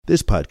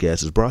This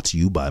podcast is brought to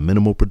you by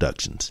Minimal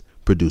Productions.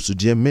 Producer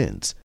Jim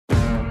Menz.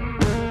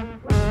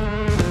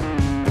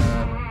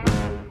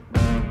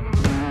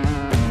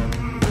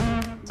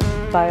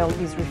 Bail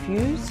is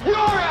refused. You're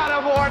out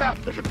of order!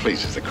 If it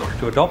pleases the court.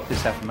 To adopt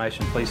this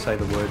affirmation, please say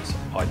the words,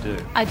 I do.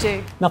 I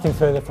do. Nothing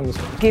further from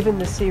this witness. Given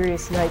the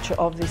serious nature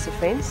of this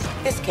offence,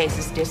 this case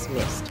is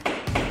dismissed.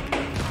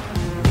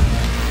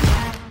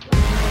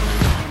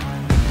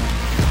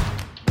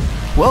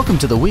 Welcome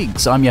to the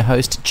Wigs. I'm your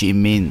host,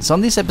 Jim Menz.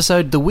 On this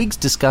episode, the Wigs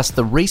discuss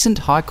the recent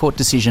High Court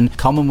decision,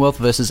 Commonwealth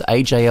versus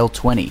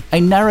AJL20, a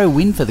narrow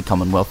win for the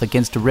Commonwealth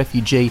against a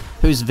refugee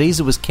whose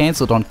visa was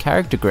cancelled on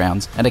character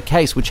grounds, and a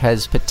case which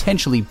has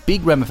potentially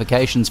big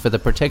ramifications for the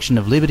protection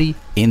of liberty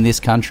in this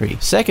country.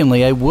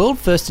 Secondly, a world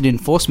first in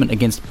enforcement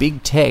against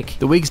big tech.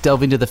 The Wigs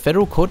delve into the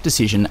federal court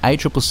decision,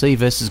 ACCC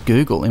versus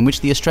Google, in which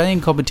the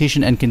Australian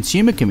Competition and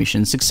Consumer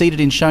Commission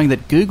succeeded in showing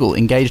that Google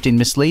engaged in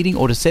misleading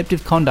or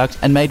deceptive conduct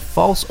and made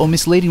false or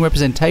misleading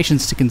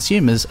representations to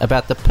consumers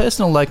about the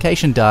personal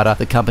location data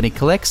the company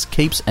collects,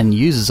 keeps and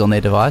uses on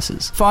their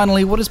devices.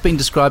 Finally, what has been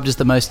described as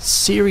the most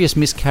serious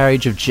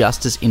miscarriage of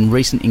justice in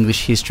recent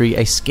English history,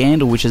 a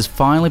scandal which has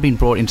finally been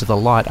brought into the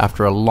light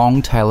after a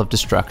long tale of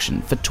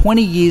destruction. For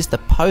 20 years, the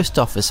Post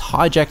Office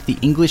hijacked the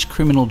English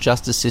criminal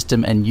justice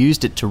system and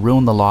used it to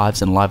ruin the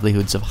lives and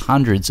livelihoods of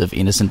hundreds of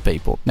innocent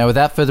people. Now,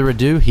 without further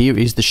ado, here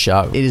is the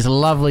show. It is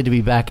lovely to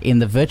be back in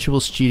the virtual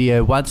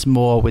studio once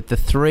more with the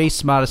three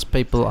smartest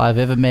people I've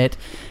ever met,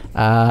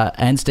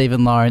 and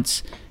Stephen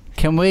Lawrence.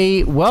 Can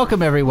we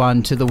welcome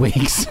everyone to the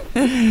Wigs?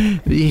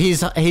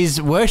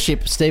 His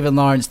worship, Stephen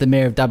Lawrence, the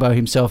Mayor of Dubbo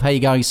himself. How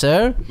you going,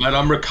 sir? Mate,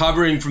 I'm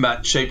recovering from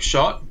that cheap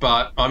shot,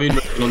 but I'm in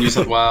New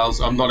South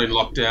Wales. I'm not in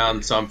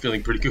lockdown, so I'm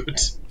feeling pretty good.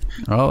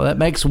 Oh, that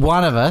makes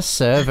one of us,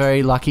 sir.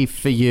 Very lucky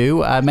for you.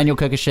 Manuel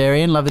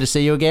Kirkasharian, lovely to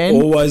see you again.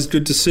 Always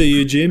good to see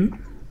you,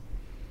 Jim.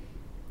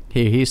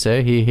 Here,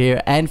 sir.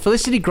 Here. And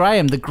Felicity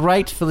Graham, the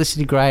great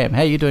Felicity Graham.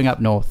 How are you doing up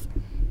north?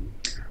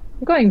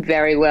 I'm going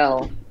very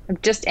well.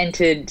 I've just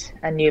entered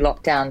a new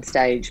lockdown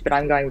stage, but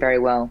I'm going very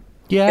well.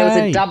 Yay. There was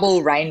a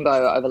double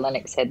rainbow over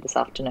Lennox Head this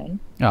afternoon.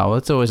 Oh, well,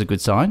 that's always a good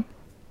sign.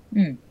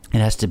 It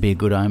has to be a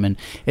good omen.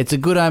 It's a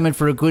good omen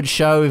for a good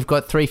show. We've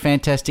got three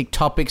fantastic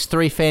topics,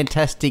 three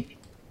fantastic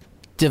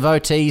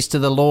devotees to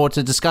the law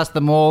to discuss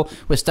them all.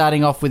 We're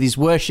starting off with his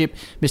worship,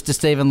 Mr.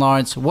 Stephen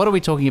Lawrence. What are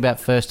we talking about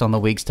first on the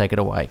Wigs? Take it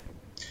away.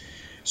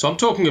 So I'm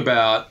talking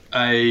about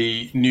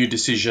a new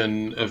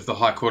decision of the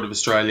High Court of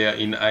Australia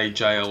in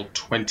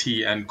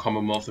AJL20 and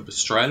Commonwealth of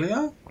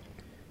Australia.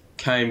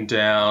 Came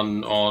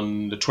down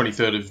on the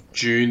 23rd of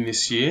June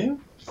this year.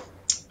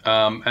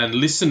 And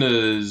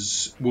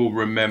listeners will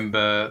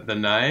remember the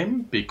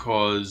name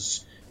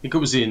because I think it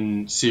was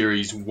in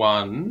Series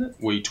 1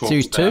 we talked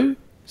Series about... 2?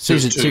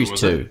 Series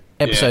 2.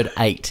 Episode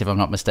 8, if I'm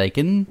not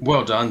mistaken.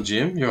 Well done,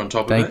 Jim. You're on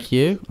top of it. Thank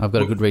you. I've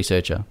got a good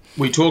researcher.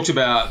 We talked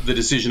about the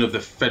decision of the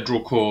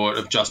Federal Court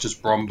of Justice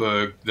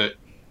Bromberg that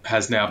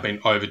has now been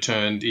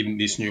overturned in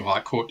this new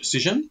High Court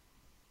decision.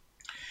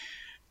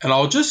 And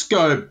I'll just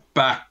go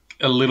back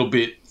a little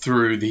bit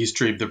through the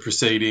history of the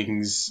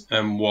proceedings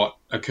and what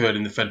occurred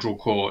in the Federal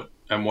Court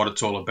and what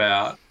it's all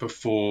about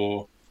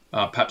before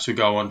perhaps we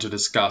go on to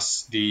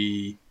discuss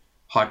the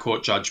High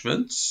Court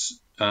judgments.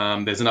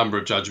 There's a number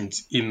of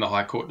judgments in the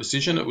High Court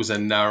decision. It was a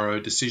narrow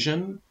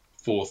decision,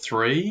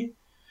 4-3,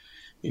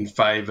 in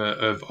favour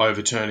of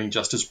overturning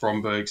Justice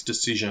Bromberg's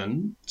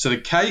decision. So the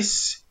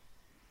case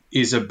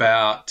is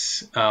about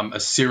a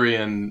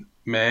Syrian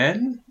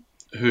man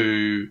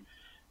who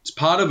is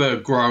part of a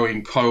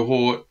growing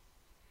cohort,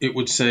 it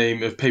would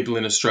seem, of people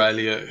in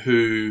Australia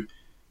who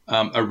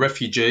are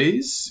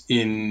refugees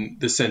in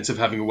the sense of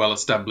having a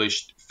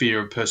well-established fear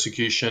of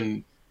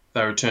persecution.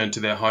 They return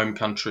to their home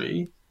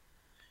country.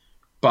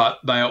 But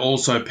they are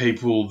also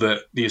people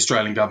that the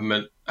Australian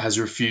government has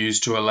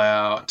refused to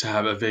allow to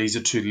have a visa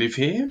to live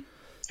here.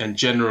 And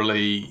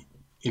generally,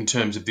 in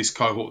terms of this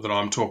cohort that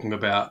I'm talking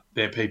about,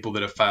 they're people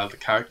that have failed the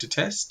character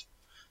test.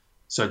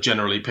 So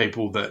generally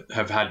people that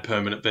have had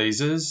permanent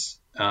visas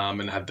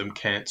and had them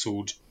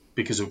cancelled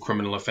because of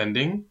criminal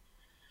offending.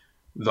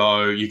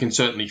 Though you can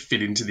certainly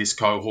fit into this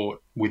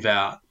cohort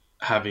without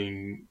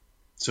having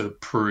sort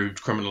of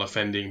proved criminal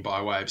offending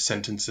by way of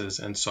sentences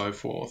and so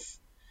forth.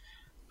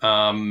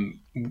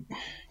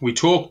 We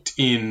talked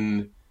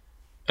in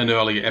an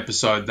earlier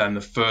episode than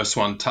the first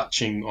one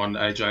touching on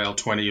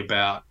AJL20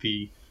 about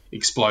the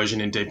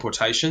explosion in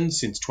deportation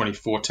since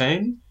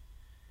 2014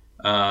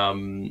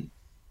 and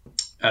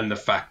the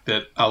fact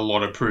that a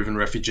lot of proven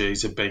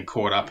refugees have been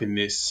caught up in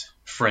this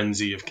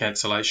frenzy of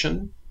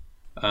cancellation.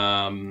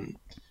 So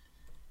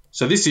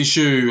this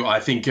issue,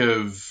 I think,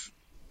 of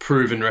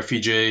proven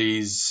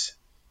refugees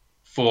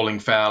falling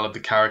foul of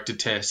the character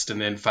test and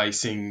then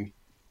facing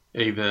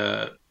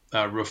either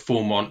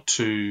refoulement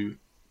to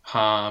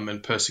harm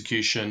and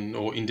persecution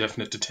or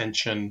indefinite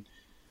detention.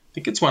 I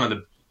think it's one of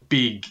the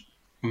big,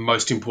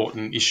 most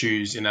important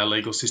issues in our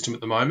legal system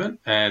at the moment,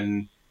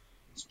 and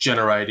it's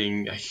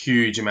generating a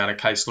huge amount of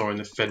case law in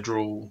the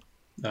federal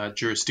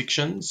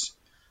jurisdictions.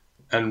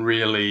 and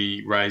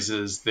really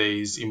raises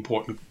these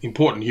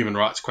important human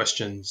rights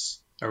questions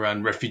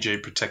around refugee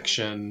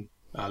protection,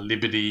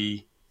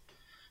 liberty,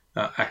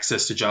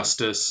 access to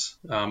justice,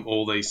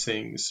 all these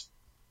things.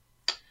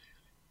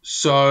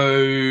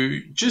 So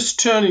just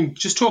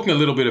talking a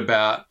little bit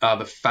about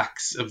the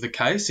facts of the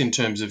case in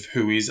terms of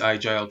who is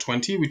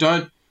AJL20. We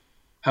don't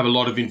have a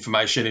lot of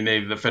information in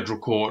either the federal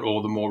court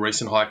or the more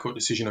recent High Court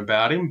decision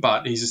about him,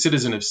 but he's a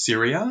citizen of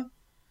Syria,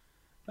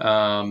 so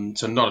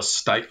not a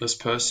stateless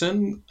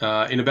person.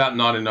 In about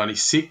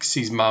 1996,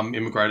 his mum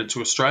immigrated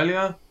to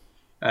Australia,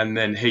 and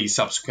then he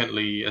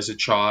subsequently, as a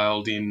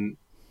child in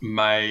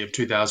May of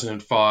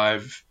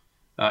 2005,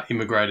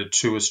 immigrated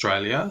to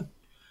Australia.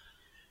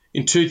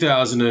 In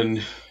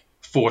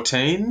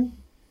 2014,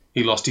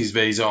 he lost his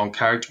visa on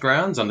character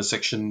grounds under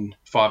Section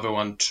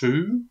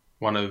 501(2),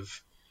 one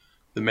of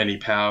the many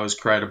powers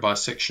created by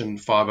Section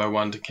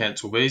 501 to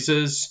cancel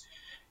visas.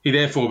 He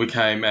therefore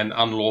became an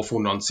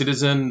unlawful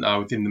non-citizen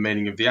within the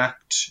meaning of the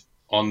Act.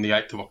 On the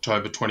 8th of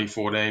October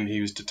 2014,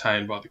 he was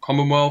detained by the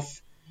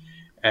Commonwealth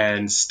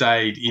and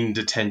stayed in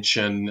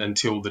detention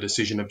until the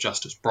decision of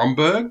Justice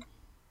Bromberg,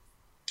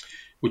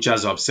 which,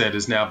 as I've said,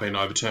 has now been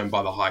overturned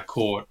by the High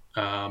Court.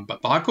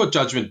 But the High Court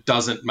judgment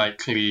doesn't make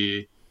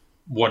clear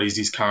what is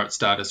his current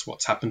status,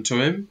 what's happened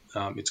to him.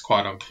 It's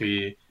quite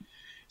unclear.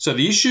 So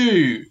the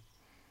issue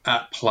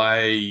at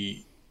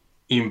play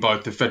in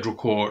both the federal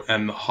court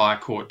and the High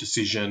Court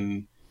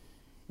decision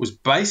was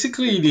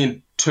basically the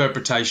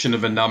interpretation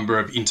of a number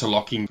of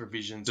interlocking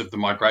provisions of the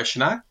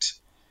Migration Act,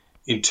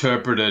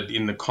 interpreted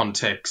in the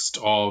context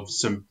of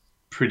some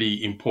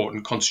pretty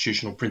important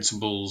constitutional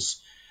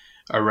principles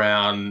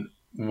around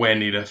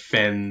when it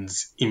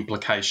offends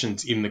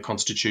implications in the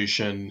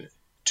Constitution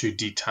to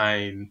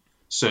detain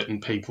certain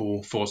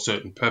people for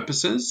certain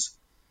purposes.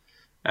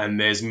 And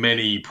there's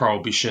many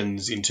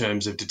prohibitions in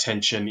terms of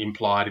detention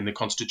implied in the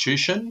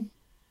Constitution.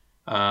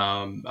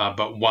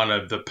 But one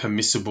of the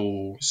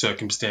permissible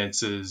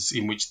circumstances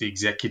in which the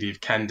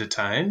executive can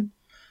detain,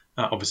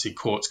 obviously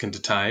courts can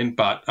detain,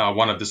 but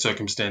one of the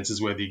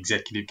circumstances where the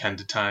executive can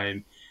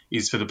detain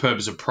is for the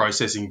purpose of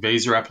processing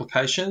visa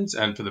applications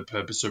and for the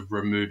purpose of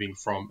removing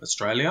from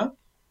Australia.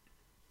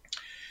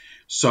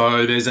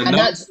 So there's and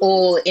that's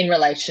all in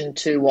relation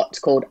to what's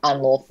called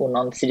unlawful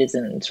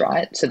non-citizens,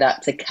 right? So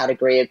that's a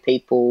category of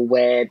people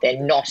where they're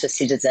not a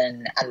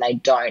citizen and they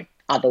don't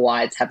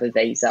otherwise have a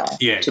visa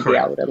to be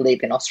able to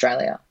live in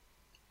Australia.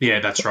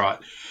 Yeah, that's right.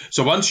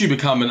 So once you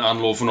become an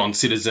unlawful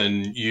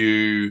non-citizen,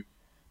 the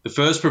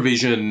first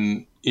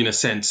provision, in a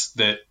sense,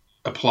 that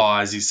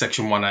applies is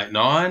Section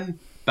 189.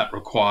 That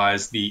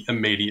requires the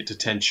immediate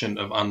detention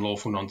of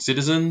unlawful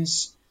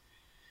non-citizens.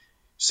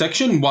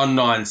 Section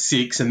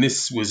 196, and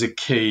this was a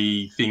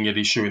key thing at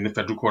issue in the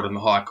Federal Court and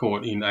the High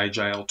Court in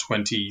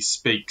AJL20,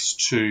 speaks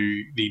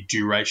to the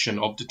duration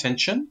of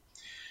detention.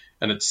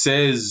 And it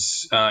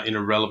says, in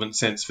a relevant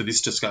sense for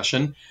this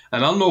discussion,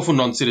 an unlawful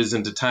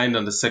non-citizen detained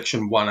under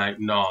Section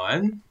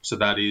 189, so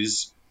that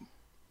is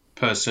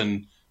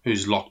person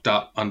who's locked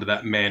up under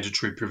that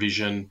mandatory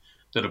provision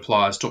that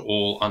applies to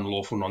all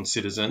unlawful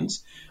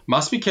non-citizens,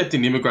 must be kept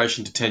in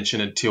immigration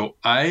detention until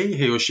A,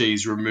 he or she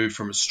is removed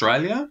from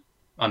Australia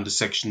under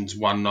Sections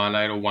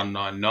 198 or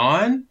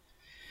 199.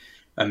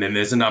 And then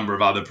there's a number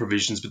of other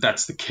provisions, but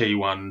that's the key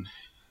one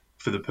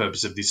for the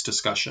purpose of this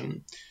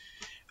discussion.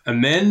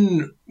 And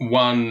then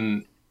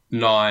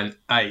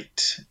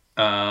 198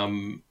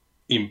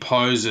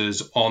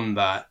 imposes on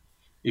that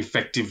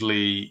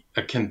effectively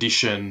a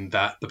condition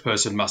that the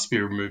person must be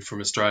removed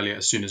from Australia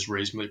as soon as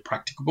reasonably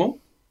practicable.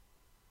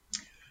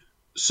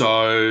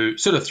 So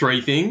sort of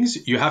three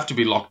things. You have to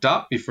be locked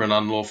up if you're an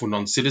unlawful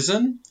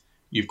non-citizen.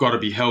 You've got to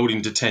be held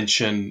in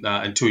detention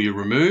until you're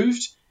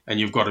removed, and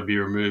you've got to be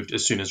removed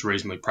as soon as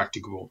reasonably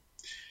practicable.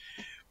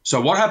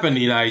 So what happened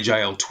in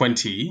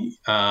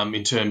AJL20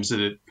 in terms of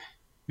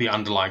the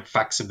underlying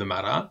facts of the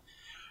matter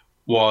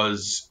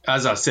was,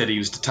 as I said, he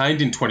was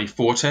detained in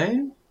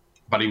 2014,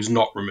 but he was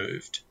not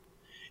removed.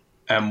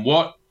 And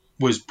what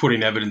was put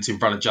in evidence in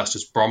front of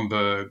Justice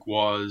Bromberg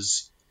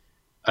was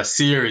a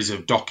series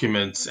of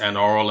documents and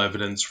oral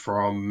evidence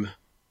from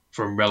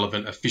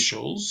relevant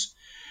officials,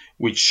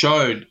 which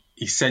showed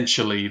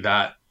essentially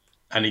that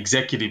an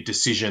executive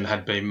decision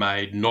had been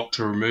made not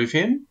to remove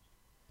him,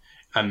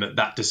 and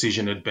that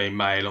decision had been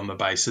made on the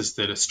basis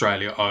that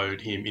Australia owed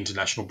him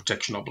international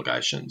protection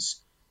obligations,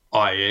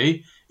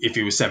 i.e., if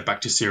he was sent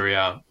back to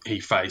Syria, he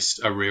faced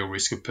a real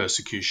risk of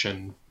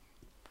persecution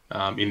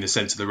in the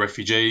sense of the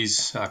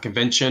Refugees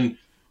Convention,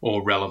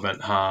 or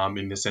relevant harm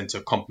in the sense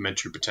of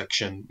complementary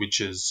protection,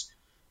 which is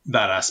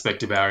that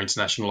aspect of our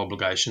international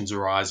obligations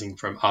arising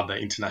from other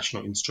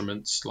international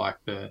instruments like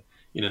the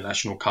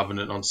International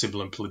Covenant on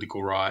Civil and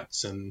Political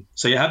Rights. And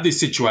so you have this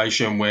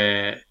situation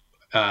where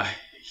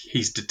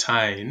he's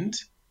detained,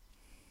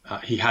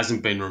 he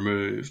hasn't been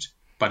removed,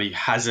 but they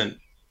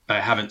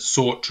haven't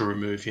sought to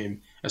remove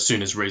him as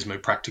soon as reasonably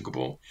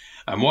practicable.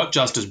 And what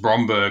Justice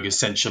Bromberg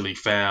essentially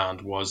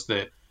found was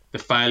that the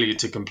failure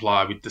to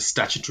comply with the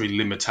statutory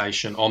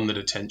limitation on the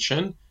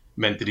detention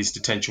meant that his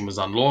detention was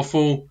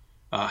unlawful,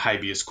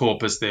 habeas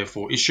corpus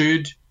therefore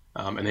issued,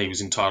 and he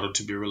was entitled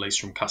to be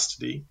released from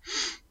custody.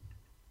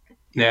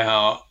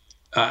 Now,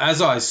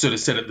 as I sort of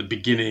said at the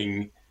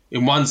beginning,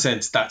 in one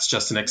sense, that's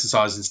just an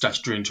exercise in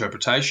statutory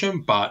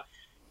interpretation, but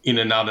in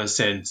another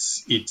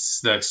sense,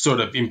 it's the sort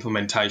of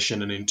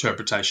implementation and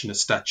interpretation of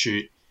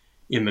statute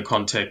in the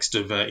context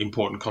of an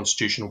important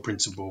constitutional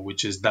principle,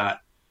 which is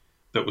that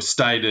was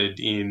stated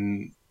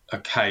in a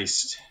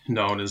case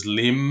known as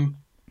Lim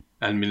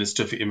and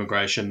Minister for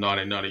Immigration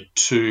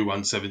 1992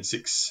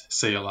 176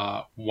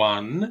 CLR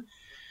 1,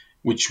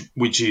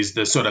 which is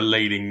the sort of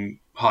leading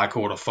High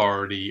Court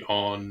authority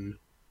on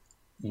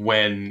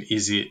when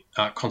is it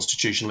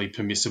constitutionally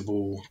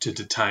permissible to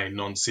detain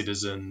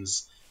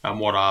non-citizens and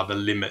what are the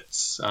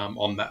limits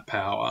on that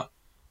power.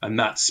 And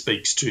that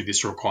speaks to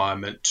this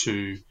requirement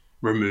to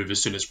remove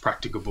as soon as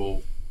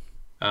practicable,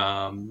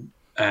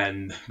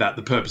 and that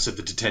the purpose of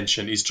the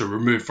detention is to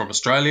remove from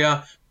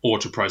Australia or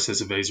to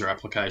process a visa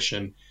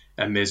application,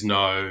 and there's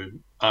no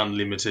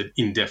unlimited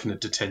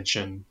indefinite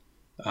detention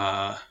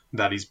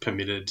that is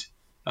permitted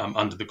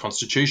under the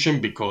Constitution,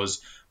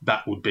 because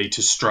that would be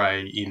to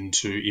stray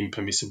into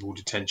impermissible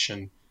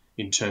detention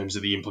in terms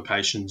of the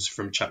implications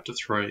from Chapter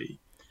 3.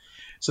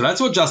 So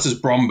that's what Justice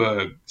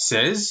Bromberg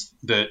says,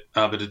 that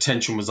the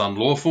detention was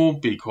unlawful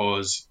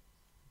because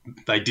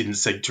they didn't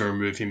seek to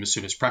remove him as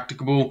soon as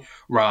practicable.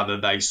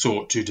 Rather, they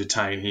sought to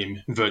detain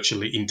him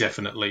virtually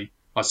indefinitely,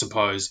 I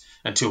suppose,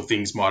 until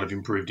things might have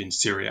improved in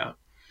Syria.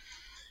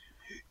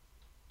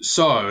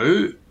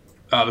 So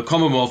the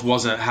Commonwealth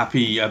wasn't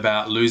happy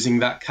about losing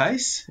that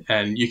case,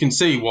 and you can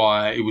see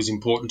why it was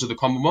important to the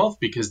Commonwealth,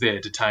 because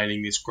they're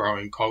detaining this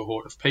growing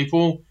cohort of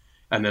people,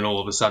 and then all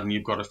of a sudden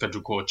you've got a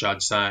federal court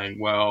judge saying,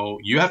 well,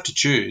 you have to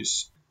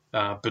choose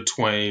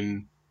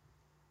between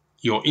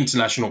your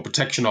international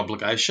protection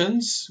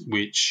obligations,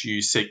 which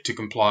you seek to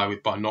comply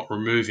with by not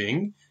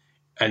removing,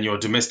 and your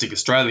domestic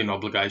Australian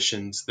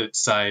obligations that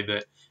say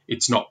that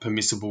it's not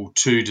permissible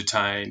to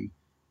detain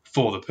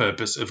for the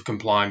purpose of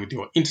complying with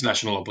your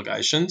international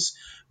obligations,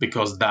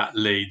 because that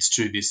leads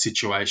to this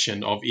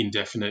situation of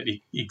indefinite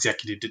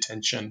executive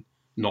detention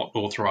not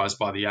authorised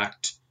by the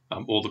Act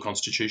or the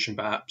Constitution,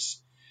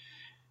 perhaps.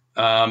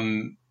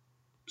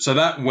 So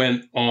that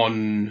went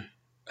on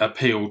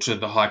appeal to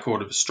the High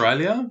Court of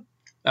Australia.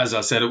 As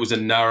I said, it was a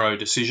narrow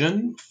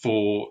decision,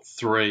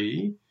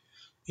 4-3,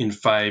 in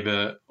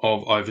favour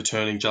of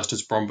overturning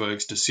Justice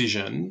Bromberg's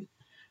decision.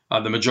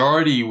 The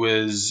majority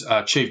was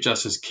Chief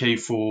Justice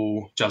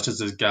Kiefel,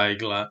 Justices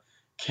Gageler,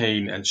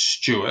 Keane and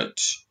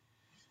Stewart,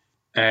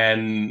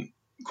 and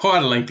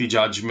quite a lengthy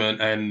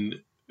judgment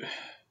and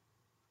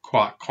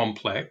quite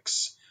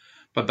complex.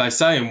 But they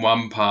say in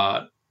one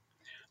part,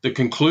 the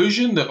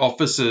conclusion that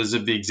officers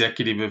of the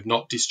executive have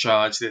not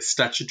discharged their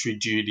statutory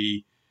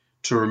duty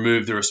to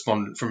remove the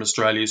respondent from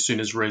Australia as soon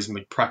as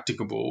reasonably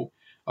practicable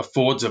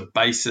affords a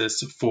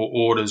basis for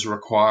orders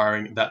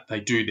requiring that they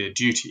do their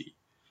duty.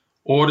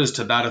 Orders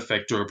to that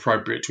effect are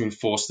appropriate to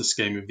enforce the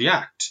scheme of the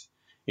Act.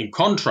 In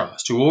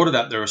contrast, to order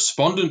that the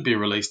respondent be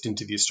released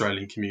into the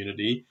Australian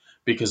community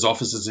because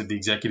officers of the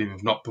executive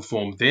have not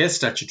performed their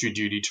statutory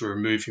duty to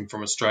remove him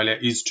from Australia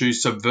is to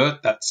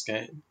subvert that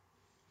scheme.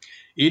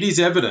 It is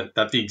evident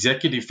that the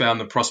executive found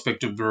the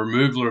prospect of the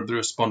removal of the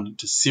respondent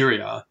to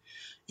Syria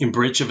in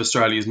breach of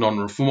Australia's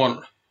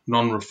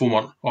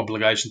non-refoulement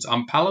obligations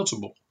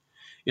unpalatable.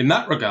 In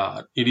that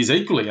regard, it is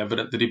equally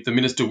evident that if the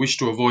Minister wished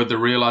to avoid the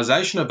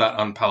realisation of that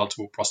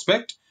unpalatable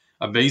prospect,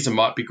 a visa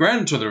might be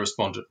granted to the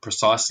respondent,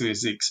 precisely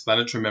as the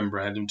explanatory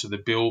memorandum to the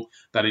bill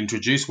that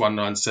introduced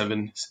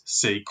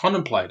 197C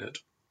contemplated.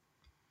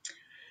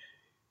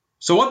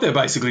 So what they're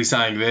basically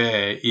saying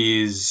there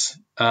is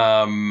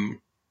they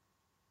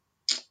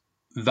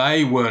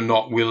were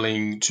not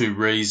willing to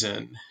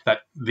reason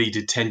that the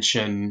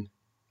detention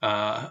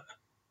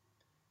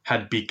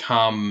had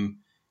become,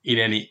 in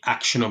any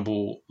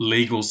actionable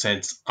legal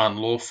sense,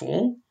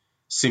 unlawful,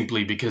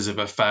 simply because of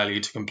a failure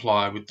to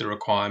comply with the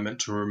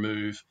requirement to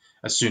remove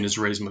as soon as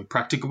reasonably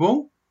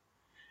practicable.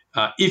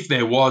 If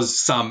there was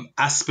some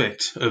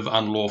aspect of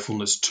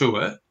unlawfulness to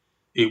it,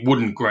 it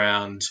wouldn't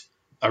ground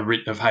a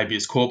writ of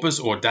habeas corpus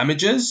or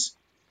damages.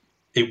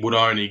 It would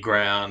only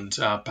ground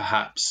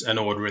perhaps an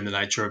order in the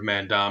nature of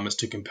mandamus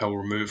to compel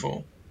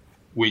removal,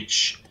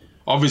 which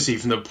obviously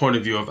from the point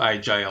of view of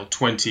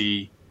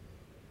AJL20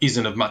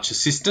 isn't of much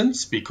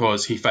assistance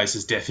because he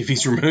faces death if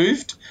he's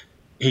removed.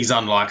 He's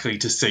unlikely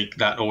to seek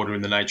that order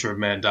in the nature of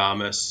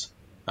mandamus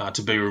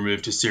to be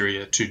removed to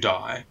Syria to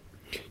die.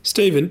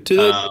 Stephen,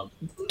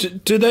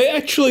 do they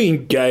actually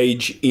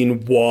engage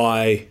in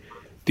why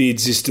the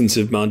existence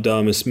of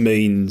mandamus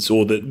means,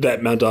 or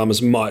that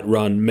mandamus might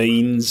run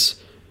means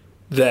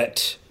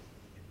that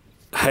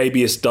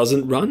habeas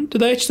doesn't run? Do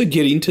they actually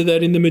get into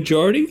that in the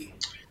majority?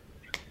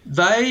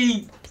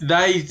 They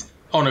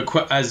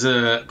as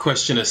a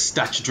question of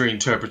statutory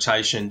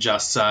interpretation,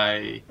 just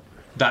say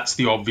that's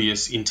the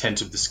obvious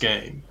intent of the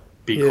scheme,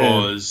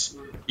 because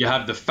you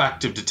have the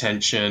fact of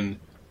detention,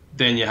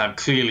 then you have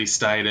clearly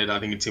stated, I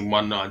think it's in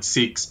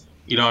 196,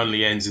 it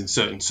only ends in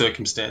certain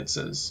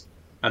circumstances.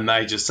 and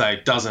they just say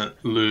it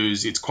doesn't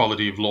lose its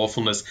quality of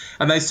lawfulness.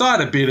 And they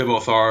cite a bit of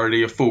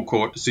authority, a full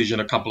court decision,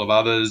 a couple of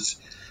others.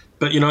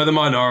 But, the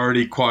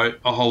minority quote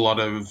a whole lot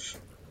of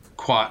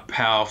quite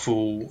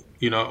powerful,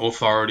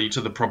 authority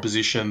to the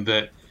proposition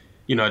that,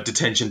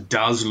 detention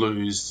does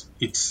lose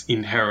its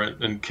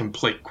inherent and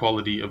complete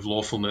quality of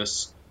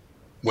lawfulness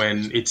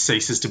when it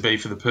ceases to be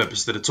for the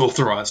purpose that it's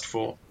authorised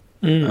for.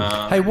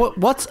 Hey,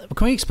 can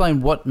we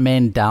explain what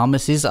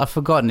mandamus is? I've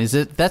forgotten.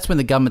 That's when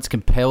the government's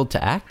compelled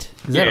to act?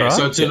 Is that right?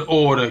 So it's an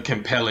order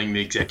compelling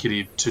the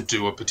executive to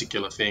do a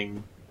particular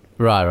thing.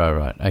 Right.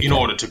 Okay. In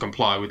order to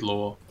comply with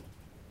law.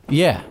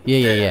 Yeah.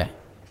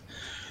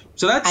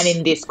 So that's... And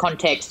in this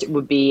context, it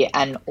would be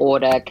an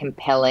order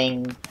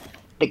compelling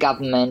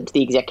the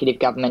executive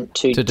government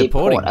to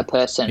deport a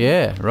person.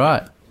 Yeah,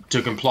 right.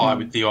 To comply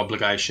with the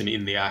obligation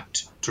in the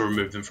Act to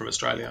remove them from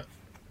Australia.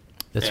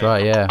 That's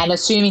right, yeah. And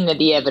assuming that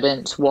the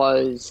evidence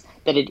was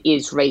that it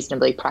is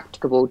reasonably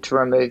practicable to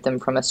remove them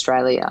from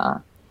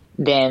Australia,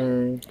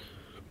 then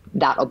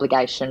that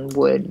obligation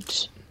would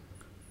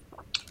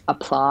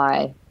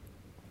apply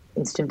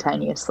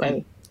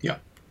instantaneously. Yeah.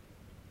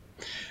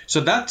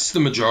 So that's the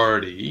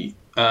majority.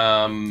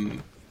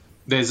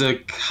 There's a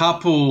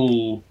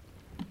couple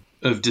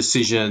of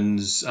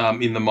decisions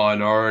in the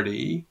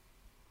minority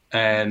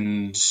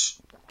and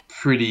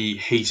pretty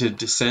heated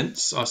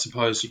dissents, I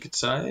suppose you could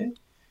say.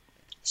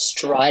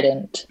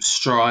 Strident.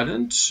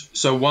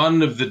 So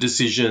one of the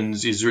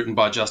decisions is written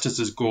by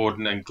Justices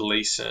Gordon and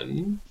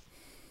Gleeson.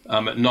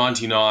 At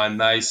 99,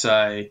 they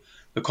say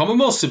the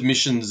Commonwealth's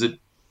submission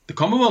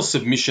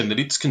that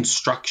its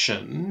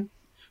construction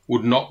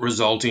would not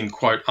result in,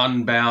 quote,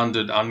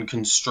 unbounded,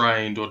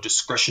 unconstrained or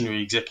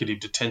discretionary executive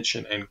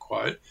detention, end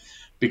quote,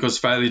 because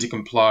failure to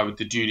comply with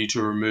the duty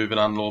to remove an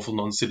unlawful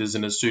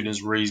non-citizen as soon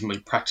as reasonably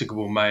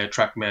practicable may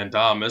attract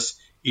mandamus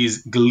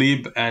is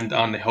glib and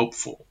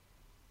unhelpful.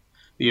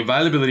 The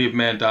availability of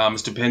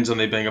mandamus depends on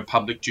there being a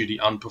public duty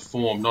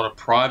unperformed, not a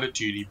private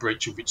duty,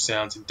 breach of which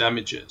sounds in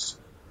damages.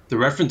 The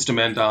reference to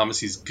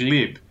mandamus is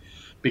glib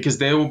because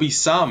there will be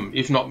some,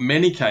 if not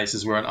many,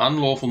 cases where an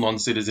unlawful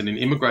non-citizen in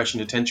immigration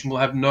detention will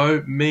have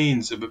no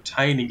means of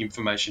obtaining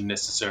information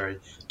necessary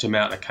to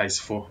mount a case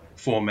for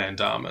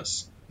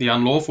mandamus. The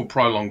unlawful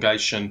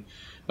prolongation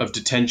of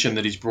detention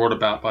that is brought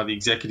about by the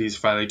executive's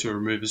failure to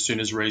remove as soon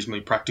as reasonably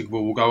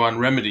practicable will go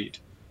unremedied.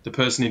 The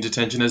person in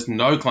detention has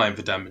no claim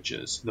for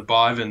damages. The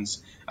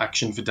Bivens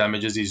action for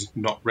damages is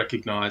not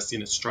recognised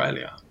in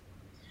Australia.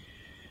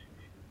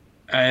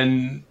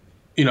 And,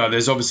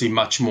 there's obviously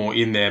much more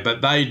in there,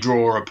 but they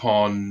draw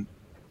upon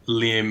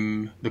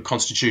the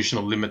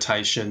constitutional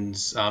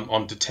limitations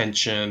on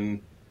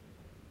detention,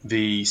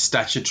 the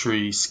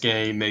statutory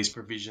scheme, these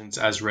provisions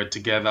as read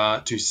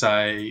together to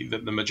say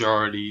that the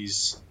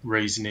majority's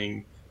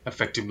reasoning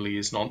effectively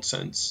is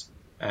nonsense.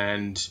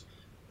 And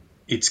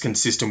it's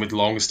consistent with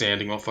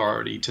long-standing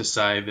authority to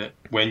say that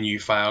when you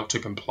fail to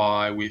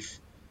comply with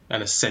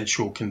an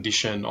essential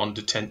condition on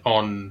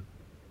detention,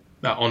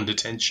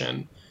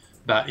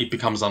 that it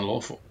becomes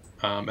unlawful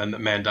and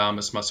that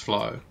mandamus must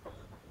flow.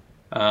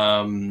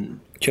 Can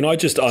I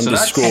just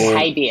underscore... And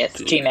habeas,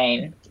 do you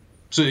mean?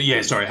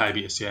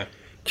 Habeas, yeah.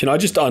 Can I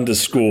just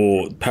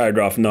underscore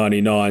paragraph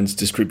 99's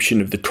description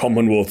of the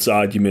Commonwealth's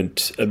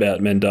argument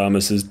about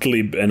mandamus as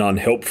glib and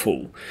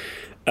unhelpful?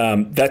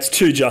 That's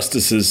two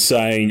justices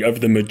saying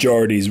of the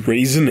majority's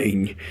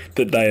reasoning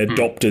that they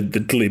adopted the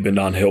glib and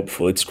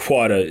unhelpful. It's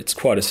quite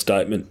a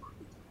statement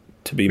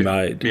to be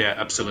made. Yeah,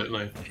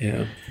 absolutely.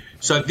 Yeah.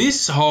 So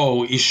this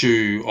whole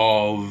issue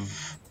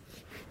of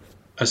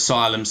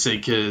asylum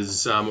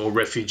seekers or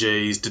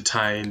refugees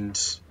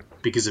detained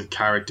because of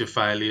character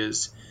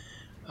failures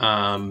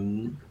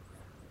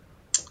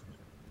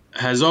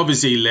has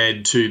obviously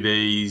led to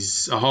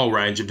a whole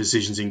range of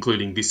decisions,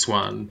 including this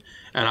one.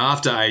 And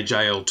after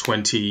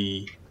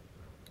AJL20,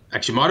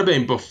 actually might have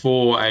been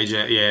before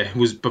it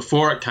was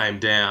before it came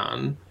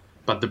down,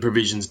 but the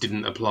provisions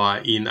didn't apply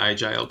in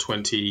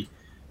AJL20.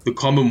 The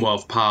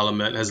Commonwealth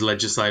Parliament has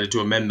legislated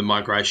to amend the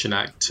Migration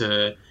Act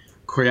to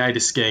create a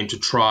scheme to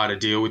try to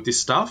deal with this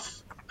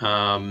stuff.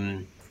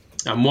 And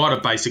what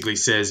it basically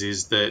says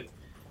is that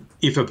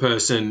if a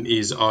person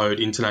is owed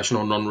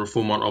international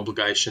non-refoulement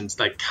obligations,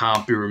 they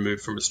can't be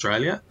removed from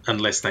Australia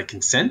unless they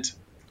consent,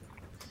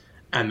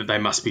 and that they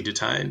must be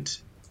detained.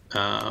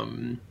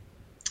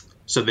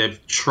 So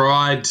they've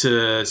tried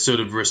to sort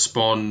of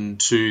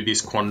respond to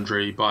this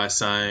quandary by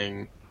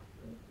saying,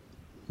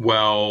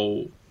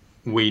 well,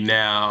 we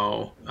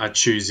now are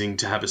choosing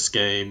to have a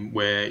scheme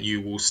where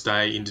you will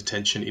stay in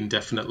detention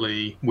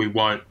indefinitely. We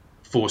won't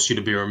force you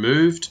to be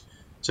removed.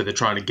 So they're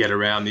trying to get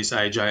around this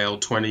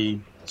AJL20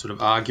 sort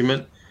of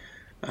argument,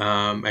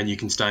 and you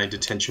can stay in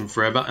detention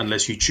forever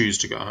unless you choose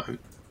to go home.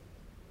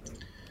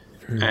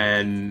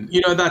 And,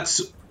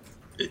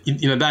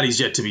 that is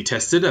yet to be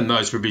tested, and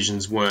those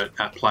provisions weren't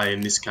at play in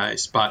this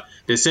case. But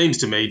there seems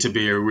to me to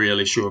be a real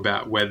issue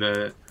about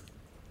whether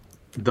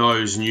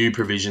those new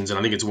provisions, and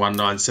I think it's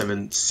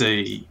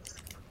 197C,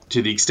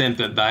 to the extent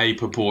that they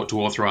purport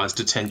to authorise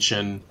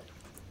detention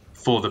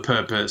for the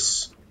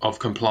purpose of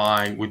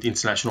complying with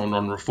international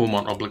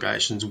non-refoulement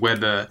obligations,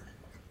 whether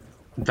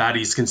that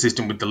is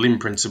consistent with the Lim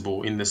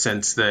principle in the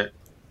sense that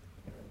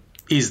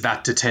is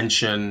that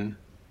detention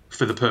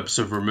for the purpose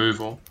of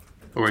removal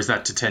or is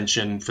that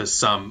detention for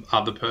some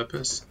other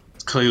purpose?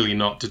 It's clearly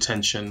not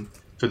detention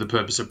for the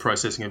purpose of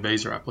processing a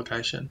visa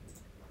application.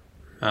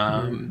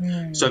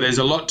 So there's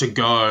a lot to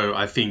go,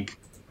 I think,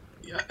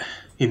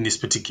 in this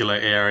particular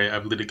area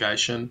of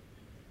litigation,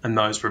 and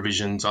those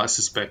provisions, I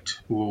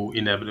suspect, will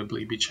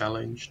inevitably be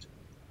challenged.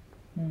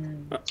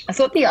 I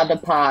thought the other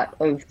part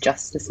of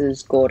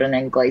Justices Gordon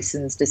and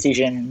Gleeson's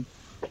decision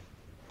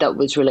that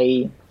was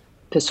really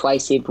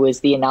persuasive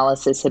was the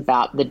analysis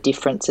about the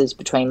differences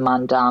between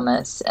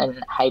mandamus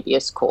and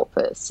habeas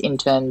corpus in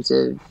terms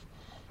of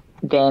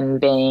them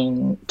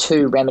being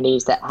two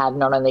remedies that have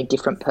not only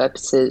different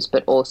purposes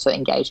but also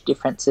engage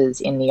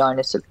differences in the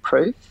onus of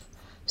proof.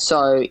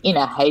 So in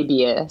a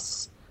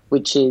habeas,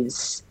 which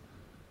is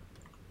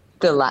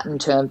the Latin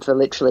term for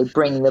literally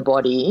bring the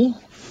body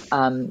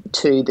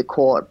to the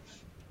court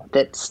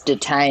that's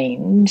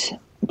detained,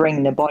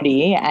 bring the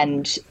body,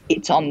 and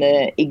it's on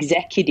the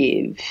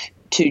executive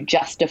to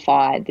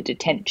justify the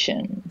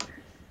detention.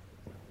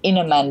 In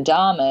a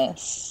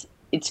mandamus,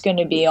 it's going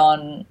to be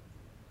on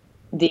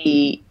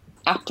the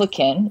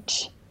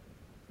applicant,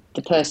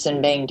 the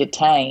person being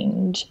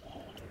detained,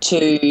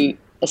 to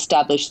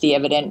establish the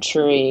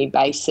evidentiary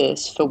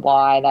basis for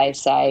why they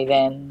say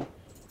then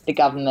the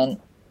government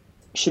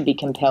should be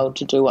compelled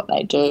to do what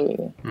they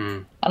do.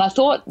 And I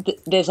thought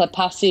there's a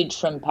passage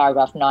from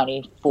paragraph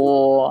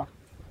 94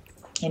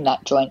 in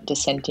that joint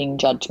dissenting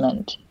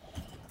judgment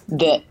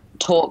that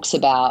talks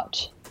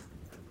about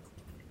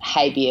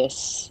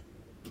habeas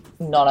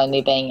not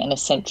only being an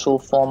essential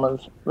form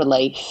of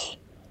relief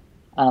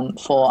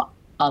for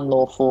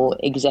unlawful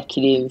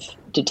executive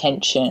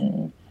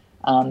detention,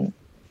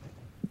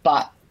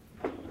 but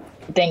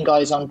then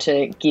goes on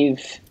to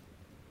give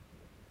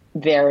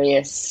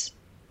various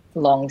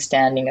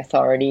long-standing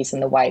authorities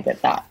and the way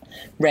that that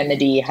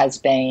remedy has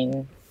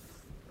been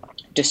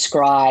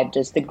described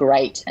as the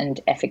great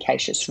and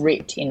efficacious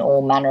writ in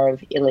all manner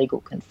of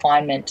illegal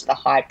confinement, the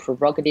high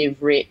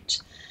prerogative writ,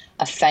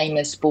 a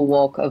famous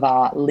bulwark of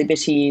our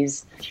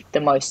liberties,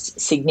 the most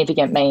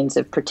significant means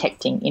of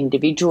protecting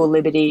individual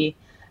liberty.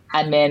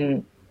 And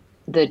then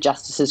the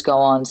justices go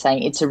on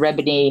saying it's a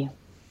remedy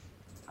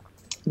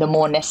the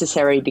more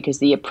necessary because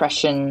the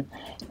oppression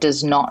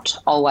does not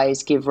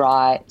always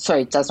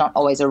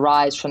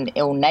arise from the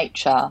ill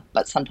nature,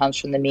 but sometimes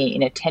from the mere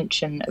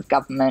inattention of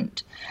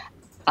government.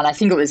 And I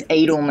think it was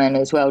Edelman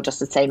as well,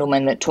 Justice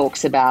Edelman, that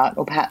talks about,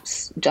 or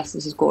perhaps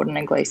Justices Gordon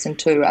and Gleeson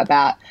too,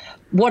 about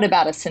what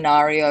about a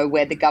scenario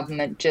where the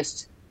government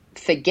just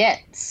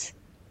forgets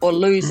or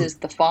loses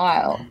the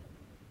file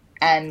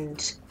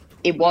and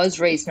it was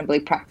reasonably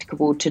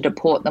practicable to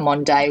deport them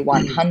on day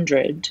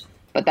 100,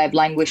 but they've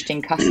languished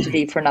in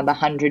custody for another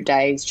 100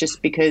 days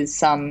just because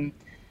some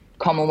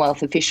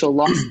Commonwealth official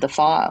lost the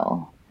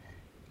file.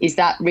 Is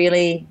that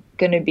really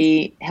going to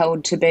be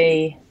held to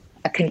be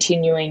a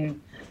continuing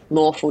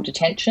lawful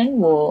detention?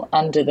 Well,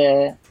 under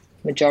the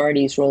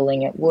majority's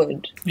ruling, it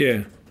would.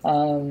 Yeah.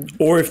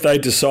 Or if they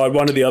decide,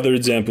 one of the other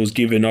examples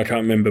given, I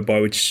can't remember by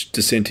which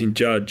dissenting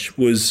judge,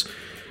 was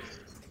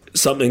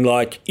something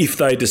like, if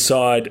they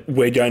decide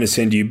we're going to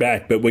send you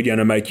back, but we're going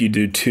to make you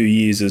do 2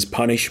 years as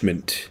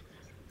punishment,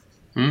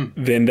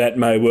 then that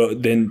may well,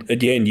 then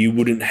again, you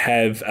wouldn't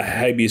have, a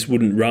habeas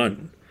wouldn't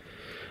run.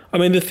 I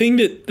mean, the thing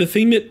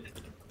that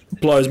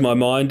blows my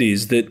mind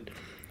is that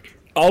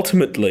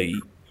ultimately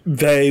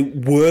they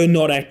were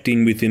not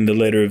acting within the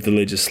letter of the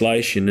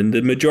legislation, and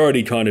the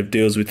majority kind of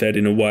deals with that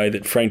in a way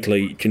that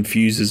frankly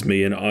confuses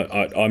me, and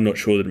I'm not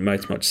sure that it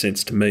makes much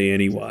sense to me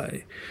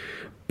anyway.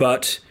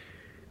 But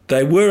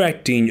they were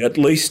acting at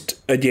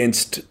least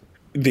against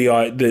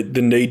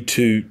the need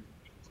to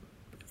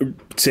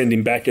send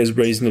him back as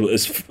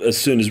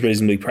soon as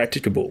reasonably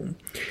practicable,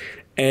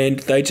 and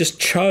they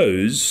just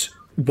chose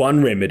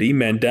one remedy,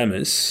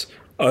 mandamus,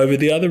 over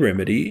the other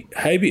remedy,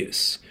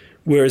 habeas.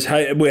 Whereas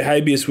where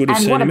habeas would have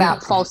sent him out. And what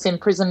about false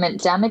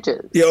imprisonment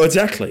damages? Yeah,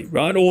 exactly,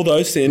 right? All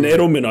those things. And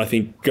Edelman, I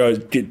think,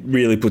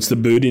 really puts the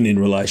boot in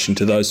relation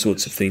to those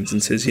sorts of things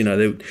and says,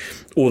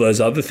 all those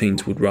other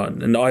things would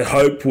run. And I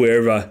hope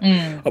wherever...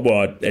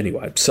 Well,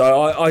 anyway,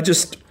 so I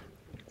just...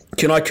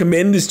 Can I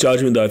commend this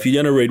judgment, though? If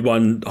you're going to read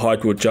one High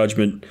Court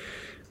judgment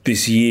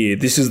this year,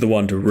 this is the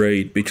one to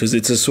read, because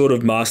it's a sort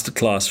of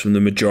masterclass from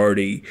the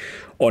majority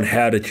on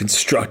how to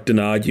construct an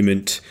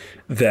argument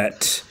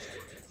that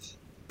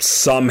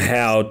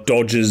somehow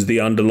dodges the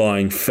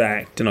underlying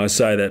fact, and I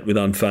say that with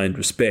unfeigned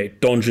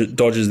respect,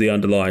 dodges the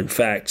underlying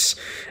facts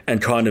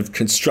and kind of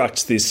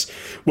constructs this,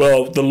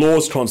 well, the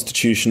law's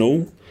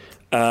constitutional,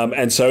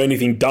 and so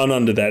anything done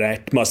under that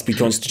act must be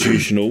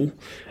constitutional,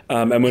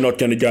 and we're not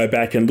going to go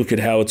back and look at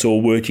how it's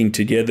all working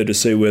together to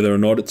see whether or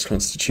not it's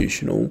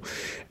constitutional.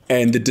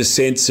 And the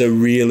dissents are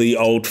really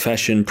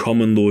old-fashioned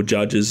common law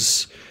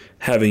judges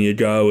having a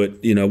go at,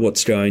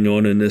 what's going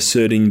on and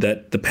asserting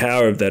that the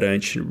power of that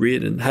ancient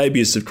writ, and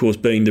habeas, of course,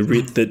 being the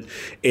writ that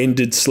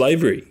ended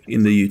slavery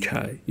in the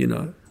UK,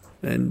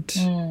 And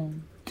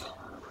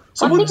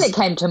one thing that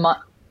came to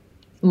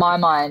my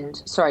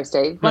mind, sorry,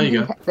 Steve, one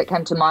thing that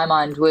came to my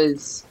mind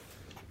was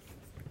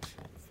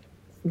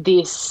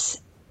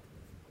this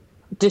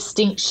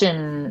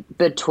distinction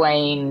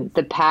between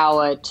the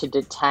power to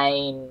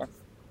detain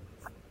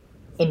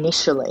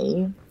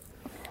initially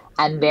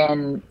and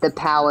then the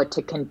power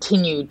to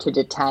continue to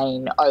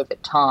detain over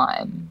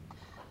time.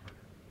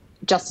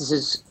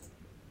 Justices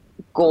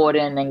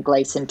Gordon and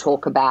Gleeson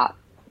talk about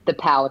the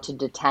power to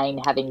detain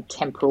having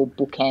temporal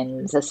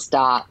bookends, a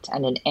start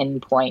and an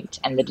end point,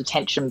 and the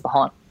detention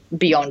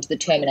beyond the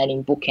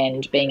terminating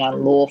bookend being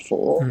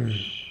unlawful.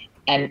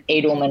 And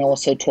Edelman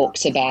also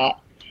talks about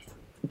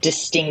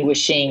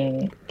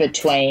distinguishing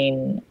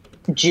between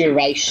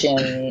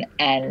duration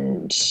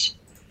and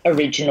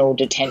original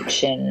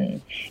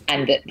detention,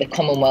 and that the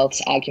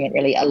Commonwealth's argument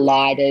really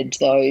elided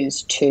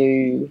those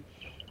two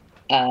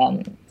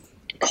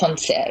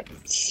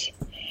concepts.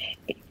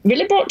 It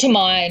really brought to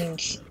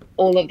mind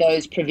all of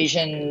those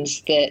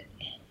provisions that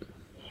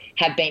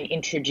have been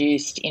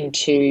introduced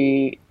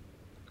into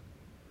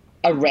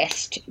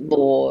arrest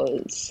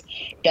laws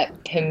that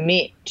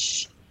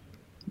permit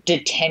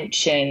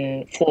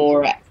detention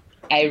for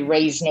a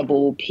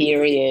reasonable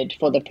period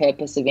for the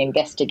purpose of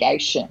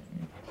investigation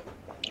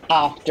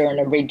after an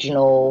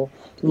original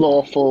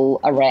lawful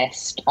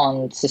arrest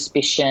on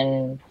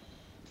suspicion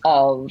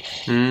of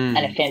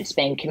an offence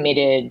being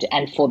committed,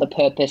 and for the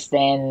purpose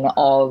then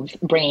of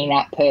bringing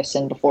that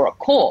person before a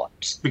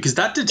court. Because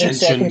that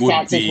detention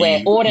would be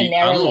where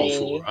ordinarily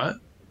unlawful, right?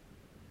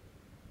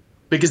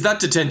 Because that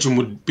detention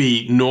would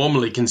be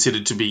normally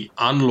considered to be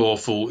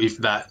unlawful if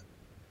that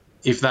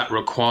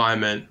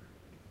requirement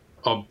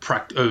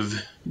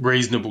of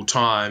reasonable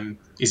time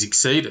is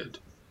exceeded.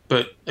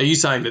 But are you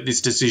saying that this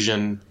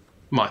decision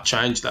might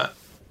change that?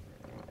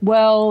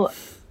 Well,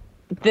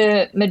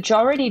 the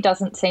majority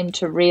doesn't seem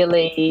to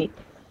really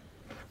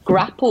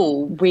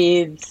grapple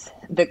with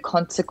the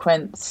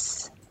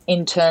consequence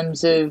in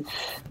terms of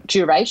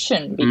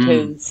duration,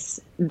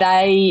 because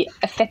they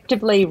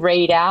effectively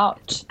read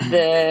out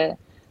the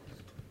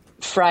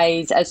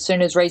phrase "as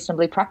soon as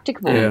reasonably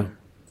practicable"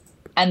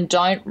 and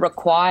don't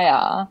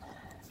require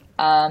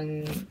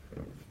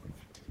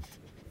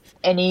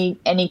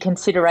any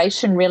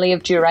consideration really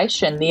of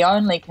duration. The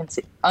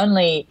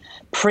only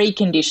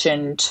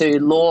precondition to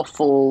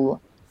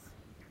lawful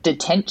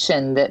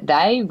detention that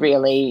they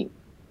really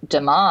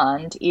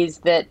demand is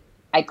that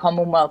a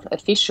Commonwealth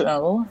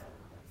official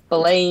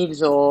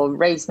believes or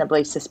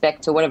reasonably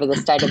suspects, or whatever the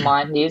state of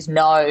mind is,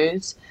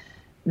 knows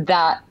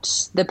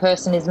that the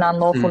person is an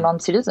unlawful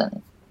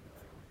non-citizen.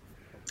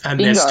 And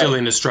Bingo. They're still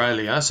in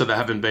Australia, so they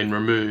haven't been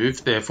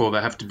removed, therefore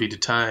they have to be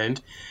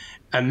detained.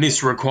 And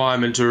this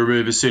requirement to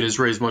remove as soon as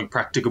reasonably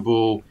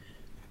practicable,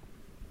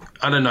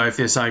 I don't know if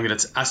they're saying that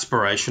it's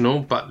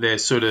aspirational, but they're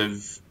sort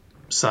of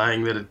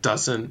saying that it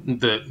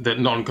doesn't, that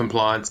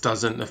non-compliance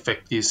doesn't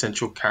affect the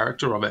essential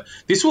character of it.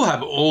 This will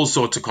have all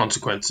sorts of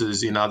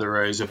consequences in other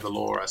areas of the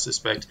law, I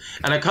suspect.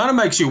 And it kind of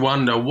makes you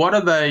wonder, what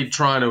are they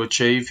trying to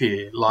achieve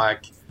here?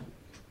 Like,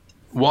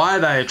 why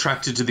are they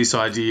attracted to this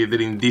idea that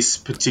in this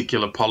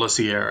particular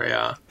policy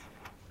area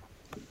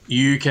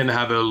you can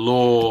have a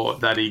law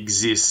that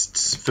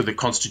exists for the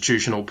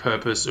constitutional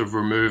purpose of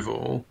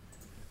removal,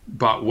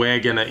 but we're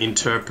going to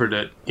interpret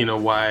it in a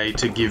way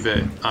to give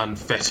it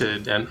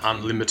unfettered and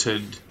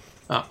unlimited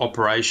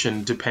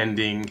operation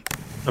depending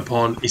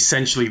upon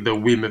essentially the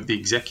whim of the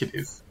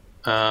executive?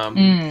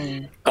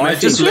 It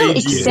just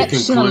leads you to the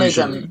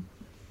conclusion.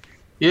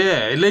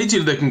 Yeah, it leads you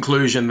to the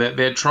conclusion that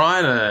they're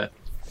trying to,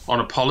 on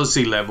a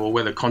policy level,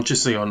 whether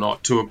consciously or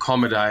not, to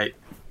accommodate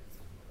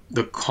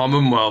the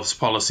Commonwealth's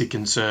policy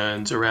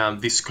concerns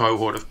around this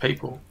cohort of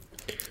people.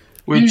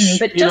 But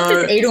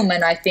Justice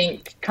Edelman, I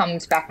think,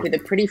 comes back with a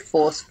pretty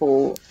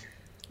forceful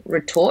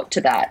retort to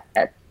that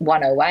at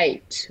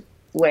 108,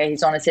 where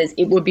His Honour says,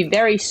 "It would be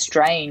very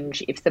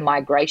strange if the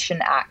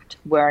Migration Act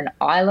were an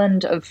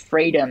island of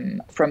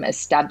freedom from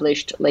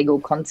established legal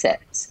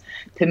concepts,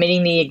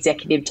 permitting the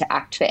executive to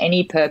act for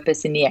any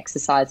purpose in the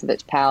exercise of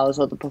its powers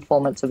or the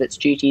performance of its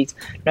duties,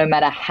 no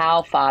matter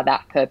how far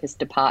that purpose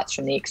departs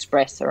from the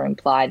express or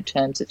implied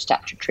terms of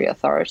statutory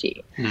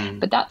authority."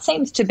 But that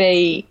seems to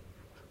be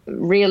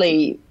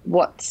really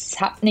what's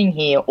happening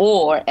here,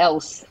 or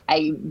else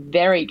a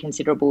very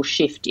considerable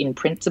shift in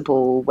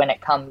principle when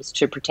it comes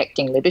to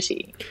protecting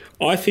liberty.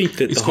 I think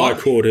that the High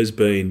Court has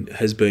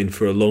been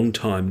for a long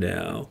time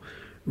now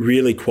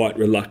really quite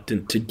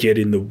reluctant to get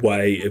in the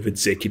way of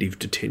executive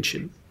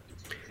detention.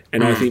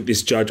 And I think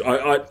this judge,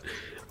 I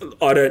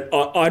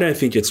don't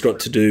think it's got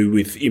to do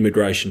with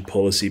immigration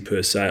policy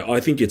per se. I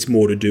think it's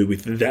more to do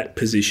with that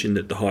position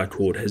that the High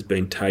Court has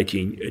been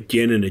taking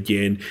again and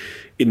again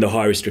in the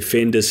high-risk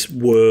offenders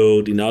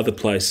world, in other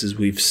places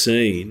we've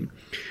seen.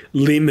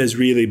 Lim has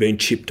really been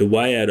chipped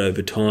away at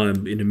over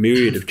time in a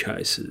myriad of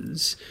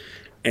cases,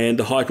 and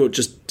the High Court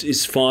just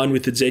is fine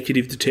with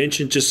executive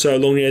detention just so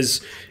long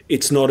as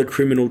it's not a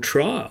criminal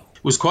trial.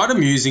 It was quite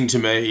amusing to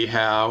me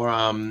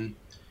how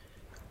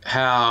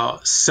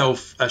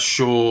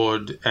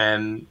self-assured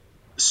and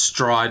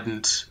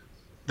strident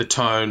the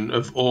tone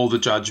of all the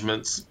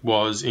judgments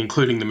was,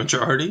 including the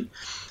majority.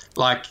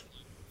 Like,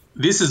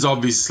 this is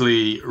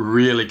obviously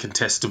really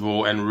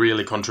contestable and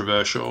really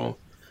controversial,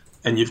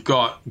 and you've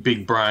got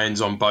big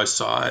brains on both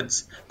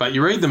sides. But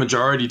you read the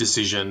majority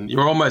decision,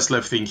 you're almost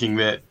left thinking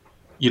that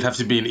you'd have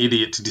to be an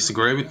idiot to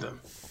disagree with them.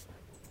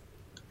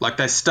 Like,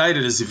 they state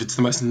it as if it's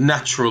the most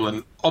natural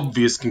and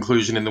obvious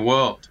conclusion in the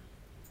world.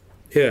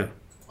 Yeah.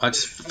 I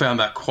just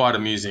found that quite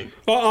amusing.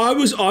 I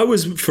was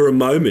for a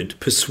moment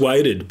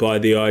persuaded by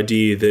the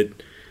idea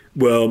that,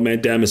 well,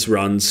 mandamus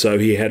runs, so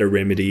he had a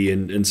remedy,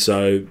 and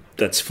so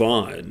that's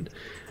fine.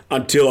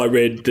 Until I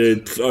read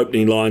the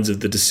opening lines of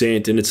the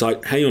dissent, and it's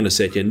like, hang on a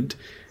second.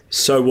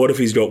 So what if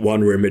he's got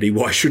one remedy?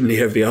 Why shouldn't he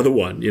have the other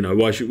one? You know,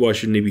 why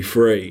shouldn't he be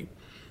free?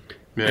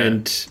 Yeah.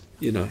 And,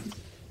 you know,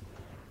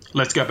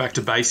 let's go back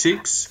to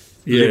basics.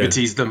 Yeah.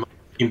 Liberty's the most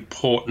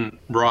important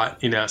right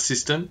in our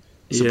system.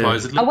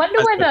 Supposedly, I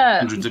wonder whether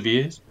hundreds of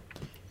years.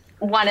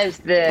 One of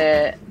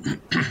the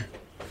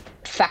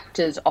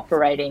factors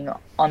operating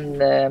on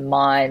the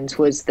minds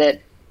was that,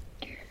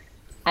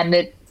 and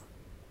the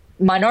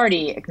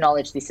minority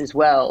acknowledged this as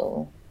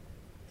well,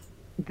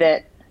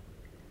 that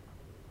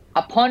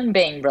upon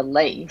being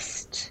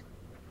released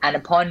and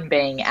upon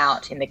being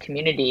out in the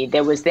community,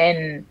 there was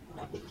then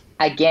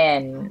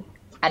again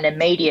an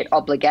immediate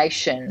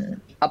obligation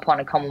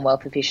upon a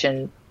Commonwealth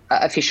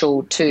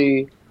official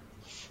to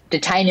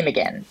detain him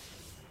again,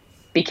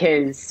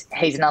 because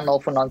he's an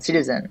unlawful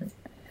non-citizen,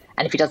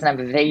 and if he doesn't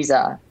have a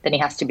visa, then he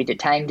has to be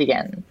detained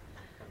again.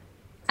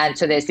 And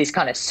so there's this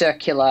kind of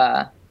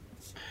circular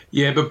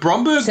but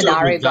Bromberg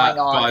dealt with that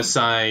on by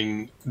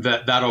saying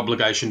that that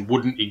obligation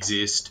wouldn't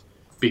exist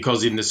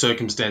because in the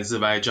circumstances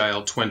of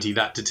AJL20,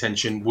 that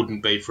detention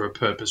wouldn't be for a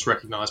purpose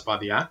recognised by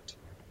the Act.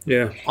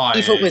 Yeah.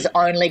 If it was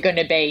only going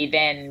to be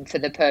then for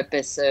the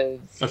purpose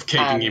of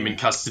keeping him in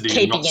custody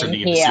and not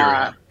sending him to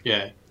Syria.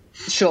 Yeah.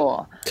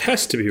 Sure. It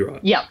has to be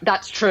right. Yeah,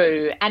 that's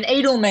true. And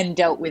Edelman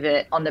dealt with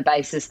it on the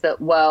basis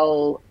that,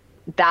 well,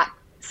 that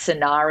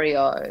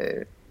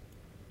scenario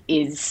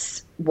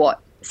is what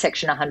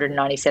Section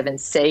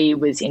 197C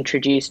was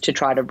introduced to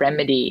try to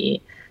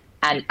remedy,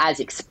 and as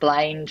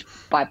explained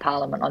by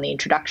Parliament on the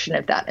introduction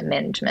of that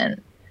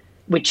amendment,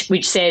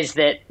 which says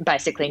that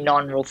basically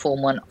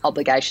non-refoulement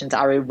obligations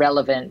are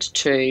irrelevant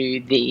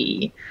to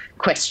the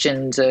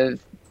questions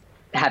of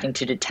having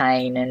to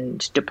detain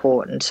and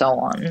deport and so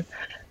on.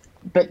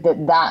 But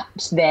that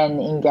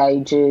then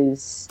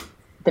engages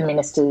the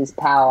minister's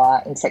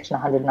power in Section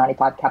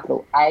 195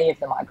 capital A of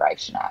the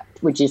Migration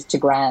Act, which is to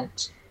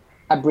grant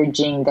a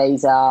bridging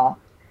visa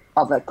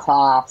of a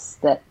class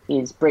that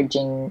is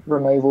bridging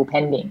removal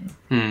pending.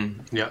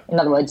 Yeah. In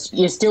other words,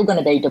 you're still going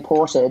to be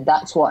deported.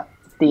 That's what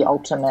the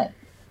ultimate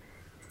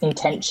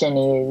intention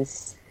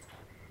is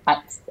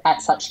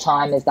at such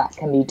time as that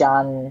can be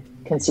done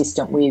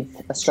consistent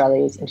with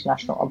Australia's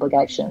international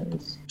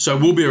obligations. So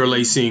we'll be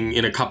releasing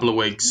in a couple of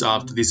weeks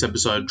after this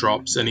episode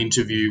drops an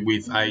interview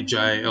with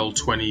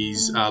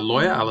AJL20's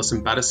lawyer,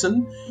 Alison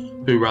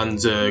Battison, who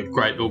runs a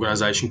great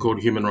organisation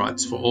called Human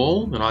Rights for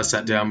All. And I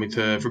sat down with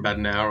her for about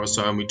an hour or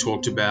so and we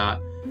talked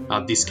about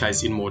this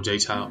case in more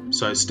detail.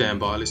 So stand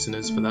by,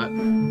 listeners, for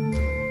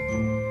that.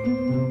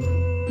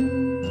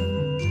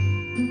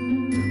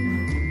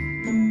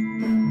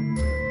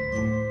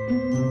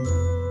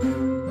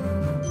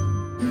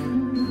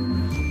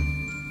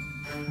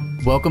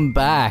 Welcome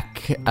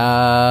back.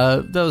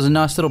 That was a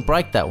nice little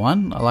break, that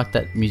one. I like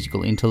that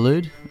musical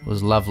interlude. It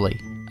was lovely.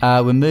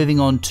 We're moving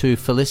on to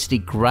Felicity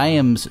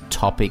Graham's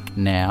topic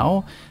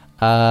now.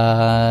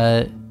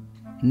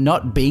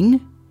 Not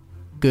Bing,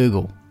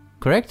 Google,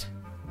 correct?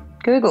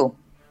 Google.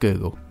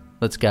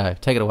 Let's go.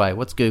 Take it away.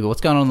 What's Google?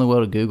 What's going on in the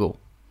world of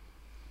Google?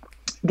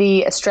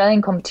 The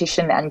Australian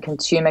Competition and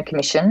Consumer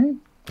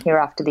Commission,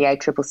 hereafter the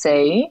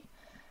ACCC,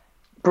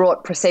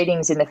 brought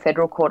proceedings in the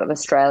Federal Court of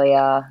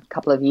Australia a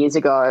couple of years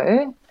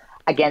ago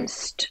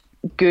against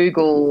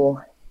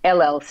Google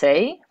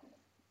LLC,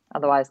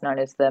 otherwise known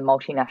as the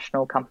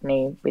multinational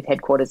company with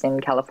headquarters in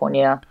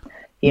California,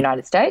 the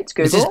United States.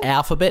 Google. Is this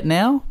Alphabet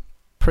now?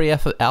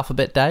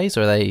 Pre-Alphabet days?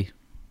 Or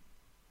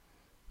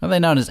are they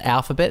known as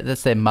Alphabet?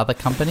 That's their mother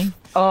company?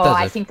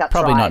 I think that's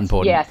probably right. Not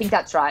important. Yeah, I think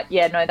that's right.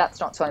 Yeah, no, that's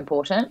not so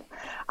important.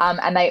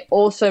 And they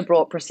also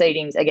brought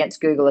proceedings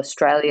against Google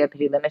Australia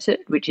Pty Limited,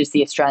 which is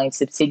the Australian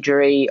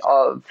subsidiary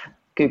of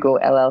Google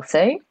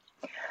LLC.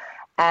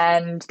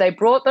 And they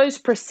brought those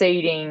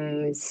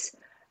proceedings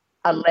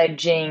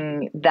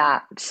alleging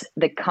that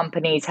the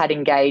companies had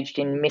engaged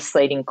in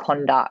misleading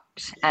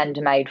conduct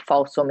and made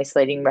false or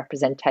misleading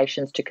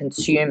representations to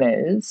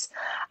consumers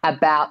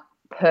about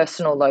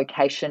personal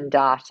location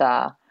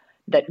data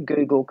that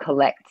Google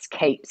collects,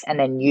 keeps, and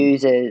then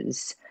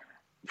uses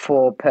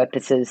for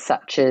purposes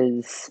such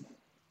as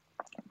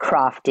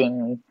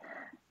crafting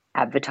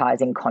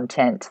advertising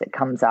content that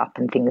comes up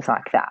and things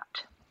like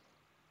that.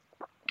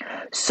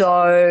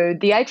 So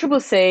the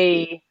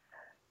ACCC,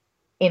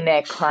 in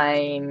their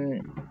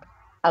claim,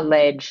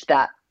 alleged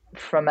that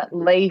from at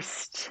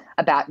least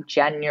about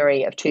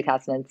January of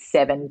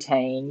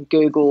 2017,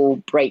 Google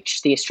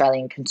breached the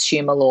Australian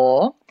consumer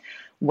law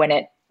when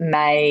it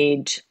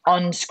made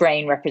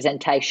on-screen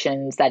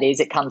representations, that is,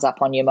 it comes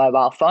up on your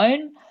mobile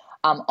phone,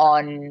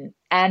 on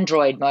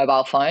Android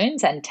mobile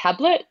phones and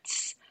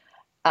tablets,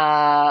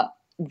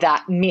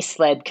 that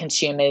misled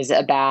consumers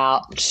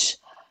about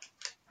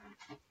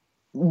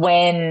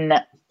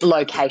when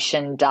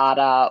location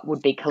data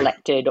would be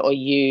collected or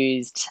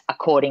used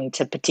according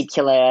to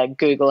particular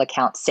Google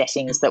account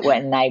settings that were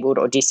enabled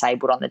or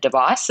disabled on the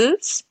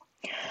devices.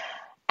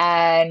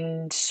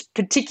 And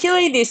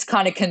particularly this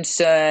kind of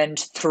concerned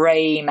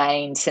three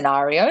main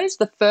scenarios.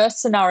 The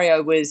first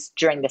scenario was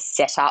during the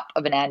setup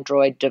of an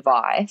Android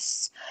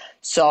device.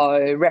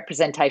 So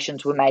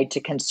representations were made to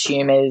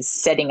consumers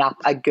setting up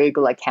a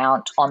Google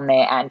account on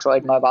their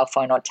Android mobile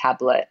phone or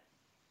tablet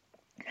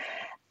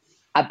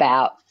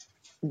about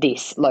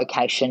this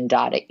location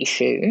data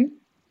issue.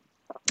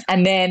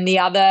 And then the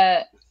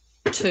other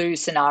two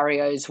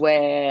scenarios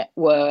were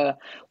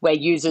where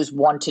users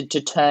wanted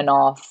to turn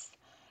off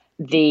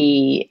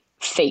the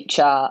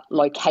feature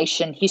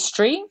location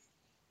history,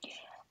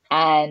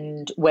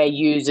 and where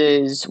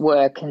users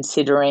were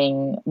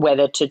considering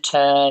whether to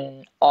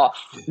turn off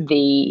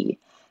the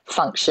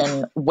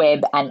function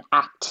web and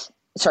app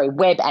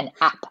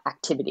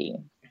activity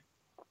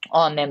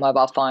on their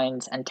mobile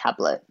phones and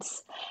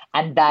tablets.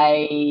 And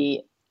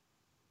they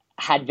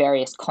had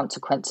various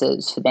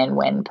consequences for then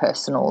when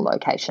personal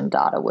location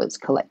data was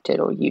collected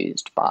or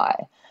used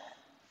by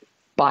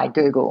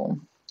Google.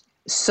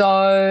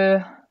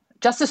 So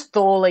Justice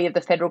Thorley of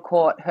the Federal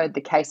Court heard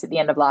the case at the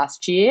end of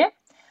last year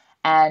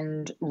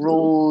and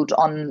ruled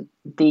on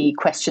the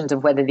questions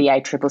of whether the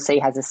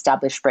ACCC has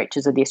established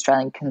breaches of the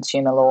Australian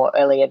consumer law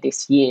earlier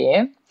this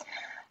year,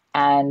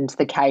 and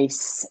the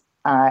case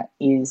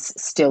is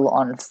still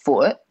on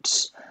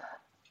foot.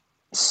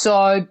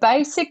 So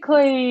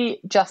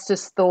basically,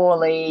 Justice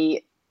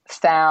Thorley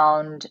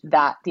found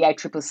that the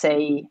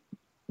ACCC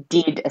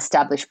did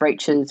establish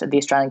breaches of the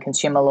Australian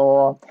consumer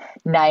law,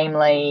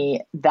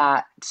 namely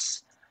that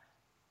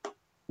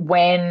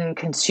when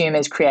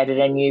consumers created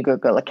a new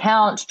Google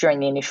account during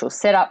the initial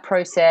setup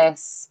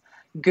process,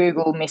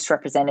 Google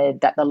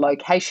misrepresented that the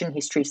location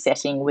history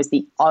setting was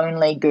the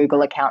only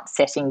Google account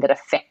setting that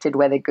affected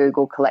whether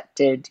Google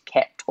collected,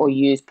 kept, or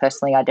used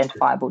personally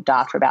identifiable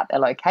data about their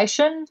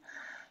location,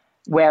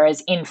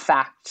 whereas in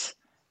fact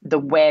the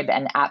web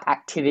and app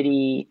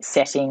activity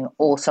setting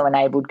also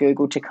enabled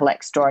Google to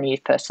collect, store, and use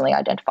personally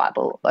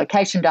identifiable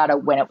location data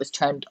when it was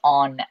turned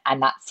on,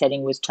 and that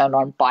setting was turned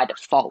on by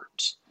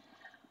default.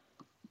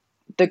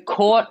 The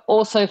court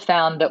also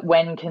found that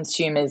when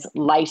consumers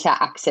later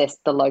accessed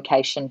the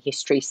location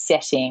history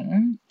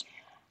setting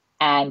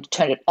and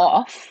turned it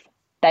off,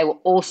 they were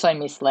also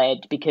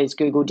misled because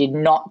Google did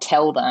not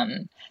tell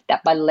them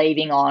that by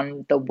leaving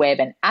on the web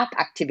and app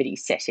activity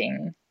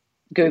setting,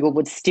 Google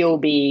would still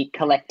be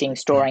collecting,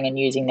 storing, and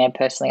using their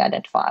personally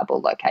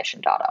identifiable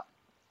location data.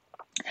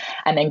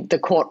 And then the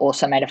court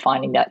also made a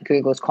finding that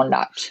Google's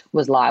conduct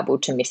was liable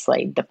to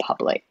mislead the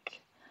public.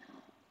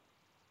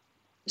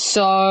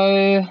 So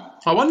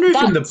I wonder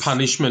if in the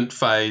punishment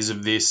phase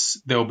of this,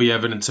 there'll be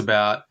evidence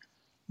about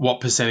what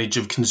percentage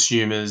of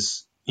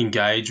consumers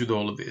engage with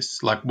all of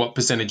this, like what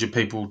percentage of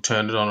people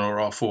turn it on or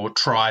off or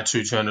try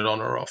to turn it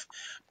on or off,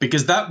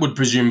 because that would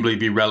presumably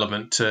be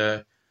relevant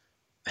to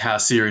how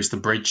serious the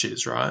breach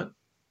is, right?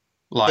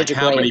 Like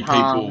how many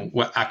people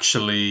were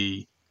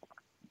actually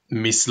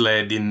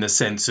misled in the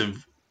sense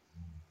of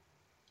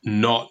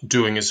not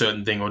doing a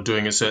certain thing or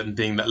doing a certain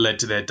thing that led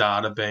to their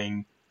data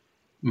being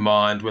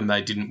mined when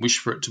they didn't wish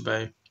for it to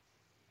be.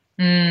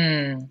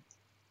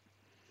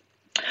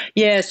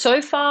 Yeah, so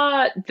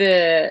far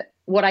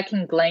what I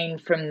can glean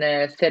from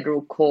the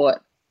federal court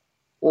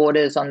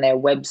orders on their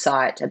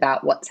website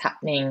about what's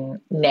happening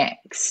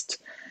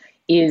next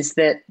is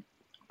that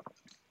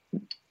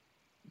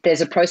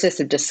there's a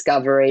process of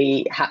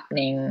discovery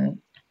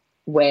happening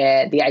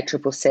where the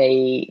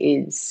ACCC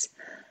is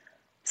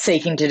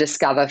seeking to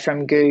discover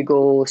from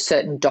Google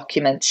certain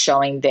documents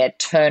showing their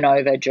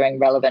turnover during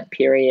relevant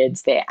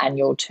periods, their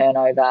annual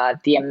turnover,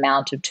 the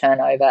amount of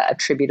turnover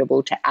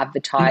attributable to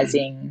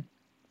advertising,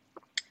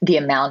 the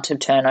amount of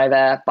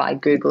turnover by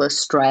Google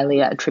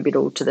Australia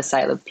attributable to the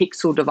sale of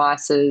Pixel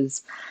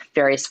devices,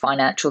 various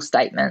financial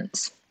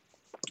statements.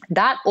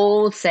 That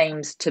all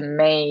seems to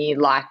me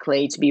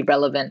likely to be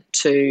relevant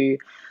to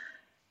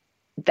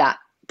that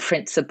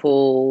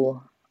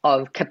principle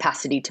of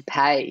capacity to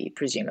pay,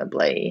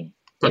 presumably.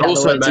 But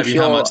also maybe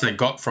how much they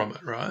got from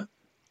it, right?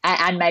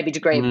 And maybe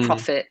degree of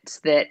profits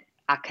that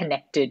are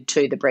connected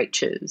to the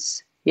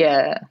breaches.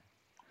 Yeah.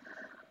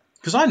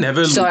 Because I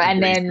never looked at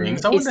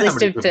these things. It's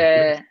listed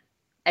for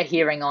a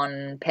hearing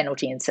on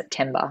penalty in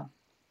September.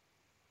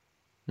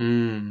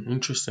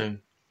 Interesting.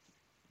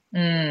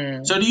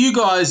 So do you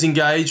guys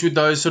engage with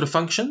those sort of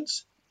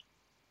functions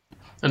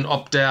and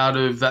opt out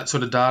of that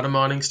sort of data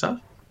mining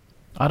stuff?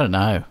 I don't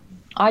know.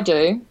 I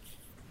do.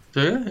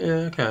 Do you? Yeah,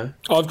 okay.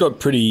 I've got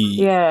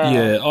pretty...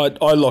 I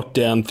lock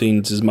down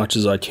things as much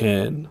as I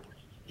can,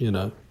 you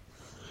know.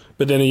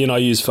 But then, you know, I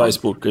use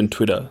Facebook and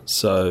Twitter,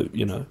 so,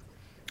 you know.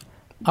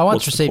 I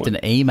once received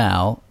an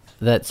email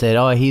that said,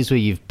 "Oh, here's where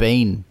you've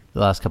been the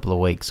last couple of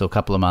weeks or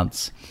couple of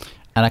months,"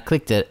 and I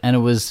clicked it, and it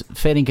was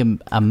feeding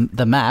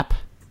the map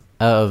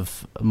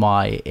of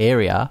my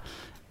area,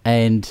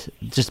 and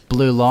just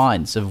blue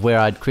lines of where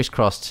I'd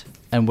crisscrossed,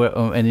 and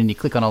then you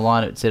click on a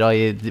line, it said, "Oh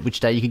yeah, which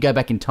day?" You could go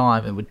back in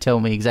time, and it would tell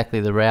me exactly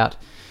the route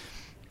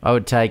I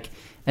would take.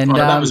 And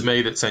that was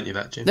me that sent you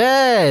that, Jim.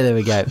 Yeah, there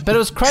we go. But it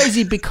was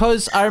crazy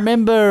because I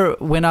remember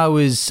when I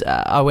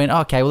went,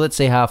 okay, well, let's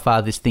see how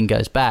far this thing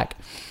goes back.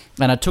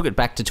 And I took it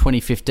back to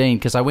 2015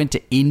 because I went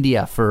to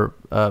India for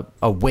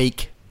a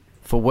week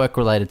for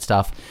work-related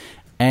stuff.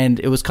 And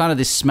it was kind of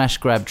this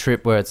smash-grab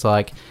trip where it's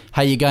like,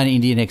 hey, you're going to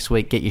India next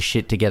week, get your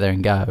shit together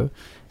and go.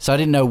 So I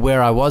didn't know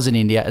where I was in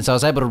India, and so I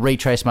was able to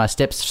retrace my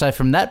steps. So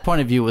from that point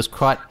of view, it was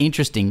quite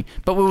interesting.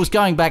 But we was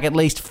going back at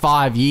least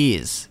 5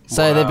 years.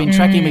 So they've been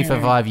tracking me for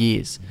 5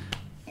 years.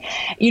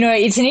 You know,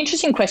 it's an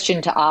interesting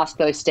question to ask,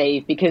 though,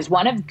 Steve, because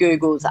one of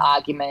Google's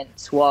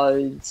arguments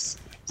was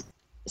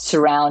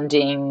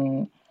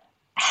surrounding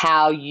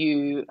how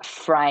you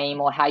frame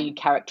or how you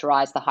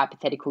characterize the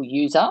hypothetical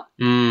user.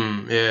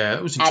 Yeah,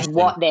 that was interesting. And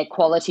what their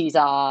qualities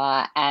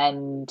are,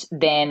 and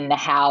then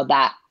how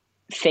that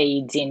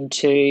feeds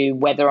into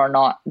whether or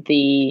not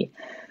the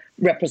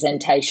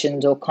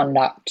representations or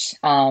conduct,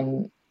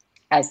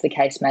 as the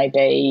case may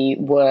be,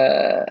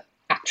 were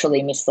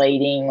actually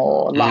misleading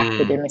or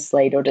likely to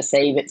mislead or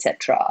deceive,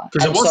 etc.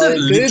 Because it wasn't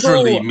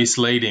literally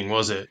misleading,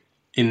 was it?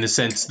 In the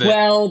sense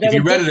that if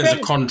you read it as a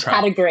contract.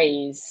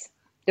 Categories.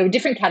 There were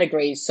different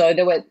categories. So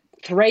there were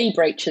 3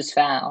 breaches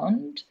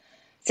found.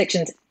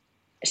 Section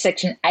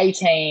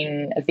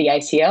 18 of the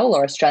ACL,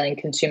 or Australian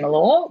Consumer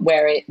Law,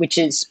 which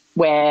is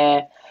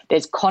where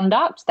there's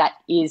conduct that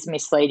is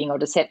misleading or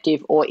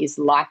deceptive or is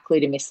likely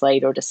to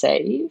mislead or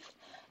deceive.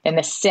 And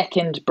the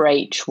second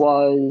breach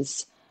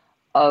was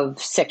of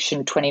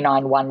Section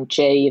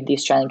 29(1)G of the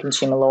Australian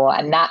Consumer Law,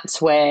 and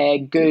that's where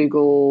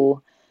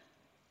Google,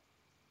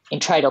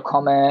 in trade or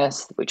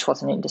commerce, which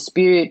wasn't in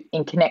dispute,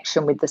 in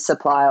connection with the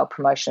supply or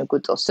promotion of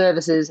goods or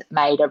services,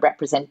 made a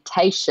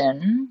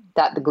representation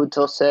that the goods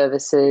or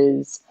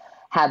services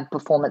had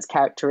performance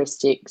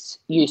characteristics,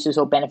 uses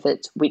or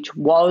benefits which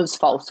was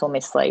false or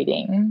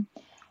misleading.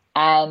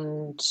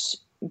 And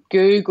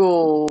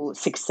Google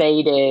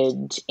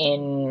succeeded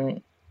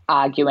in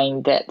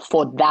arguing that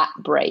for that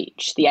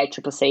breach, the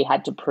ACCC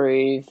had to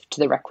prove to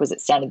the requisite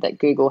standard that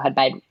Google had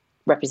made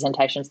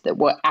representations that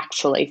were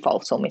actually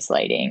false or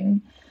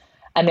misleading.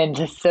 And then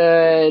the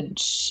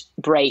third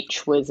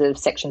breach was of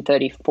Section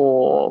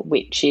 34,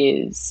 which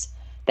is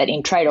that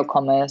in trade or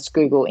commerce,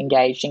 Google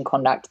engaged in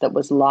conduct that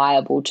was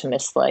liable to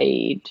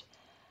mislead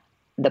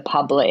the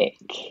public,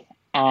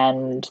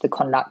 and the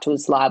conduct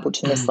was liable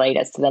to mislead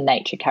as to the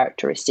nature,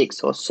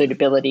 characteristics or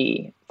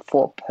suitability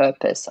for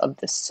purpose of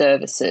the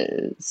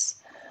services.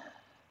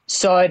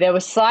 So there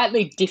were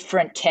slightly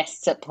different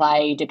tests at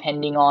play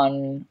depending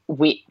on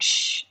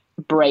which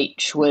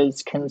breach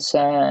was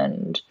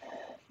concerned.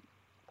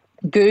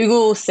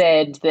 Google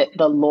said that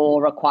the law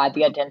required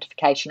the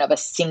identification of a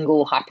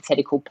single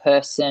hypothetical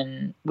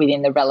person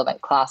within the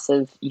relevant class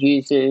of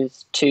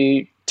users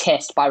to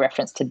test by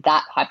reference to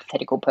that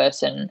hypothetical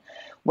person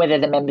whether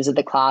the members of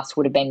the class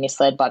would have been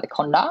misled by the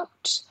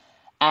conduct.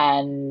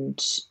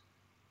 And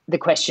the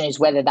question is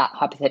whether that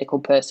hypothetical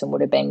person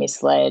would have been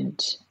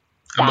misled.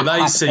 That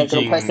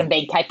hypothetical person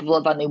being capable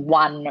of only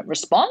one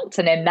response.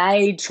 And then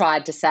they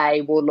tried to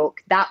say, well,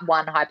 look, that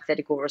one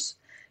hypothetical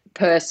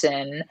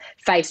person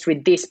faced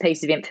with this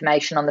piece of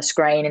information on the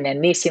screen and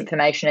then this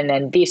information and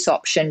then this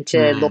option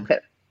to look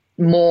at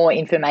more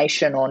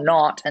information or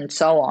not and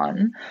so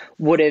on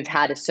would have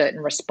had a certain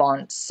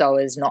response so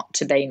as not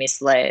to be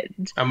misled.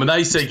 And were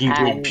they seeking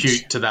to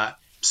impute to that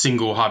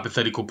single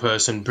hypothetical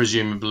person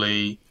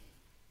presumably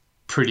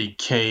pretty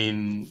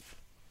keen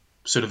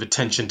sort of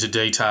attention to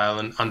detail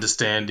and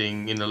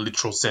understanding in the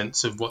literal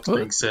sense of what's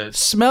being said?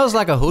 Smells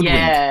like a hoodwink.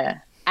 Yeah.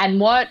 And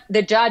what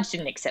the judge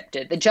didn't accept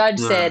it. The judge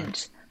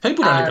said...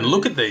 People don't even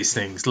look at these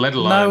things, let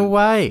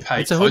alone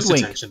pay close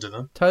attention to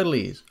them.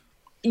 Totally is.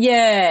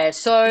 Yeah,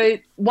 so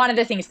one of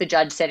the things the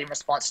judge said in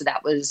response to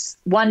that was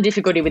one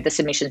difficulty with the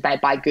submissions made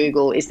by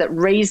Google is that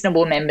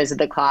reasonable members of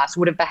the class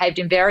would have behaved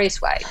in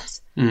various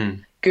ways.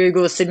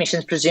 Google's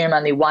submissions presume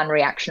only one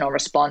reaction or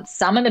response.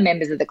 Some of the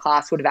members of the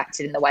class would have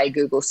acted in the way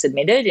Google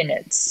submitted in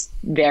its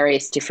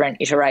various different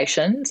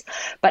iterations,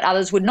 but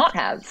others would not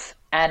have.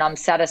 And I'm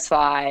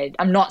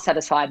not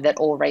satisfied that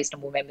all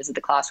reasonable members of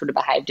the class would have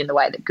behaved in the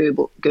way that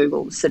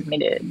Google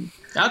submitted.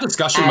 Our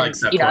discussion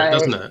makes that point,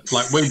 doesn't it?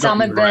 Like we've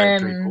got an array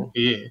of people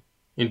here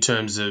in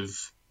terms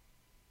of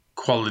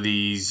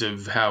qualities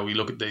of how we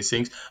look at these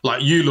things.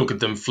 Like you look at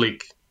them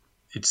flick,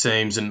 it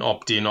seems, and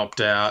opt in,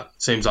 opt out.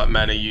 Seems like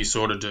manner you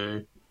sort of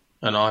do,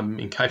 and I'm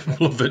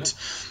incapable of it.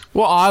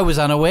 Well, I was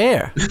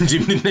unaware.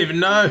 Jim didn't even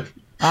know.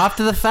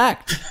 After the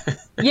fact.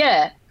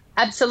 Yeah,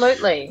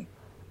 absolutely.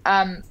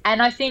 And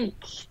I think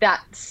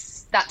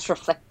that's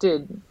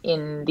reflected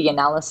in the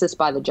analysis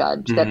by the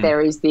judge, that there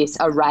is this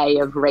array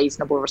of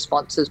reasonable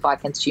responses by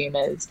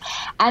consumers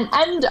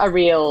and a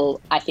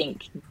real, I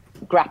think,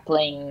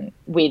 grappling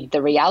with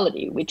the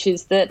reality, which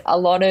is that a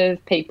lot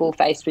of people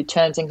faced with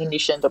terms and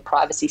conditions or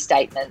privacy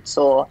statements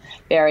or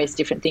various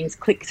different things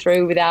click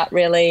through without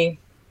really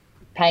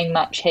paying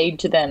much heed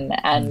to them.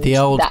 And the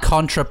old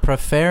contra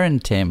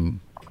preferentem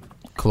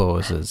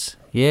clauses.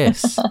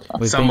 Yes.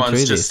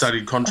 Someone's just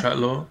studied contract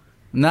law.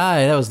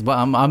 No, that was.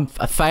 I'm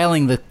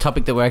failing the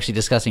topic that we're actually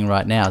discussing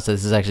right now, so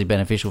this is actually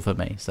beneficial for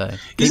me. So,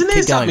 isn't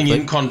there something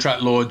in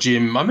contract law,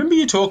 Jim? I remember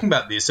you talking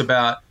about this,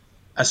 about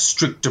a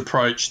strict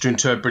approach to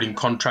interpreting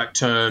contract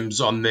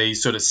terms on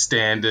these sort of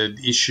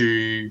standard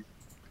issue.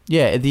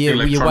 Yeah,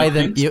 you weigh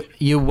them.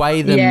 You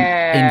weigh them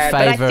in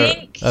favour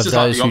of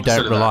those who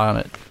don't rely on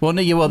it. Well,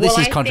 no, this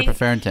is contra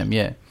preferentem.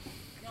 Yeah.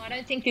 I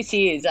don't think this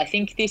is. I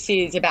think this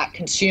is about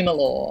consumer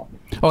law.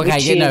 Okay,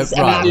 which is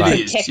about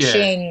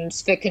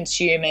protections for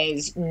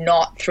consumers,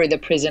 not through the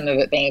prism of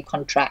it being a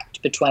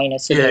contract between a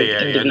sort of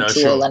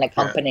individual and a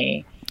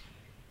company.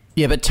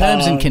 Yeah, but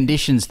terms and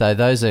conditions, though,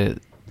 those are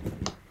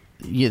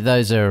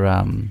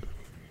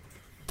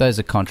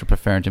contra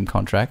preferentem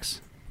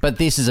contracts. But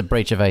this is a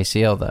breach of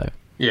ACL, though.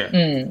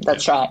 Yeah,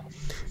 that's right.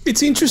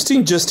 It's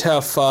interesting just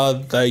how far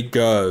they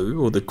go,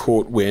 or the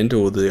court went,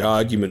 or the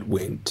argument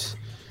went,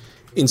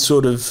 in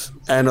sort of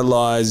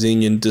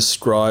analysing and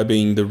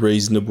describing the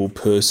reasonable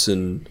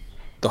person,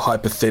 the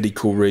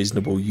hypothetical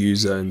reasonable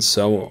user and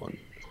so on.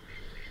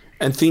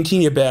 And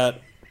thinking about,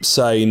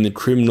 say, in the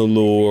criminal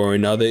law or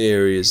in other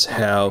areas,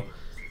 how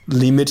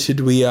limited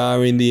we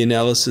are in the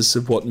analysis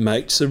of what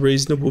makes a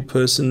reasonable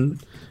person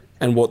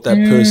and what that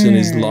person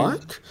is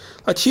like.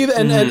 Like here,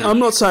 and I'm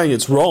not saying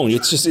it's wrong,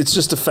 it's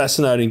just a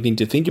fascinating thing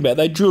to think about.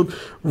 They drilled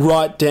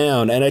right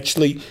down and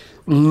actually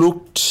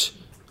looked...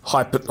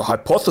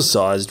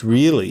 hypothesised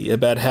really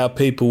about how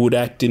people would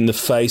act in the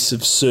face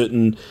of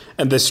certain,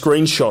 and there's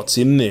screenshots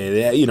in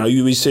there. You know,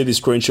 we see the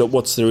screenshot.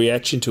 What's the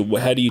reaction to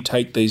it? How do you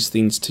take these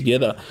things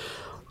together?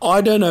 I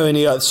don't know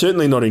any other.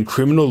 Certainly not in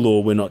criminal law.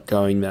 We're not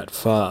going that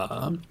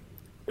far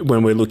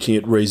when we're looking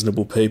at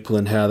reasonable people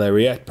and how they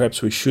react.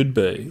 Perhaps we should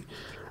be,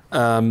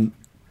 or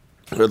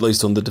at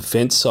least on the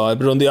defence side.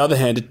 But on the other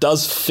hand, it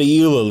does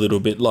feel a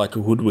little bit like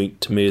a hoodwink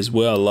to me as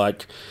well.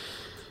 Like,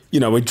 you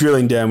know, we're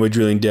drilling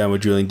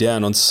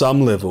down. On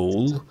some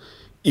level,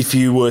 if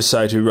you were,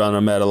 say, to run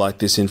a matter like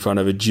this in front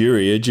of a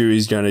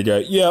jury's going to go,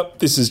 yep,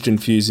 this is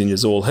confusing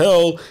as all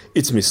hell,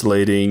 it's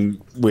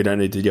misleading, we don't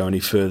need to go any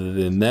further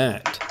than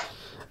that.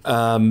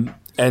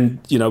 And,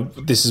 you know,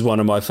 this is one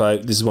of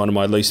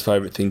my least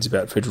favourite things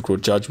about federal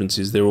court judgments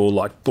is they're all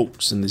like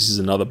books, and this is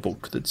another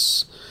book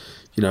that's,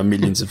 you know,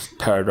 millions of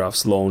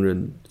paragraphs long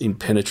and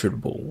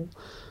impenetrable.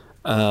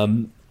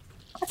 I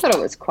thought it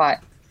was quite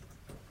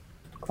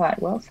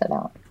well set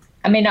up.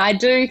 I mean, I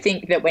do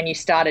think that when you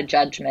start a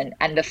judgment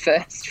and the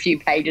first few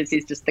pages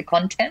is just the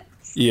contents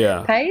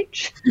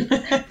page,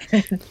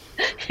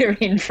 you're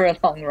in for a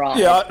long ride.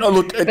 Yeah,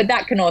 look, but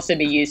that can also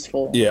be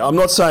useful. Yeah, I'm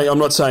not saying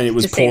it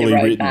was poorly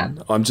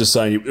written. I'm just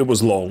saying it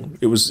was long.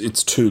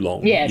 It's too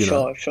long. Yeah,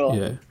 sure.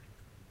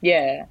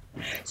 Yeah.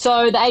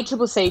 So the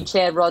ACCC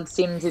chair, Rod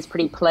Sims, is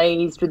pretty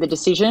pleased with the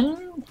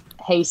decision.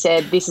 He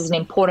said this is an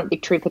important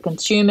victory for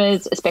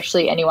consumers,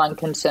 especially anyone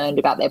concerned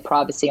about their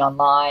privacy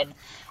online,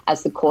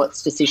 as the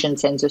court's decision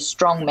sends a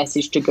strong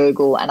message to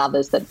Google and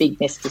others that big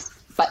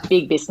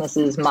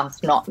businesses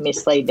must not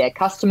mislead their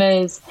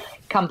customers.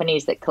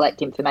 Companies that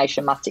collect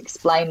information must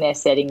explain their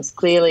settings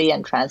clearly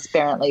and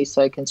transparently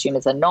so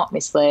consumers are not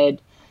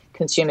misled.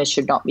 Consumers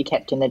should not be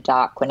kept in the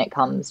dark when it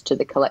comes to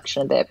the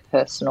collection of their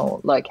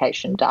personal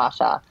location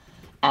data.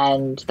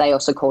 And they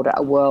also called it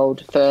a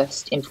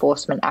world-first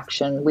enforcement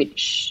action,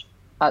 which,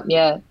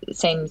 it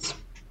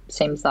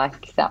seems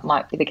like that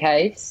might be the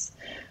case.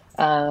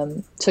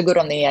 So good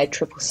on the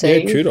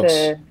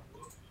ACCC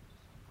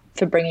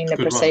for bringing the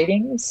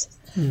proceedings.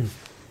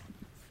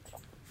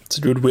 It's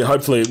good.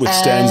 Hopefully it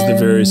withstands the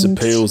various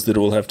appeals that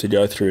we'll have to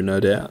go through, no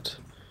doubt.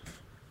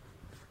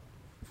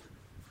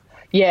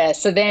 Yeah,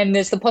 so then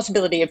there's the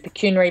possibility of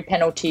pecuniary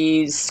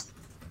penalties.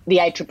 The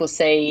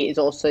ACCC is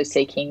also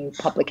seeking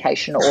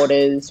publication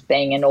orders,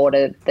 being an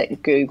order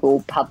that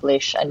Google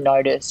publish a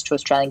notice to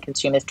Australian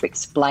consumers to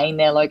explain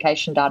their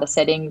location data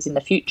settings in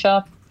the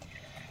future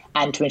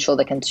and to ensure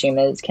that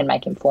consumers can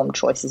make informed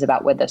choices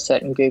about whether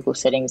certain Google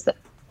settings that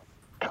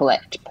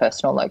collect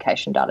personal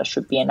location data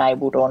should be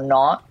enabled or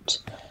not.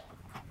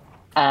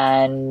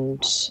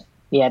 And,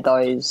 yeah,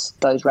 those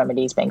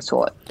remedies being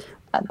sought,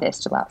 they're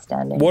still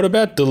outstanding. What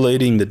about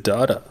deleting the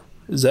data?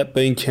 Is that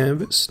being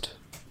canvassed?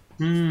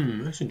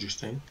 That's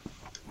interesting.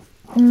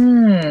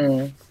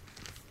 Wonder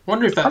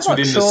if that's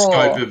within the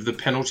scope of the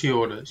penalty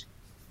orders.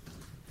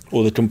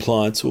 Or the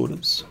compliance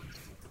orders.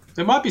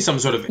 There might be some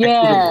sort of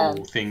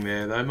equitable thing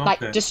there, though, might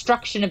there?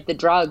 Destruction of the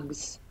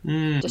drugs,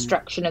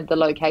 destruction of the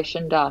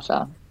location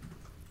data.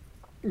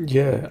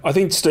 Yeah. I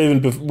think,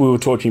 Stephen, we were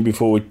talking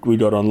before we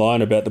got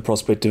online about the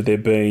prospect of there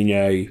being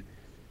a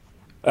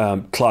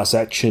class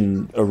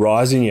action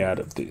arising out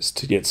of this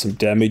to get some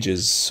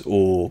damages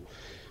or...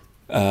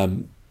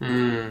 might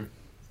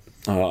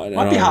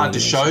be hard to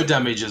show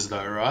damages,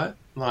 though, right?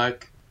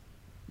 What's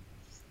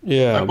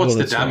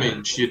the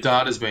damage? Your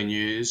data's been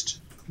used.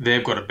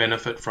 they've got a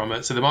benefit from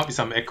it. So there might be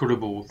some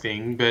equitable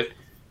thing, but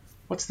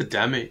what's the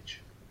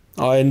damage?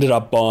 I ended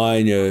up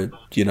buying a,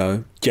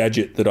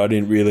 gadget that I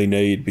didn't really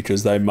need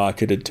because they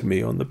marketed to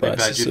me on the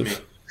basis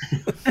of...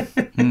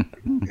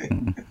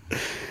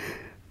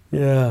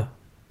 Yeah.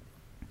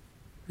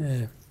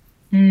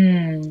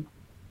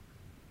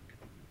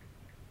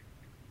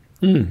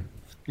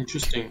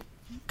 Interesting.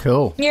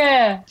 Cool.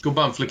 Yeah. Good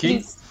bum,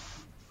 Flicky.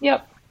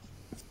 Yep.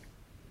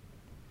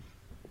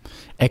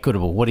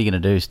 Equitable. What are you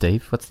going to do,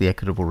 Steve? What's the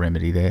equitable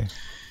remedy there?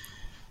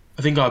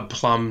 I think I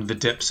plumbed the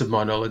depths of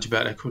my knowledge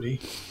about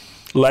equity.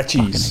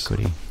 Lachies.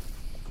 Fucking equity.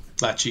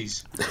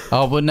 Lachies.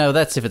 Oh, well, no,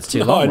 that's if it's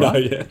too long, I know,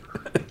 right? yeah.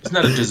 Isn't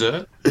that a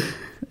dessert?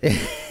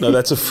 No,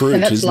 that's a fruit,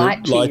 And that's isn't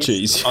it?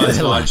 lychees. Lychees. Oh, that's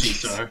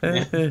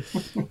lychee,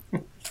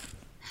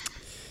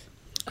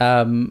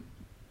 sorry.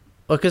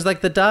 Well, because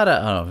like the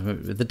data,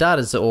 the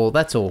data's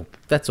that's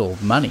all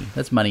money.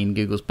 That's money in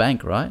Google's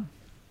bank, right?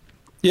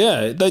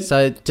 Yeah. So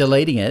you're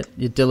deleting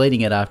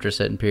it after a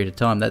certain period of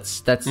time.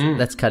 That's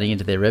cutting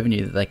into their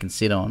revenue that they can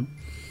sit on.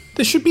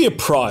 There should be a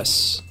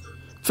price.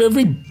 For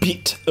every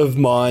bit of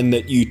mine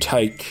that you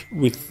take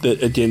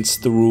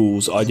against the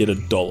rules, I get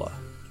 $1.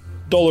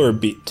 $1 a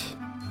bit.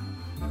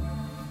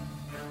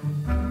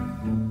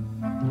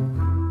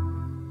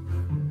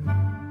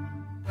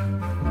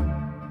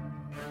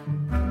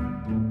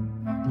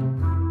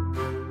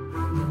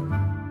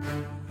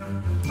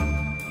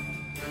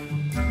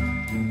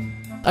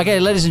 Okay,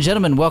 ladies and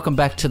gentlemen, welcome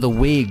back to the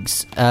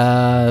Wigs.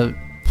 No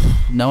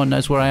one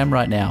knows where I am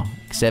right now,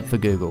 except for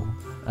Google.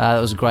 That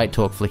was a great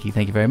talk, Flicky.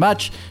 Thank you very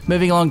much.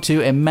 Moving along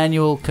to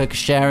Emmanuel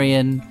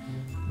Kirkasharian,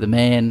 the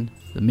man,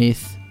 the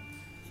myth,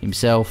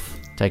 himself.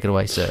 Take it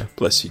away, sir.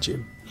 Bless you,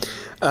 Jim.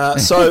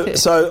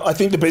 So I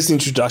think the best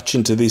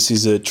introduction to this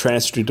is a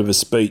transcript of a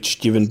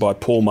speech given by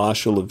Paul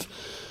Marshall of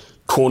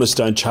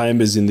Cornerstone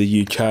Chambers in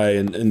the UK,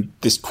 and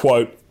this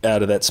quote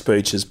out of that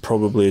speech is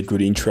probably a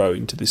good intro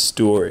into this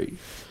story.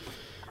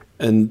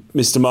 And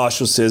Mr.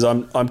 Marshall says,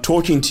 I'm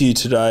talking to you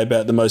today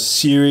about the most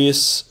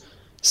serious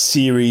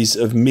series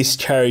of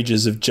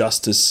miscarriages of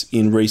justice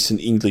in recent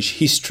English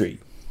history.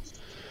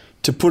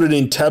 To put it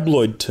in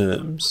tabloid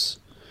terms,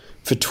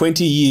 for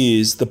 20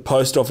 years, the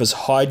Post Office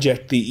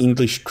hijacked the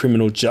English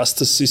criminal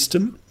justice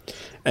system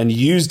and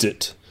used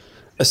it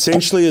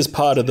essentially as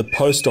part of the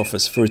Post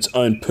Office for its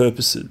own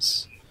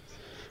purposes.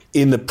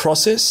 In the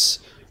process,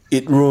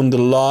 it ruined the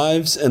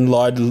lives and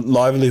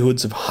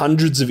livelihoods of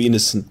hundreds of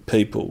innocent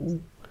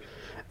people.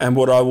 And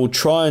what I will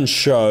try and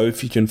show,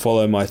 if you can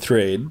follow my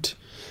thread,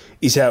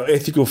 is how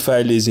ethical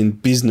failures in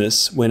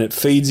business, when it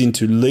feeds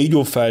into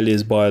legal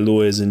failures by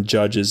lawyers and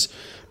judges,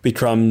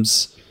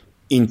 becomes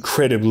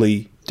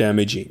incredibly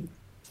damaging.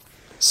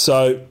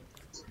 So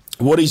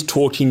what he's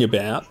talking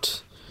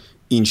about,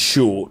 in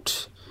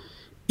short,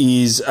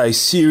 is a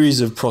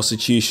series of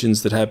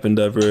prosecutions that happened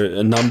over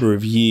a number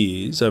of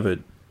years, over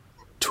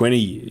 20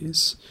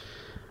 years,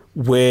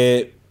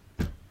 where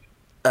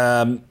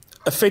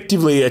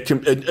effectively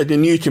a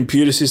new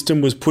computer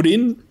system was put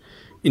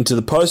into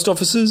the post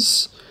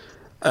offices.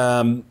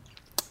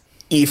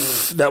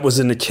 If that was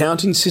an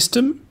accounting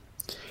system,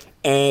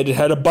 and it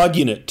had a bug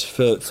in it,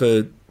 for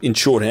in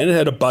shorthand, it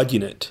had a bug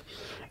in it.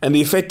 And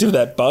the effect of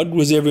that bug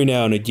was every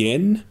now and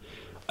again,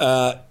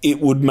 it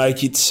would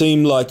make it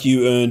seem like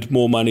you earned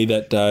more money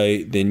that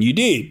day than you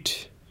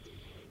did.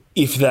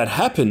 If that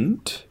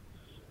happened,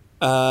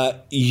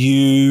 if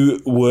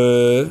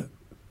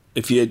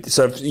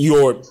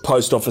you're at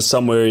post office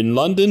somewhere in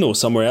London or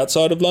somewhere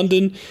outside of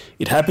London,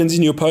 it happens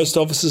in your post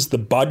offices, the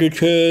bug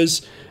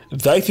occurs,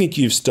 they think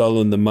you've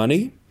stolen the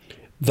money.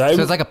 So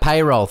it's like a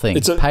payroll thing.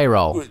 It's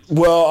payroll.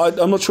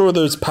 Well, I'm not sure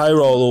whether it's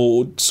payroll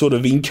or sort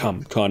of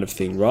income kind of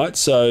thing, right?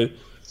 So,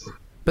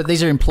 but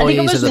these are employees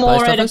of the post office? I think it was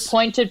more at a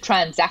point of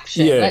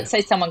transaction. Yeah. Let's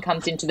say someone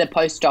comes into the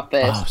post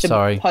office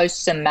to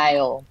post some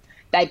mail.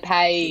 They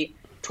pay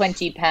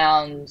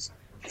 £20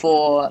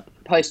 for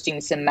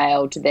posting some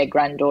mail to their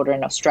granddaughter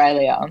in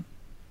Australia,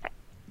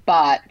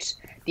 but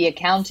the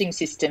accounting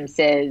system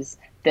says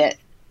that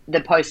the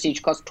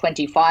postage costs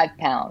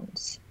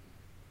 £25.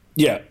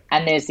 Yeah.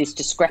 And there's this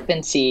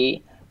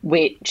discrepancy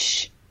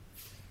which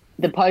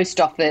the post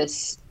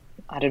office,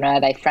 I don't know, are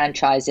they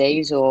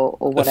franchisees or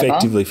whatever?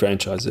 Effectively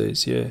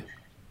franchisees, yeah.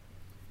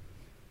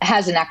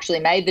 Hasn't actually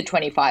made the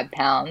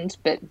 £25,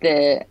 but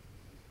the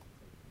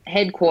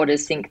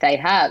headquarters think they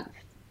have.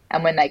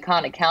 And when they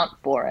can't account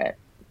for it,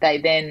 they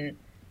then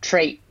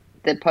treat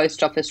the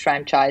post office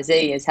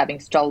franchisee as having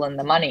stolen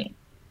the money.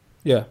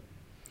 Yeah.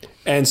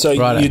 And so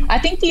I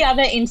think the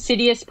other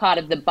insidious part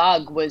of the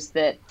bug was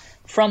that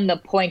from the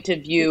point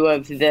of view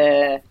of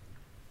the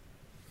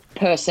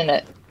person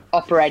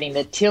operating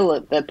the till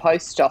at the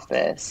post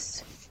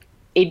office,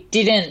 it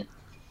didn't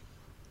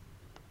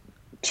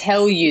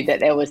tell you that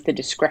there was the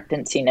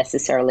discrepancy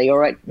necessarily,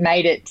 or it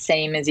made it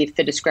seem as if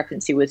the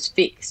discrepancy was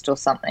fixed or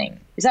something.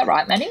 Is that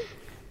right, Manny?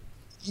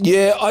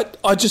 Yeah,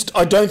 I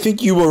don't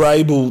think you were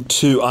able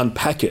to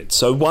unpack it.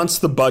 So once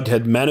the bug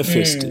had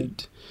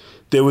manifested,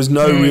 there was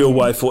no real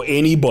way for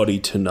anybody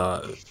to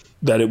know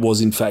that it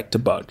was in fact a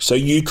bug. So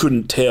you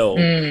couldn't tell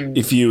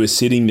if you were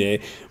sitting there,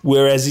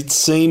 whereas it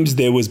seems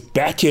there was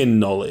back-end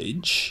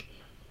knowledge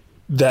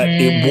that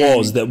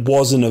that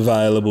wasn't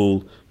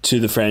available to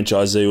the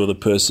franchisee or the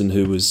person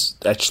who was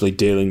actually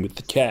dealing with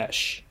the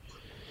cash.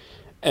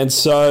 And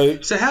so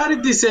how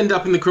did this end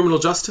up in the criminal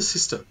justice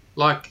system?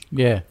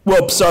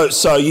 Well,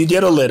 so you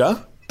get a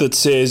letter that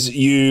says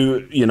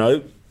you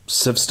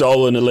have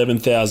stolen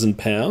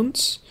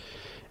 £11,000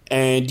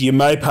 and you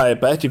may pay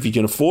it back if you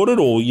can afford it,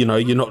 or,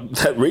 you're not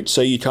that rich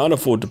so you can't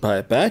afford to pay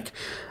it back.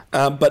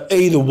 But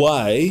either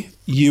way,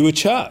 you were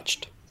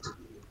charged.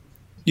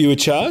 You were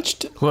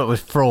charged. What,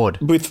 with fraud?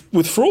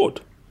 With fraud.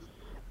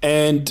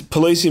 And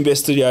police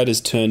investigators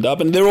turned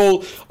up, and they're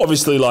all,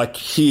 obviously, like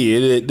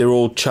here, they're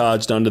all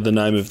charged under the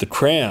name of the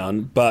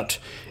Crown, but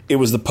it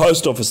was the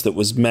post office that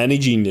was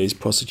managing these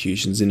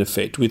prosecutions, in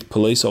effect, with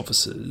police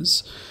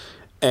officers.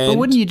 And but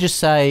wouldn't you just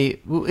say,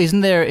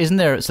 isn't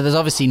there, so there's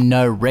obviously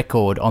no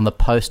record on the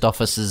post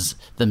offices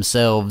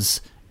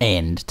themselves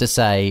end to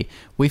say,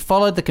 we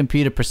followed the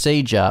computer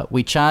procedure,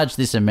 we charged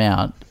this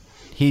amount,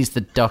 here's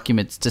the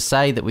documents to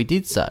say that we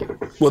did so.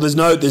 Well, there's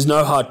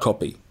no hard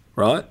copy,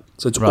 right?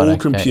 So it's all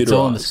computerised. It's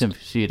all on the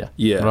computer.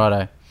 Yeah.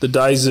 Righto. The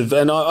days of,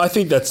 and I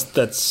think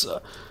that's.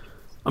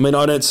 I mean,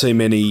 I don't see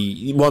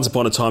many. Once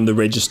upon a time, the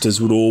registers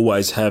would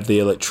always have the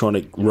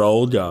electronic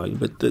roll going,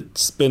 but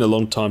it's been a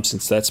long time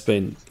since that's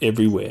been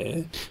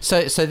everywhere.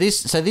 So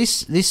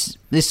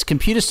this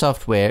computer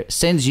software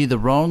sends you the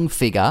wrong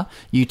figure.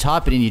 You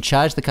type it in, you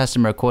charge the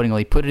customer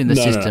accordingly, put it in the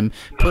system,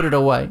 put it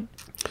away.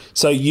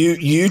 So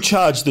you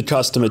charge the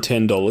customer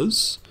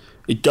 $10.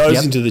 It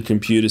goes into the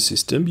computer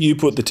system. You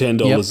put the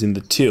 $10 in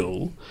the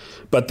till,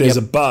 but there's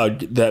a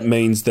bug that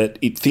means that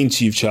it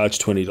thinks you've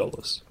charged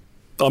 $20.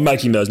 I'm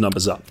making those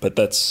numbers up, but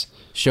that's...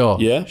 Sure.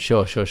 Yeah?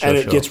 Sure. And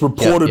it gets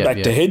reported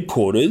back to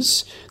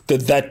headquarters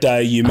that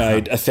day you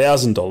made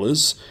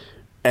 $1,000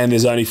 and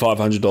there's only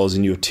 $500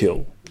 in your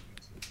till.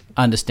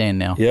 Understand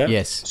now. Yeah?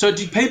 Yes. So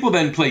did people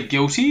then plead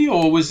guilty,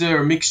 or was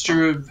there a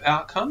mixture of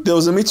outcomes? There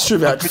was a mixture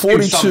of outcomes.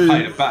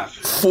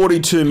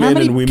 42 men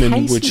and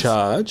women were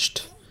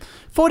charged.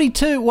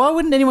 42? Why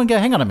wouldn't anyone go,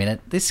 hang on a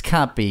minute, this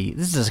can't be,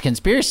 this is a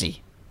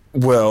conspiracy?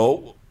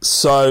 Well,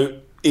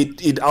 so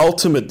it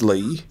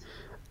ultimately,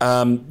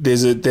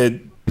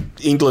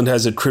 England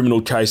has a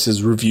criminal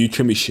cases review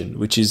commission,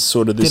 which is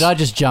sort of this... Did I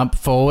just jump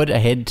forward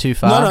ahead too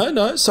far?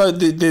 No. So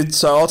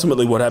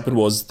ultimately what happened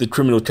was the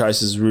criminal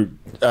cases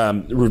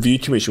review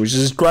commission, which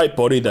is this great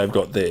body they've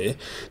got there,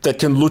 that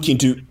can look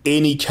into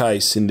any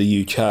case in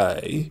the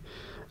UK.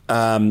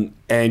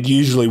 And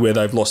usually where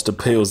they've lost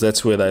appeals,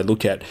 that's where they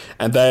look at.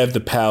 And they have the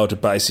power to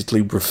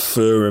basically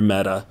refer a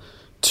matter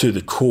to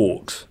the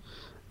court,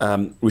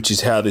 which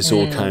is how this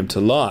all came to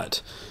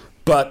light.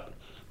 But,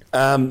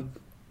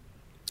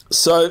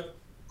 so,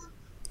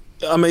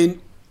 I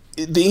mean,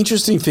 the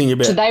interesting thing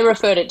about... So they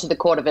referred it to the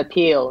Court of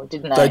Appeal,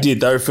 didn't they? They did.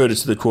 They referred it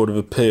to the Court of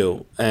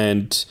Appeal.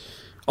 And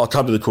I'll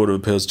come to the Court of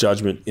Appeal's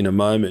judgment in a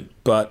moment.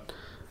 But,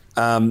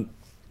 in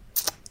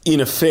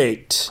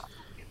effect,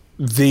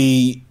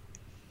 these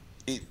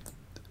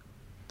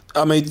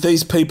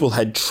people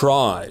had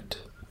tried,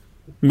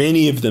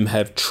 many of them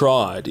have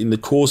tried in the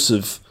course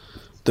of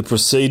the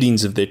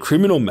proceedings of their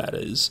criminal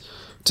matters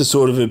to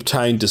sort of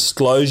obtain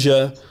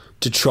disclosure,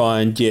 to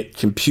try and get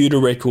computer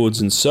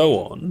records and so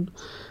on.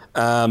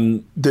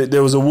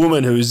 There was a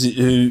woman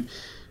who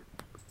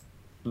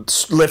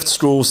left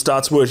school,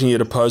 starts working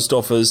at a post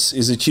office,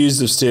 is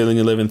accused of stealing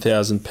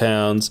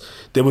 £11,000.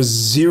 There was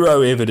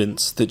zero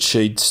evidence that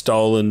she'd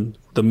stolen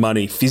the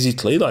money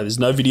physically. Like, there's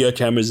no video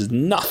cameras, there's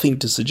nothing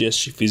to suggest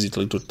she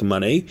physically took the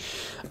money.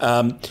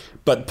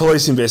 But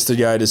police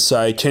investigators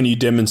say, can you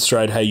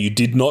demonstrate how you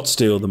did not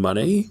steal the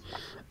money?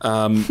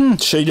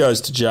 She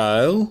goes to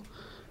jail,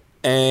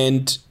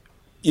 and,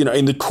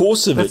 in the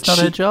course of That's not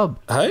her job.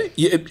 Hey?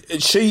 Yeah,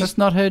 That's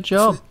not her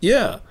job.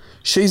 Yeah.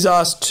 She's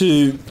asked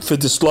for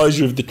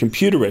disclosure of the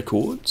computer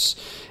records,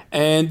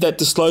 and that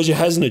disclosure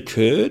hasn't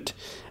occurred,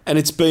 and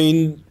it's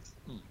been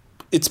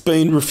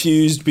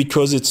refused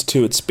because it's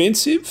too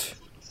expensive.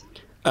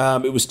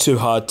 It was too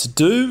hard to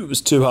do. It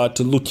was too hard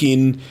to look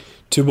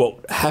into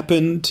what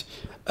happened.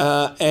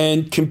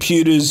 And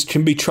computers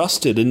can be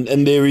trusted.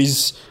 And there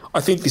is, I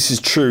think this is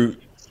true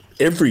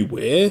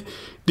everywhere,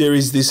 there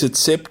is this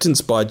acceptance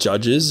by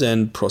judges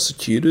and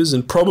prosecutors,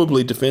 and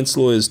probably defence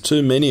lawyers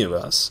too, many of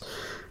us,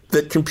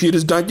 that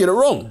computers don't get it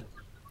wrong.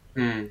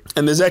 And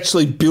there's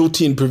actually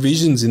built-in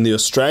provisions in the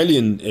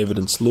Australian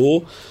evidence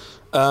law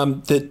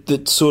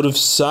that sort of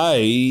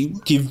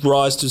give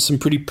rise to some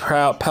pretty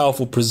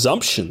powerful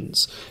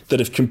presumptions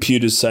that if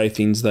computers say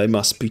things, they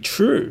must be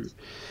true.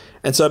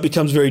 And so it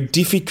becomes very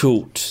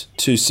difficult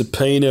to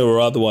subpoena or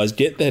otherwise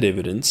get that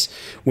evidence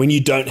when you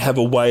don't have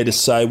a way to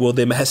say, well,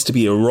 there has to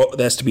be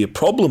a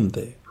problem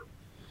there.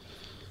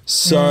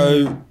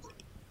 So...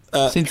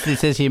 since it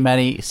says here,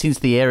 Manny, since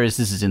the errors,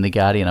 this is in The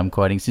Guardian, I'm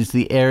quoting, since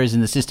the errors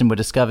in the system were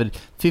discovered,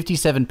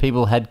 57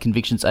 people had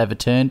convictions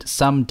overturned.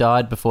 Some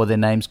died before their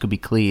names could be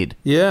cleared.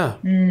 Yeah.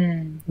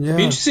 It'd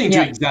be interesting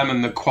to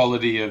examine the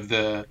quality of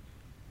the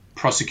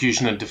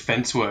prosecution and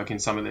defence work in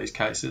some of these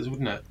cases,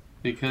 wouldn't it?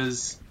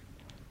 Because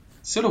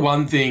sort of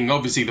one thing,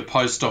 obviously the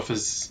post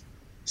office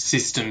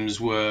systems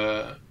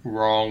were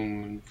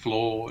wrong and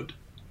flawed,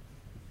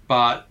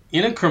 but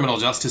in a criminal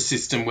justice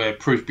system where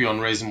proof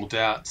beyond reasonable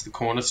doubt is the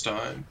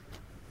cornerstone,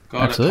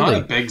 God, Absolutely. It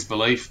kind of begs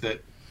belief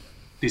that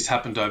this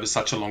happened over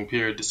such a long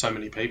period to so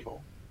many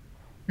people,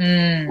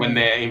 when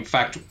there in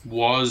fact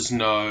was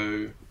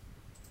no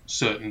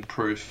certain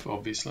proof,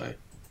 obviously.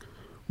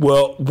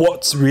 Well,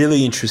 what's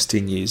really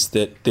interesting is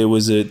that there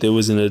was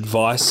an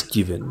advice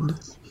given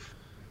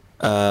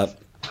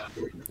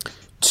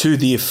to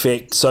the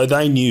effect. So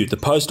they knew, the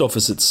post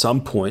office at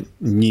some point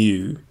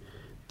knew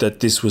that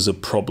this was a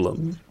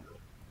problem,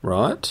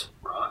 right?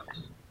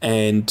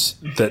 And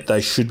that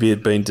they should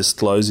have been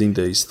disclosing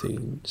these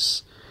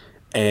things,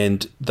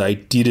 and they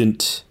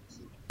didn't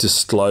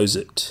disclose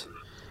it.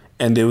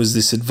 And there was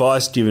this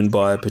advice given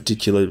by a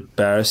particular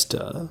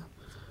barrister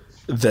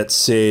that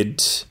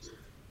said,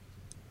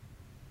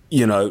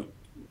 you know,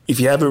 if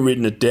you haven't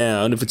written it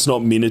down, if it's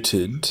not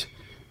minuted,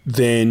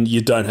 then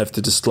you don't have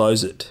to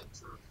disclose it,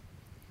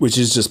 which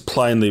is just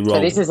plainly wrong.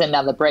 So this is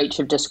another breach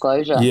of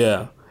disclosure.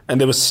 Yeah. And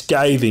there was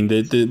scathing.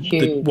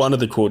 The one of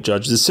the court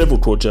judges, there's several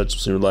court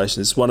judges in relation to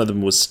this, one of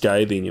them was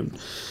scathing and,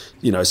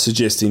 you know,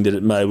 suggesting that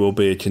it may well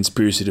be a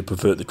conspiracy to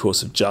pervert the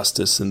course of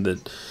justice and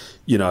that,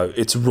 you know,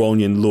 it's wrong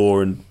in law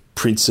and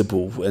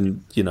principle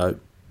and, you know,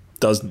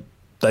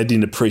 they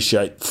didn't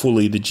appreciate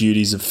fully the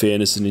duties of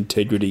fairness and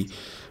integrity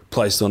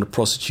placed on a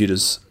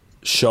prosecutor's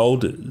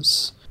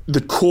shoulders.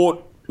 The court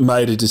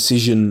made a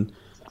decision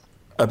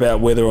about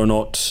whether or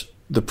not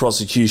the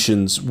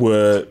prosecutions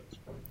were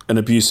an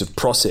abusive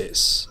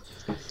process,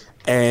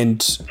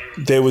 and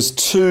there's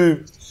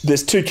two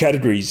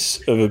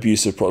categories of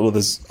abusive process. Well,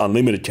 there's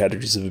unlimited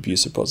categories of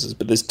abusive process,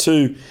 but there's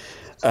two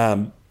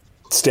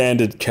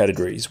standard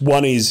categories.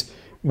 One is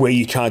where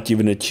you can't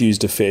give an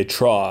accused a fair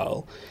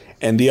trial,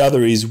 and the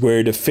other is where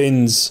it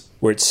offends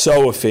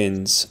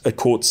a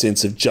court's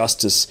sense of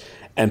justice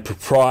and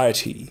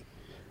propriety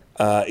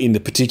in the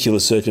particular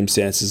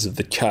circumstances of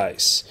the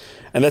case.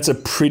 And that's a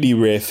pretty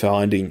rare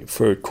finding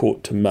for a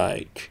court to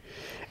make.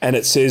 And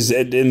it says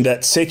in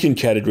that second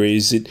category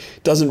is it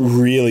doesn't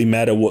really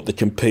matter what the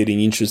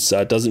competing interests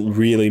are. It doesn't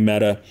really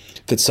matter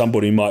that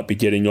somebody might be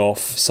getting off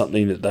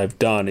something that they've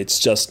done. It's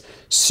just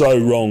so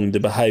wrong, the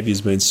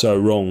behaviour's been so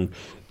wrong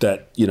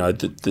that, you know,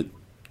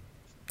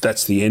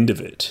 that's the end of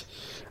it.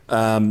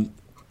 And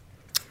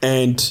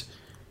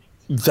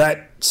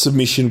that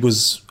submission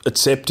was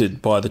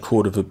accepted by the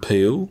Court of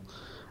Appeal,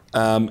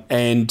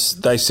 and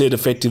they said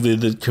effectively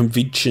that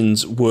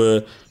convictions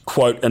were,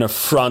 quote, an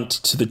affront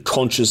to the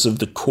conscience of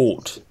the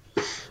court,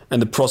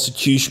 and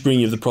the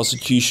bringing of the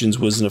prosecutions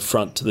was an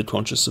affront to the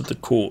conscience of the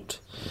court.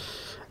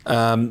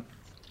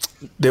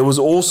 There was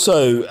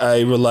also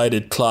a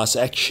related class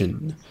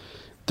action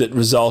that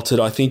resulted,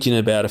 I think, in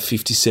about a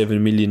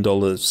 $57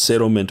 million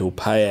settlement or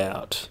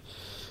payout.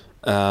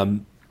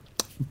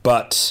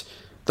 But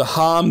the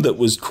harm that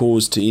was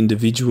caused to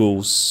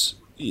individuals,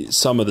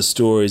 some of the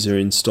stories are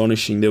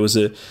astonishing. There was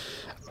a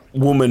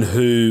woman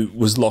who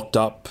was locked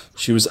up.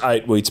 She was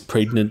 8 weeks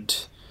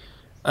pregnant.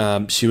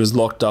 She was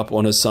locked up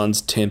on her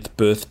son's 10th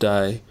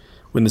birthday.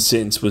 When the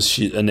sentence was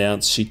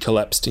announced, she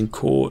collapsed in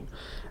court.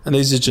 And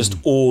these are just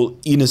all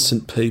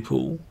innocent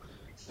people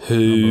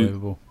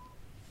who,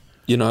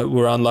 you know,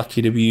 were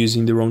unlucky to be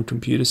using the wrong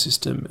computer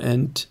system.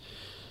 And,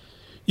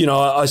 you know,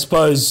 I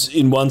suppose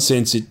in one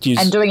sense it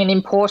gives... And doing an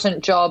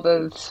important job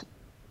of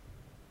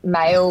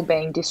mail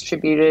being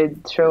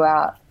distributed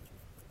throughout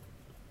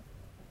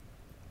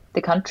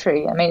the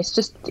country. I mean, it's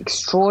just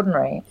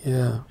extraordinary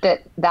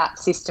that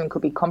system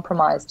could be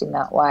compromised in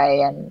that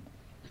way and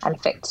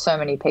affect so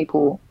many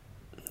people.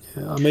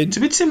 Yeah, I mean, it's a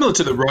bit similar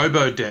to the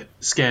robo-debt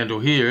scandal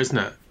here, isn't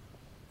it?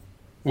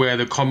 Where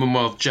the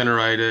Commonwealth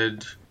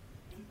generated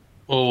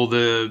all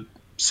the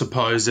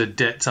supposed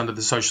debts under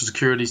the social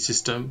security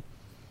system,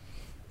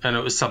 and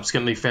it was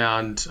subsequently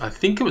found, I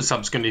think it was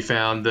subsequently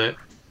found that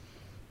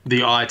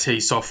the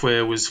IT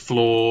software was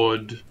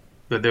flawed,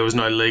 that there was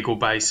no legal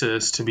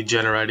basis to be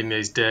generating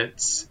these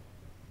debts,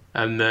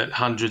 and that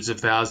hundreds of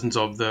thousands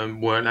of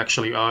them weren't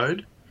actually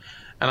owed.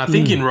 And I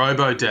think in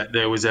robo-debt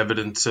there was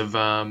evidence of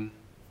at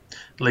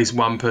least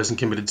one person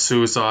committed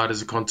suicide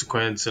as a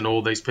consequence, and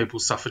all these people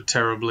suffered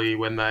terribly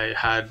when they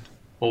had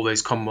all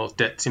these Commonwealth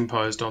debts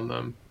imposed on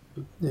them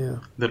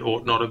that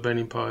ought not have been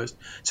imposed.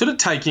 Sort of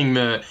taking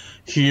the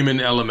human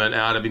element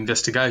out of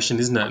investigation,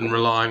 isn't it, and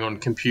relying on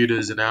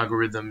computers and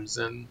algorithms,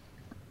 and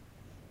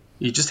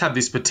you just have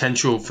this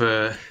potential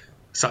for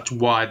such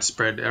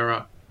widespread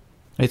error.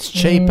 It's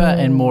cheaper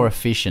and more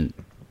efficient.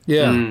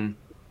 Yeah.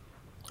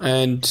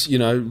 And, you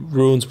know,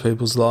 ruins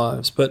people's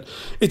lives. But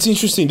it's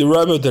interesting. The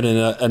robo-debt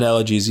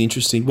analogy is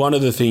interesting. One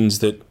of the things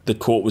that the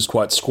court was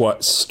quite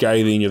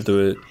scathing of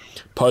the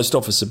post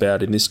office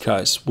about in this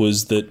case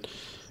was that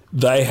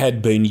they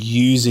had been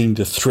using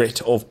the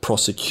threat of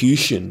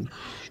prosecution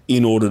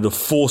in order to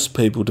force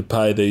people to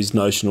pay these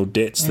notional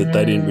debts that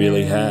they didn't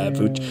really have,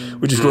 which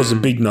of course is a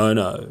big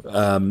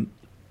no-no.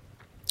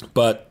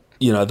 But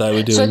they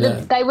were doing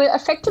that. They were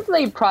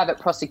effectively private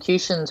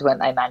prosecutions,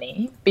 weren't they,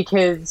 Manny?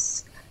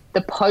 Because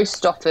the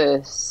post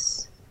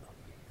office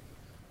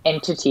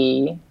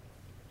entity,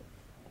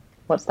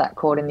 what's that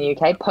called in the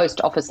UK?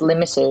 Post Office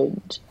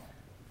Limited,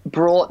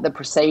 brought the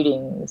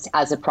proceedings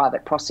as a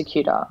private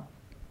prosecutor.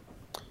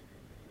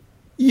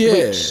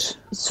 Yeah. Which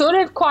sort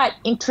of quite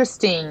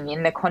interesting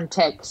in the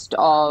context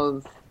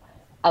of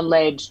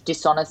alleged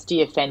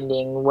dishonesty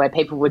offending, where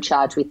people were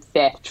charged with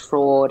theft,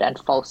 fraud and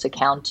false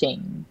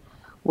accounting,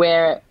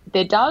 where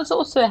there does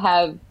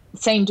also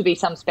seem to be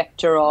some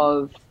spectre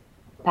of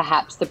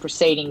perhaps the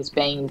proceedings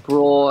being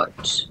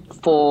brought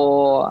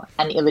for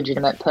an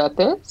illegitimate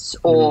purpose,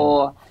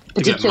 or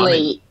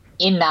particularly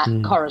in that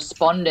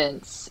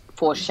correspondence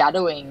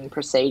foreshadowing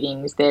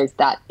proceedings, there's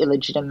that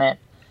illegitimate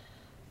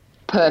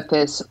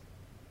purpose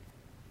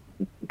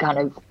kind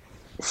of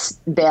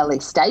barely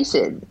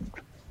stated,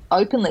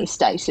 openly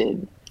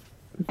stated,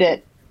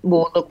 that,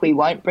 well, look, we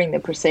won't bring the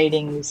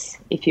proceedings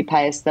if you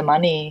pay us the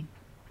money.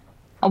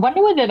 I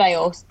wonder whether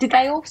did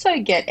they also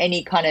get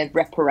any kind of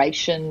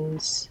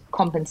reparations,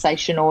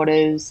 compensation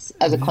orders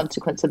as a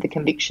consequence of the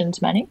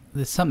convictions, Manny?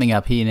 There's something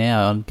up here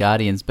now on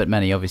Guardians, but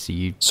Manny, obviously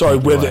you... Sorry,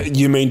 whether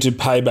you mean to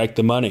pay back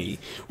the money?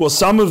 Well,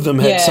 some of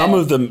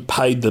them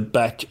paid the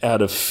back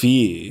out of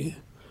fear.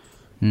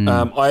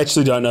 I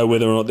actually don't know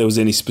whether or not there was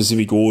any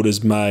specific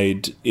orders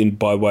made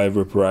by way of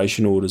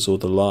reparation orders or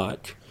the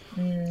like.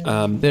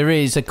 There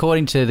is,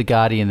 according to the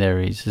Guardian,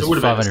 there's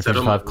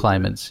 555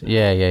 claimants.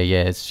 Yeah.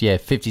 It's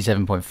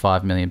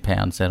 £57.5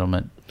 million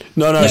settlement.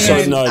 No. I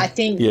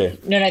think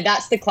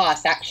that's the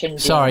class action.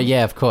 Sorry,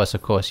 yeah, of course,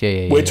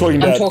 yeah. We're talking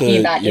about. I'm talking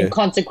about in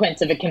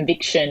consequence of a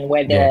conviction,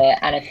 whether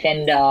an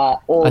offender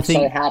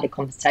also had a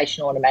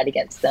compensation order made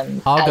against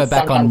them. I'll go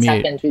back on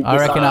mute. I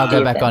reckon I'll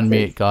go back on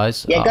mute,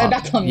 guys. Yeah, go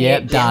back on mute.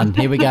 Yep, done.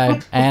 Here we go,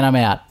 and I'm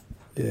out.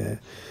 Yeah.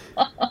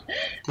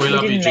 We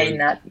love you, Jim. Mean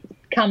that.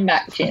 Come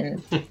back,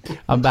 Jim.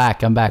 I'm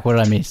back. What did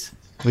I miss?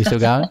 We still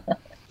going?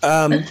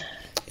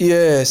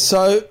 Yeah.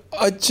 So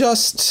I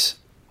just.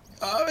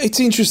 It's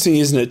interesting,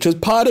 isn't it? Because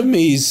part of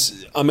me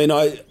is,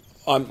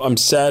 I'm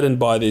saddened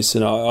by this,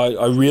 and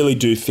I really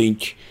do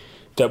think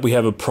that we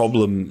have a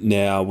problem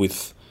now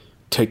with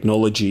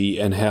technology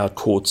and how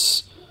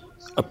courts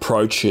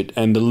approach it,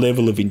 and the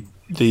level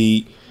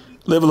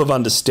of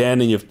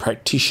understanding of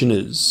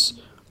practitioners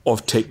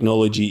of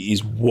technology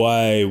is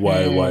way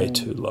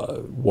too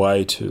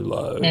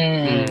low.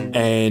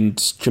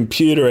 And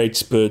computer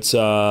experts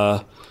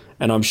are,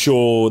 and I'm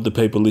sure the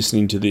people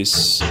listening to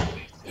this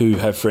who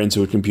have friends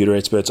who are computer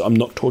experts, I'm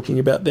not talking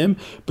about them,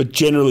 but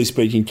generally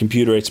speaking,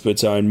 computer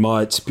experts are, in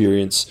my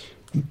experience,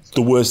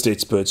 the worst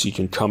experts you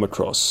can come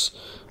across.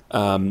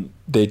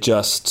 They're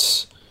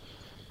just,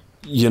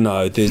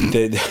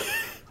 they're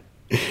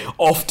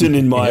often,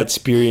 in my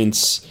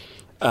experience,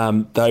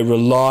 they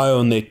rely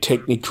on their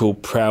technical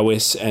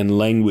prowess and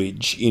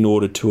language in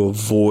order to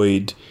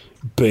avoid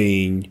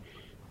being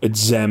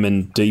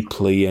examined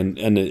deeply and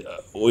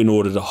in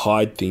order to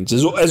hide things,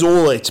 as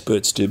all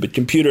experts do, but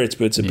computer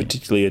experts are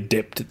particularly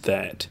adept at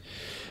that.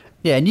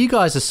 Yeah, and you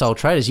guys are sole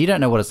traders. You don't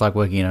know what it's like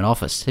working in an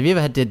office. Have you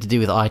ever had to do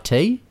with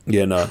IT?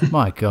 Yeah, no.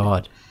 My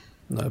God.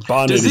 No.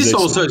 Does this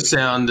also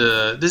sound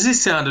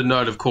a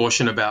note of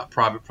caution about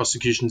private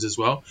prosecutions as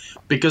well?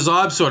 Because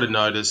I've sort of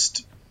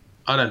noticed,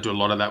 I don't do a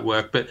lot of that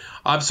work, but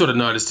I've sort of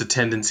noticed a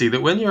tendency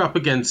that when you're up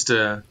against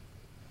a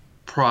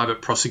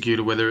private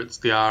prosecutor, whether it's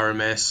the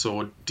RMS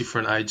or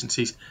different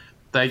agencies,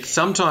 they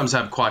sometimes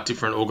have quite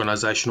different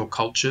organisational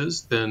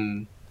cultures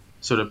than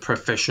sort of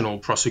professional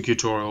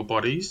prosecutorial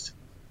bodies.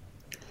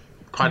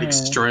 Quite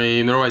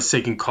extreme. They're always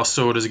seeking cost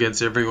orders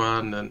against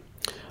everyone. And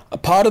a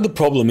part of the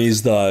problem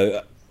is,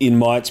 though, in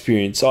my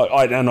experience,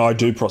 I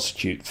do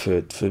prosecute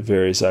for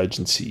various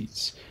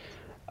agencies.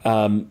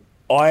 But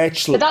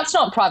that's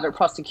not private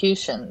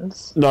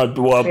prosecutions. No,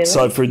 well, really?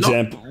 So for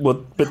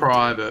example,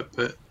 private,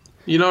 but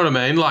you know what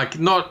I mean? Like,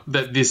 not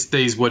that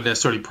these were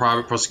necessarily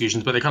private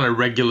prosecutions, but they're kind of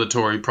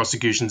regulatory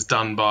prosecutions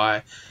done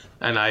by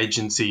an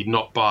agency,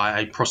 not by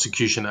a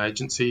prosecution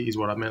agency, is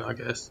what I meant, I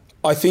guess.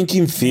 I think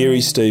in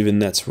theory, Stephen,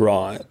 that's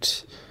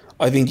right.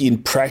 I think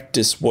in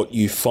practice what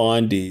you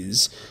find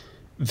is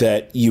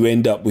that you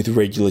end up with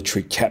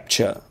regulatory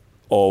capture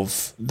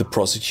of the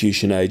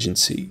prosecution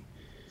agency.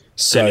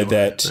 So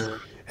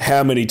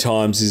how many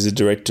times is a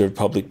director of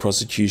public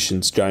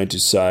prosecutions going to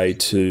say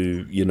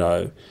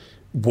to,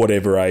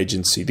 whatever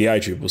agency, the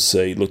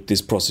ACCC, look,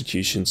 this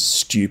prosecution's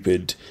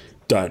stupid,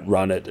 don't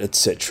run it,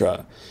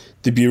 etc.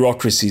 The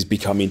bureaucracies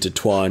become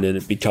intertwined and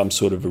it becomes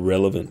sort of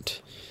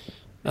irrelevant,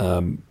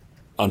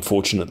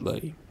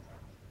 unfortunately.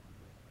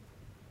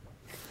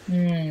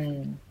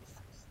 Yeah,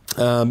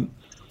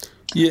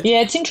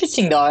 it's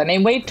interesting though. I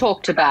mean, we've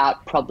talked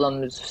about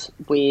problems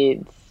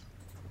with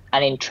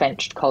an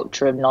entrenched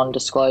culture of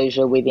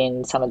non-disclosure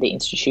within some of the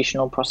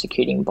institutional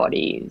prosecuting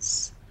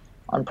bodies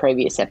on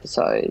previous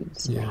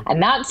episodes. Yeah.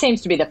 And that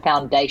seems to be the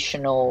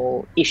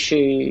foundational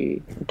issue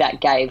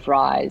that gave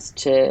rise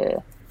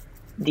to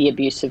the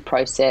abusive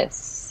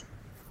process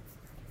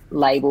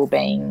label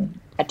being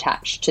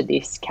attached to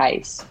this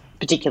case,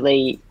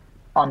 particularly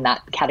on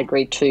that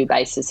Category 2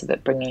 basis of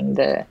it bringing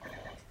the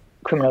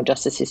criminal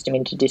justice system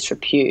into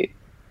disrepute,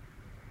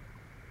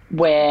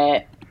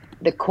 where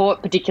the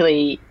court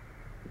particularly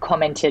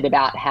commented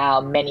about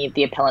how many of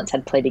the appellants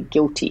had pleaded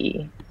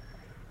guilty,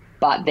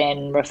 but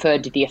then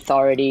referred to the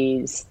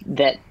authorities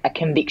that a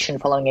conviction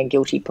following a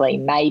guilty plea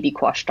may be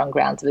quashed on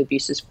grounds of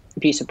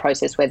abusive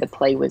process where the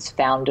plea was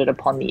founded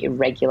upon the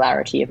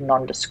irregularity of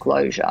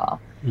non-disclosure.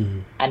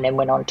 And then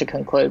went on to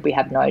conclude, we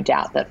have no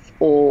doubt that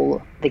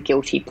all the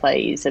guilty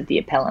pleas of the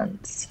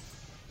appellants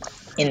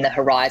in the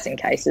Horizon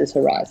cases,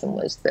 Horizon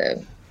was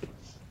the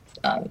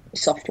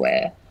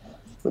software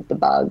with the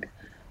bug,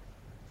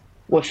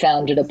 were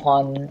founded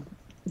upon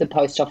the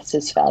Post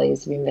Office's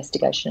failures of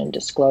investigation and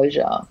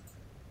disclosure.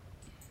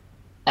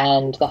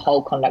 And the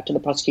whole conduct of the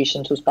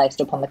prosecutions was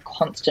based upon the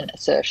constant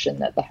assertion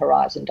that the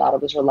Horizon data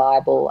was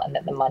reliable and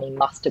that the money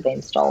must have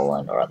been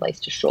stolen or at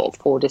least assured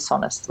or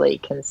dishonestly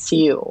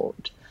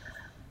concealed.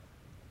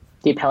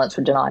 The appellants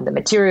were denied the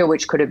material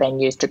which could have been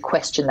used to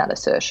question that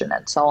assertion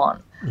and so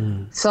on.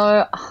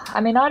 So, I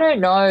mean, I don't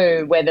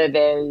know whether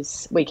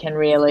we can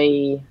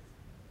really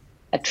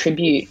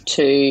attribute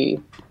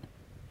to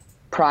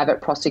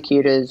private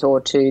prosecutors or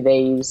to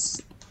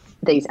these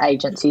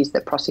agencies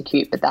that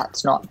prosecute, but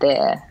that's not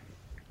their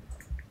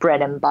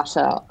bread and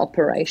butter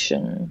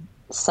operation,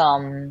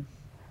 some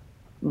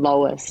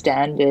lower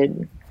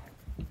standard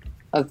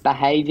of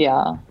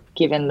behaviour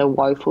given the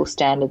woeful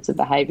standards of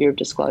behaviour of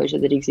disclosure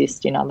that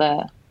exist in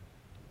other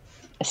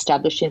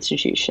established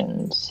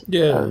institutions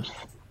of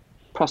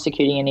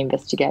prosecuting and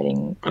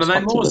investigating. But are they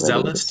more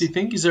zealous, do you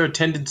think? Is there a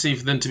tendency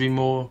for them to be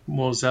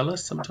more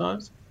zealous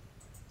sometimes?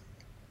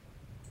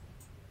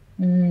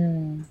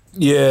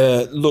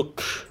 Yeah,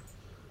 look,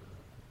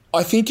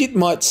 I think it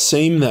might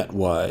seem that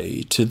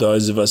way to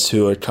those of us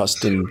who are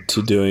accustomed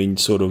to doing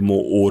sort of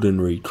more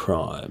ordinary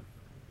crime,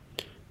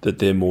 that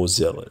they're more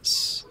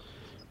zealous.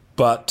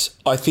 But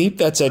I think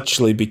that's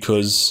actually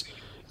because,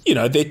 you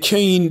know, they're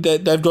keen,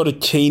 they've got a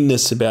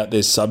keenness about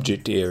their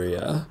subject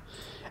area,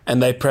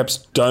 and they perhaps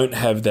don't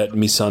have that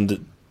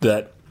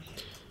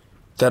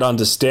that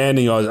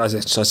understanding. I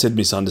said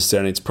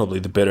misunderstanding, it's probably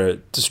the better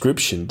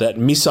description, that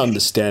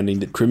misunderstanding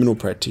that criminal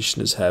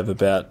practitioners have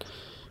about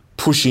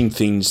pushing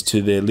things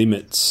to their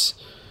limits.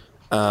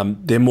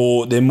 They're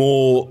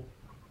more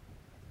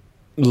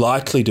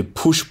likely to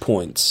push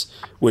points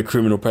where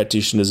criminal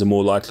practitioners are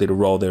more likely to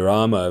roll their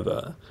arm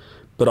over.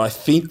 But I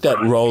think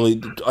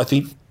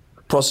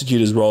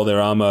prosecutors roll their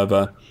arm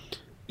over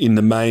in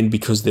the main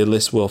because they're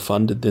less well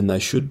funded than they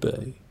should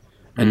be,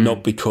 and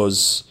not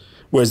because.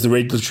 Whereas the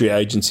regulatory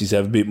agencies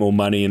have a bit more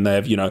money, and they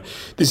have, you know,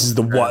 this is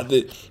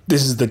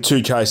the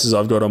two cases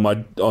I've got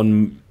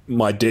on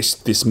my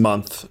desk this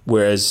month,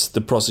 whereas the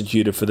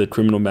prosecutor for the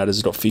criminal matters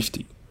has got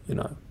 50, you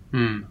know.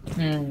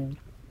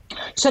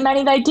 So,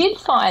 Manny, they did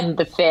find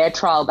the fair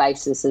trial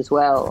basis as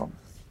well,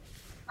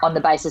 on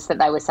the basis that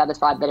they were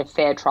satisfied that a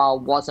fair trial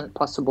wasn't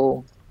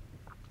possible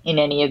in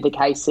any of the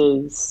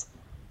cases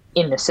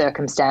in the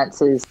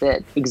circumstances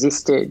that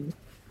existed,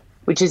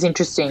 which is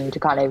interesting to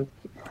kind of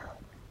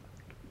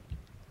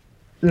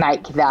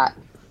make that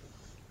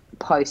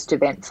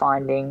post-event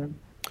finding.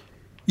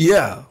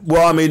 Yeah,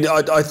 well, I mean,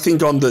 I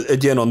think on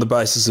the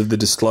basis of the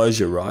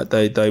disclosure, right?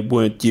 They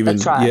weren't given.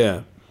 That's right.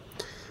 Yeah,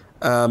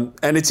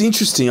 and it's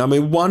interesting. I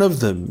mean, one of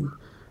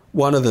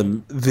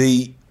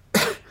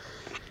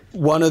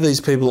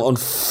these people on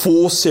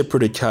 4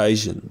 separate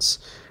occasions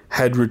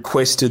had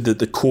requested that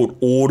the court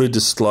order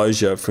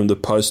disclosure from the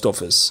post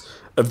office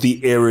of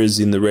the errors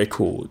in the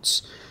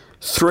records.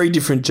 3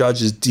 different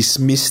judges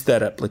dismissed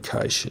that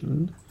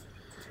application.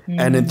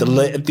 And at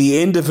the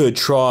end of her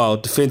trial,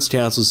 defence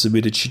counsel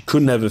submitted she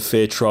couldn't have a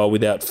fair trial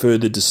without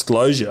further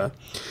disclosure.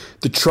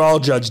 The trial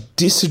judge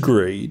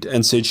disagreed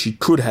and said she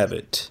could have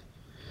it.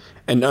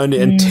 And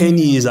 10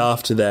 years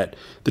after that,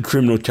 the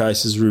Criminal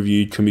Cases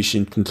Review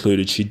Commission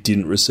concluded she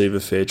didn't receive a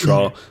fair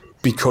trial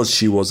because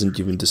she wasn't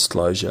given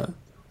disclosure.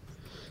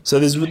 So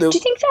do you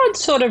think that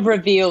sort of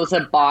reveals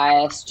a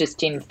bias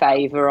just in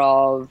favour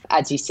of,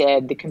 as you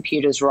said, the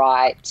computer's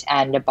right,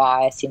 and a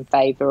bias in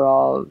favour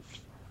of,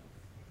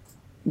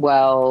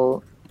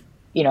 well,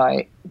 you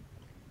know,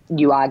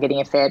 you are getting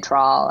a fair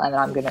trial, and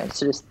I'm going to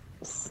sort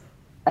of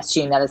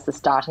assume that as the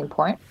starting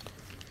point?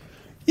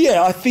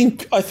 Yeah, I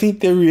think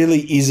there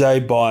really is a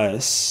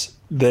bias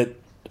that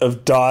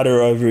of data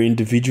over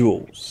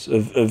individuals.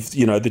 Of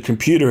you know, the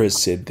computer has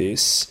said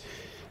this.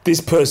 This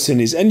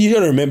person is, and you got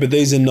to remember,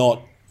 these are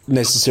not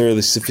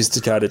necessarily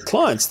sophisticated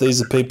clients.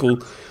 These are people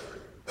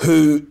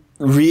who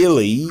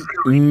really.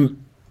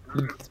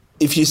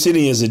 If you're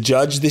sitting as a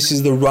judge, this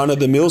is the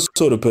run-of-the-mill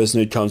sort of person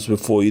who comes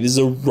before you. This is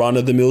a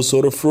run-of-the-mill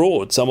sort of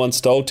fraud. Someone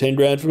stole 10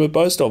 grand from a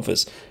post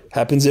office.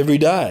 Happens every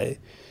day.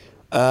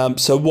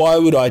 So why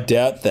would I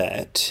doubt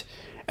that?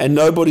 And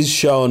nobody's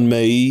shown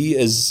me,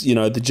 as you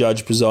know, the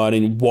judge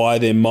presiding, why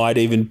there might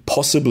even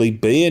possibly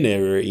be an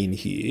error in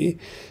here.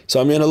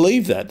 So I'm going to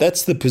leave that.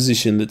 That's the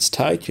position that's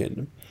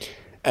taken.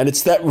 And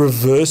it's that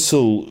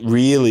reversal,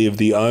 really, of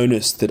the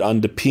onus that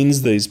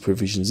underpins these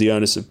provisions, the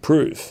onus of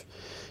proof,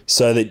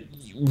 so that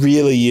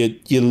really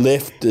you're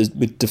left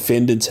with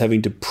defendants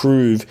having to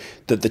prove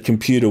that the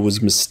computer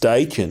was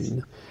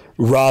mistaken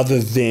rather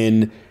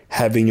than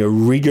having a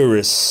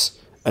rigorous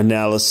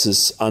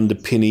analysis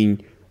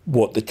underpinning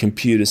what the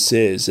computer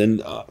says.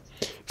 And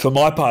for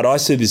my part, I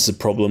see this as a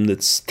problem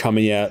that's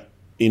coming out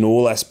in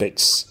all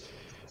aspects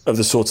of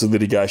the sorts of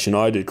litigation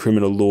I do,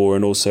 criminal law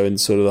and also in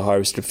sort of the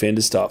high-risk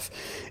offender stuff,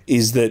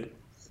 is that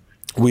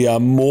we are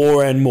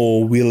more and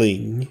more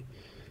willing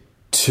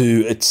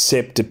to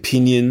accept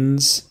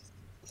opinions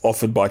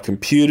offered by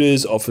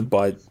computers, offered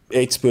by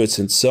experts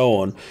and so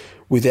on,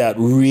 without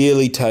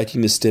really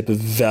taking the step of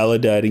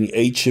validating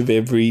each of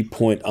every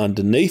point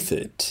underneath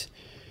it,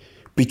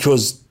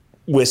 because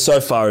we're so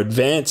far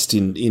advanced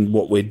in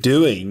what we're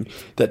doing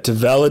that to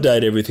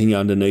validate everything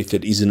underneath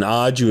it is an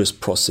arduous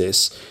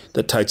process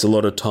that takes a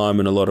lot of time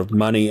and a lot of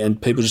money,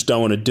 and people just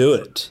don't want to do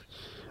it.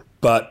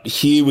 But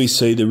here we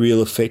see the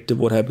real effect of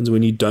what happens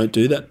when you don't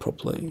do that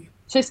properly.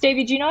 So,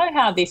 Stevie, do you know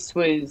how this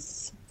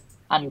was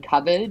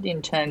uncovered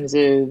in terms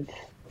of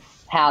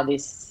how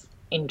this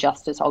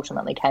injustice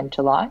ultimately came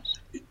to light?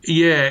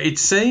 Yeah, it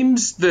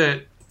seems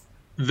that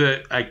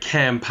a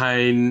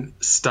campaign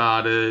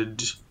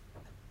started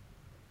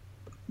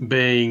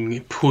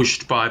being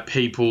pushed by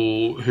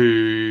people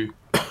who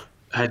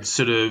had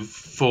sort of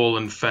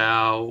fallen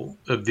foul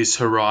of this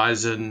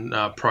Horizon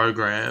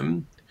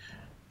program.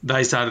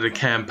 They started a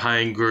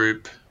campaign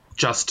group,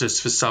 Justice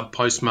for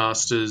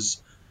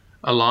Sub-Postmasters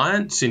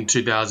Alliance, in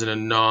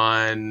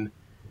 2009.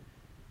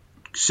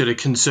 Sort of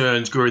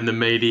concerns grew in the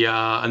media.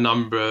 A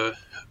number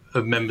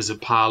of members of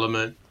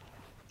Parliament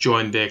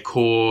joined their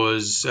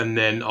cause, and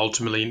then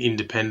ultimately an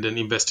independent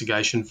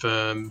investigation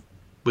firm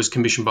was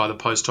commissioned by the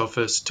Post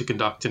Office to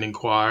conduct an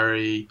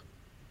inquiry,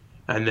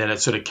 and then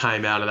it sort of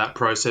came out of that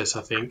process,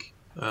 I think.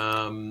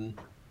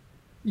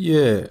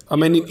 Yeah. I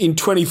mean, in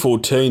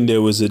 2014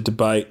 there was a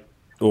debate,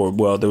 there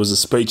was a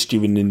speech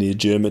given in the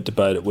adjournment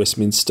debate at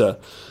Westminster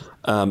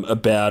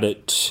about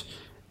it,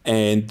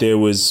 and there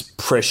was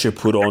pressure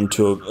put on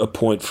to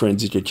appoint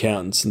forensic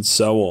accountants and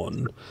so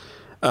on.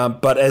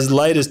 But as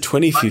late as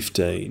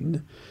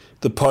 2015,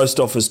 the Post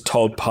Office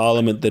told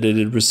Parliament that it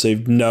had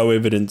received no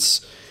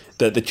evidence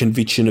that the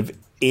conviction of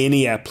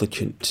any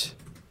applicant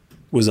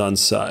was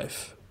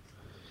unsafe.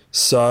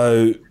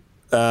 So,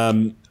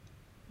 and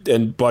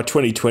by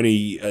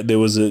 2020, there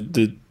was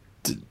the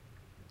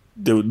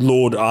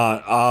Lord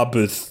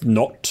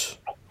Arbuthnot,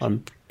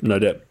 I'm no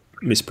doubt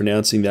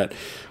mispronouncing that,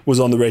 was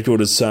on the record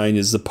as saying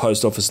as the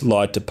Post Office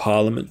lied to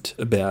Parliament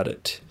about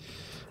it.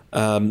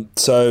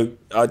 So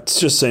it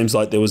just seems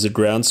like there was a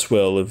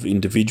groundswell of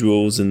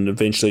individuals, and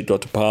eventually it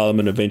got to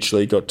Parliament,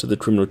 eventually it got to the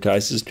Criminal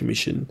Cases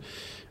Commission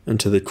and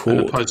to the court.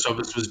 And the Post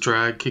Office was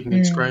dragged kicking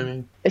and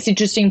screaming. It's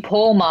interesting,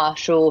 Paul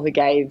Marshall, who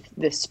gave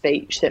the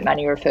speech that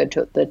Manny referred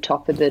to at the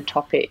top of the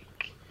topic,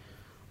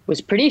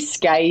 was pretty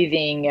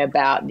scathing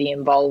about the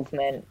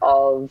involvement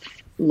of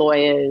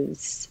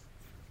lawyers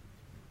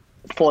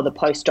for the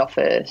Post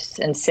Office,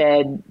 and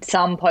said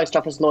some Post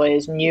Office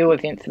lawyers knew of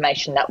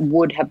information that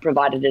would have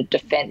provided a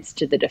defence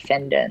to the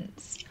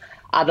defendants.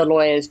 Other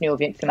lawyers knew of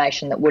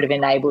information that would have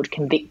enabled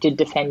convicted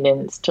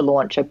defendants to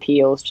launch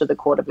appeals to the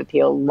Court of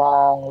Appeal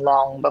long,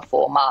 long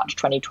before March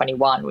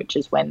 2021, which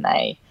is when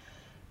they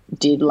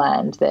did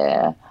land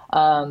there.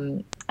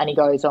 And he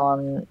goes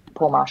on,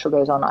 Paul Marshall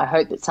goes on, I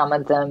hope that some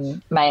of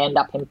them may end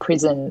up in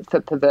prison for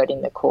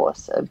perverting the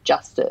course of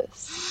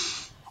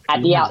justice.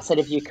 At the outset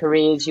of your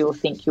careers, you'll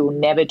think you'll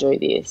never do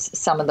this.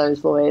 Some of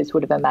those lawyers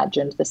would have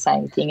imagined the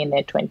same thing in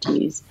their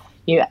 20s.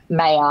 You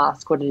may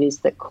ask what it is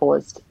that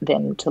caused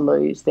them to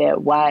lose their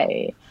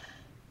way.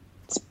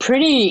 It's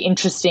pretty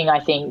interesting,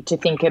 I think, to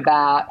think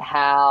about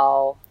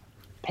how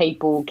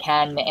people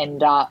can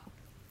end up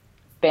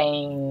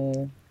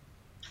being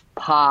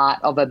part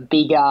of a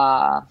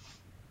bigger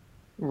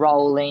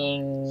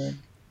rolling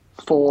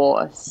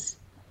force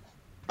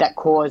that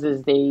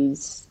causes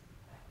these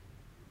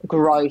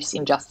gross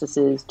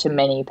injustices to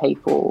many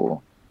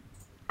people,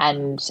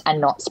 and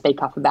not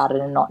speak up about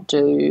it and not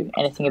do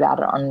anything about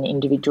it on an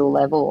individual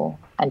level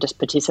and just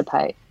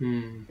participate.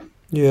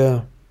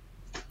 Yeah.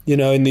 You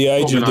know, in the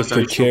age of the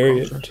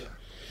precariat.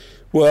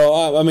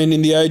 Well, I mean,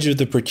 in the age of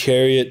the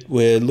precariat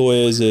where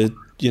lawyers are,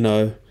 you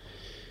know,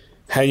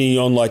 hanging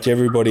on like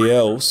everybody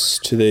else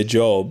to their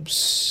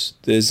jobs,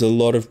 there's a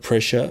lot of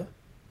pressure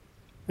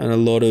and a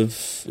lot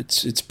of,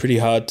 it's pretty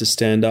hard to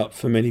stand up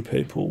for many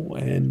people.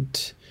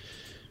 And,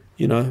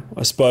 you know,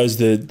 I suppose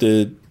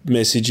the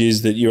message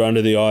is that you're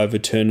under the eye of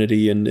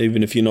eternity, and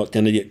even if you're not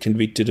going to get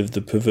convicted of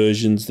the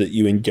perversions that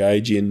you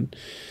engage in,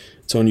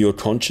 it's on your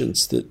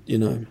conscience that, you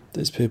know,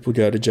 there's people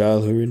go to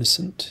jail who are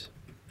innocent.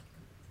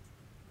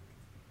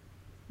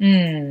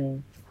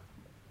 I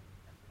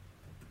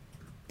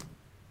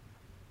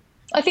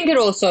think it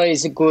also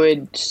is a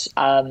good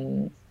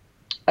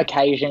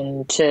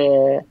occasion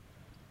to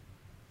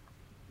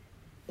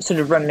sort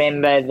of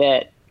remember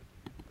that,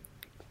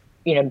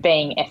 you know,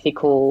 being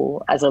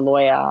ethical as a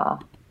lawyer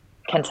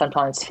can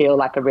sometimes feel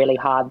like a really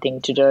hard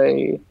thing to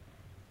do,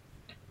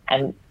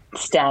 and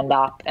stand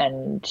up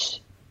and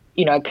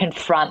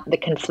confront the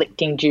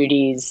conflicting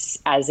duties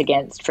as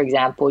against, for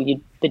example,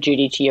 the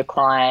duty to your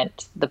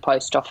client, the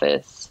post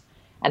office,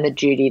 and the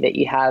duty that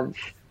you have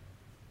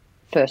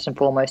first and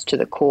foremost to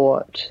the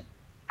court,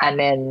 and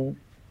then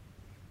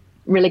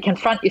really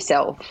confront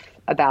yourself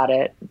about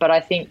it. But I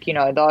think,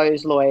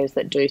 those lawyers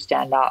that do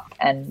stand up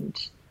and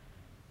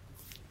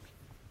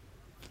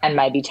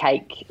maybe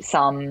take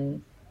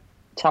some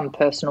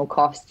personal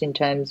cost in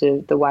terms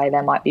of the way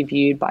they might be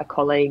viewed by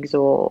colleagues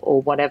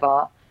or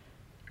whatever,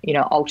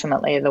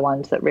 ultimately are the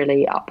ones that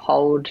really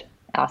uphold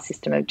our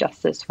system of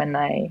justice when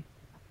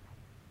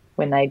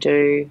they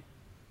do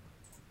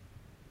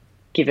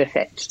give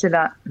effect to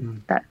that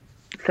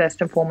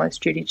first and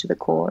foremost duty to the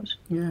court.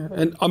 Yeah,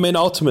 and I mean,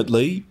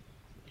 ultimately,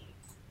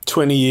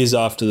 20 years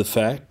after the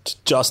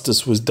fact,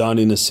 justice was done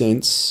in a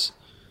sense.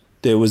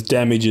 There was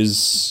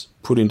damages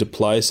put into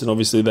place, and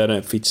obviously they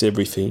don't fix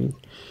everything.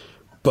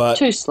 But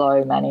too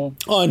slow, Manny.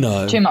 I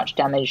know. Too much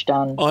damage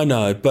done. I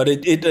know, but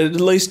it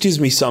at least gives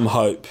me some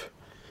hope,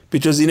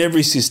 because in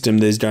every system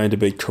there's going to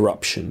be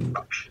corruption.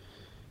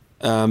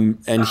 I'm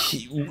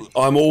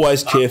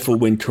always careful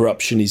when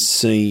corruption is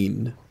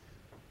seen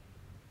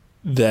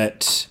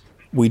that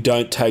we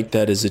don't take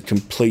that as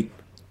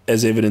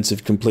evidence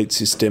of complete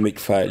systemic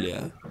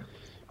failure,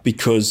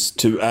 because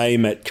to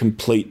aim at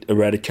complete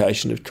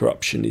eradication of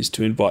corruption is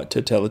to invite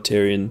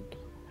totalitarian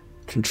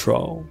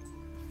control.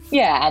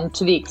 Yeah, and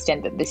to the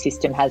extent that the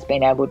system has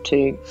been able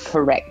to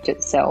correct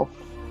itself.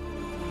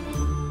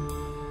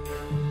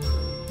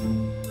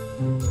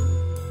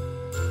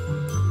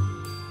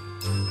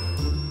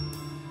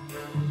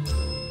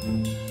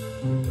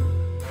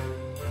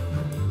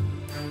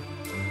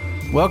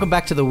 Welcome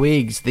back to the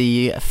Wigs,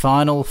 the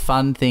final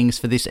fun things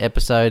for this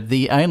episode,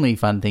 the only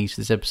fun things for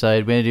this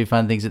episode. We're going to do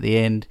fun things at the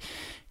end.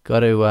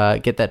 Got to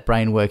get that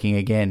brain working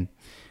again.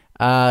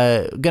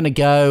 Going to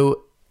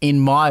go in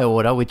my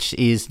order, which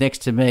is next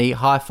to me.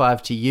 High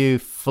five to you,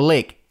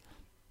 Flick.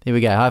 Here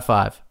we go, high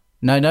five.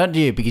 No, not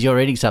you, because you're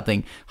reading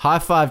something. High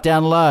five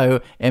down low,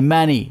 and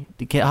Manny,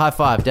 high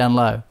five down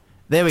low.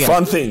 There we go.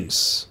 Fun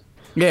things.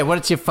 Yeah,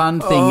 what's your fun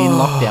thing in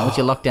lockdown? What's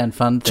your lockdown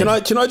fun thing?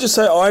 Can I just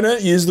say, I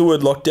don't use the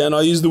word lockdown.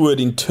 I use the word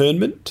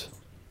internment.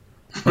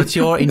 What's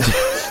your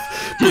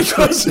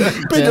because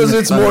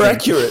it's more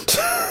accurate.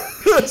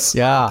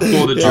 Yeah,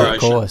 for the duration. Of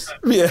course.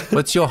 Yeah.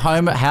 What's your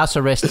house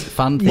arrest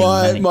fun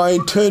thing? My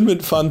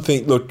internment fun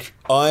thing. Look,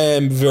 I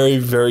am very,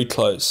 very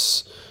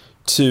close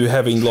to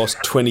having lost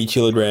 20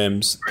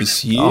 kilograms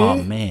this year.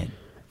 Oh man,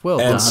 well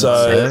done. And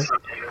so sir.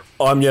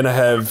 I'm going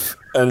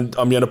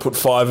to put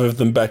 5 of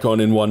them back on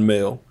in one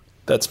meal.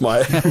 That's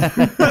my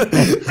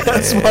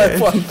that's my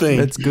fun thing.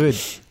 That's good.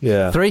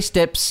 Yeah. 3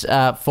 steps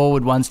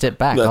forward, 1 step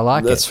back. I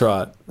like that's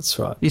it. That's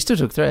right. You still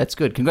took 3. That's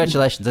good.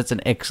 Congratulations. That's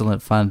an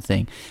excellent fun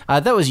thing.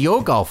 That was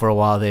your goal for a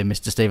while there,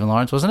 Mr. Stephen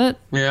Lawrence, wasn't it?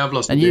 Yeah, I've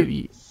lost and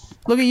you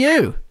look at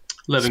you.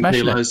 11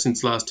 kilos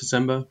since last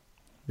December.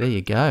 There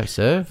you go,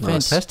 sir.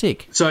 Nice.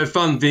 Fantastic. So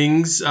fun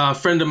things. A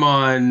friend of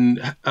mine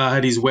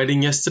had his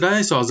wedding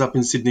yesterday, so I was up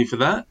in Sydney for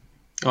that.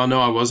 Oh,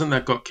 no, I wasn't.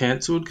 That got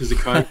cancelled because of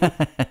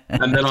COVID.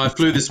 And then I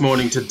flew this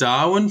morning to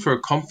Darwin for a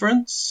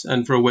conference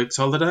and for a week's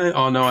holiday.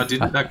 Oh, no, I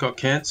didn't. That got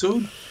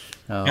cancelled.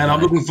 Oh, and I'm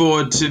looking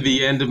forward to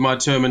the end of my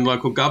term in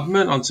local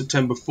government on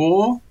September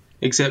 4,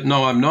 except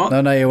no, I'm not.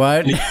 No, you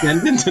won't.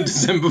 Extended to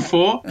December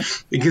 4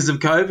 because of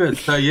COVID.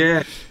 So,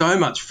 yeah, so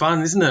much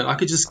fun, isn't it? I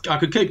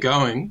could keep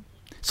going.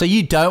 So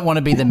you don't want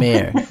to be the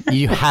mayor.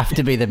 You have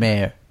to be the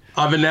mayor.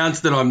 I've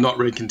announced that I'm not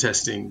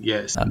recontesting,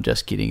 yes. I'm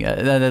just kidding.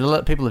 A lot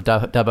of people of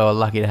Dubbo are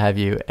lucky to have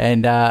you.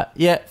 And,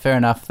 yeah, fair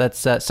enough. That's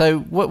so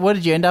what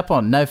did you end up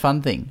on? No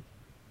fun thing?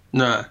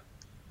 No,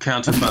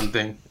 counter fun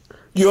thing.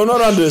 You're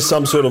not under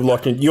some sort of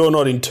you're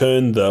not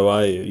interned though,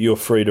 are you? You're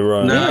free to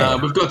roam. No,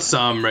 we've got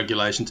some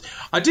regulations.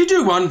 I did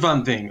do one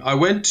fun thing. I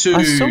went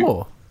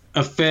to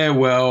a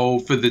farewell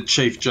for the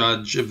Chief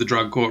Judge of the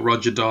Drug Court,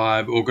 Roger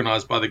Dive,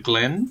 organised by the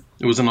Glen.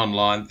 It was an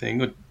online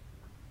thing,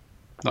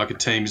 like a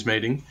Teams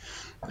meeting.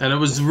 And it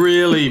was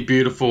really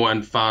beautiful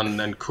and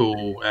fun and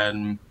cool,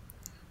 and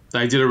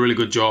they did a really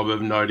good job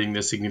of noting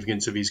the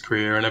significance of his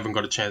career, and everyone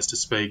got a chance to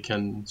speak,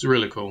 and it's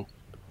really cool.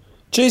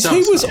 Geez, I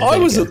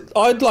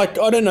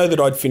don't know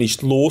that I'd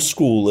finished law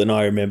school, and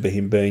I remember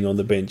him being on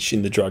the bench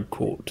in the drug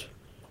court.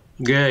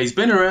 Yeah, he's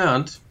been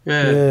around.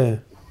 Yeah.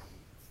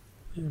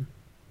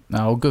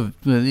 Oh, good.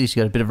 He's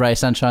got a bit of ray of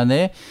sunshine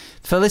there.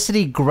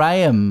 Felicity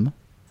Graham,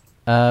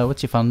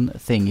 what's your fun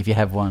thing if you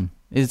have one?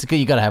 It's good.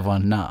 You got to have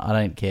one. No, I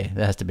don't care.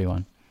 There has to be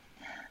one.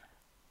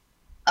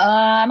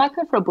 I might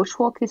go for a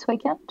bushwalk this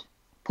weekend.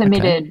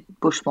 Permitted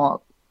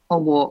bushwalk or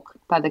walk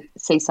by the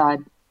seaside.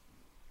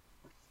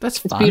 That's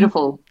fun. It's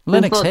beautiful.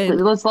 Lennox Head.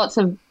 There's lots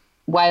of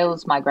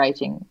whales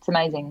migrating. It's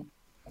amazing.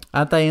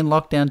 Aren't they in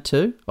lockdown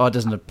too? Oh, it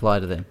doesn't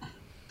apply to them.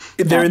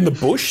 They're in the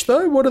bush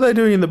though? What are they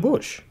doing in the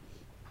bush?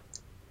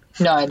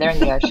 No, they're in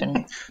the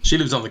ocean. She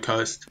lives on the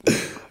coast.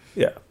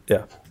 Yeah.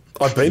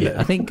 I've been there.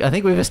 I think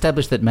we've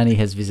established that Manny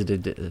has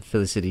visited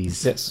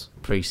Felicity's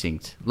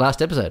precinct.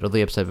 Last episode or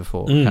the episode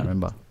before. I can't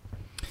remember.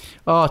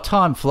 Oh,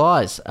 time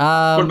flies.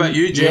 What about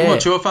you, Jim?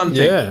 What's your fun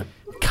thing? Yeah.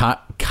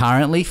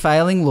 Currently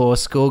failing law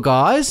school,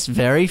 guys.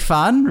 Very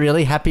fun.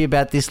 Really happy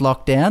about this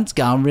lockdown. It's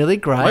going really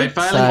great. Wait,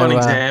 failing one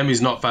exam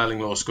is not failing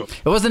law school.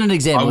 It wasn't an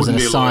exam. It was an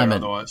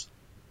assignment. Well,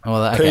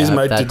 okay, P's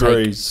make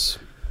degrees.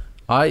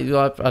 I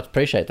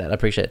appreciate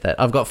that.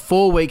 I've got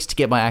 4 weeks to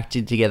get my act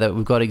together.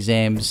 We've got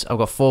exams. I've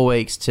got 4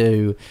 weeks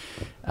to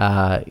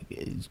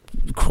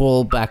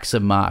crawl back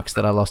some marks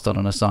that I lost on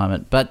an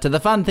assignment. But the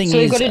fun thing is... So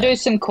we've got to do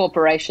some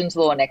corporations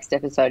law next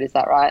episode. Is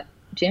that right,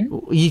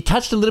 Jim? You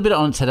touched a little bit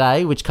on it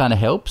today, which kind of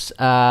helps.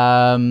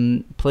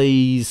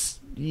 Please,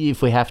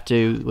 if we have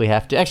to, we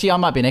have to. Actually, I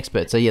might be an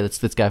expert, so yeah, let's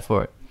go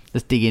for it.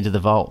 Let's dig into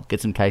the vault,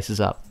 get some cases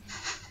up.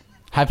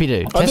 Happy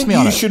to. Test me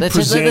on it.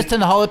 Let's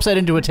turn the whole episode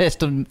into a test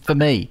for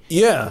me.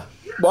 Yeah.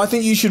 Well, I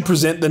think you should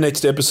present the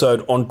next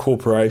episode on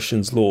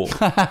corporations law.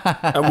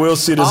 And we'll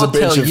sit as a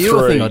bench of 3. I'll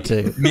tell you a thing or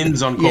two.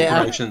 Mins on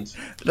corporations.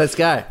 Yeah. Let's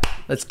go.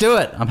 Let's do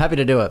it. I'm happy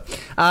to do it.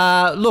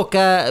 Look,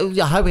 I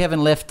hope we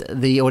haven't left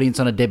the audience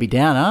on a Debbie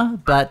Downer,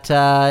 but,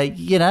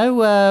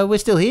 we're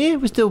still here.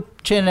 We're still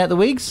churning out the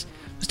wigs.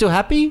 We're still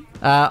happy.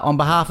 On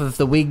behalf of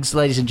the Wigs,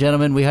 ladies and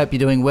gentlemen, we hope you're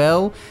doing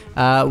well.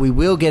 We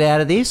will get out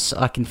of this.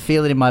 I can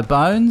feel it in my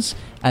bones.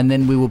 And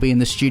then we will be in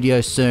the studio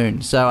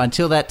soon. So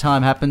until that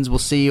time happens, we'll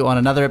see you on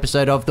another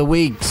episode of The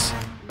Wigs.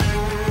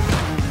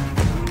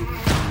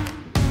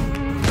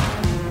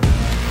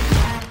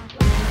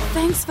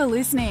 Thanks for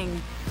listening.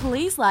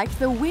 Please like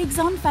The Wigs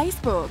on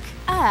Facebook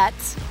at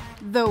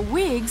The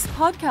Wigs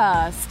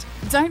Podcast.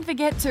 Don't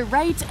forget to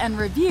rate and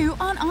review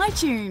on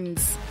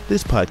iTunes.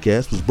 This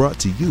podcast was brought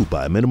to you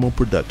by Minimal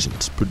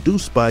Productions,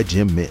 produced by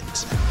Jim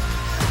Mintz.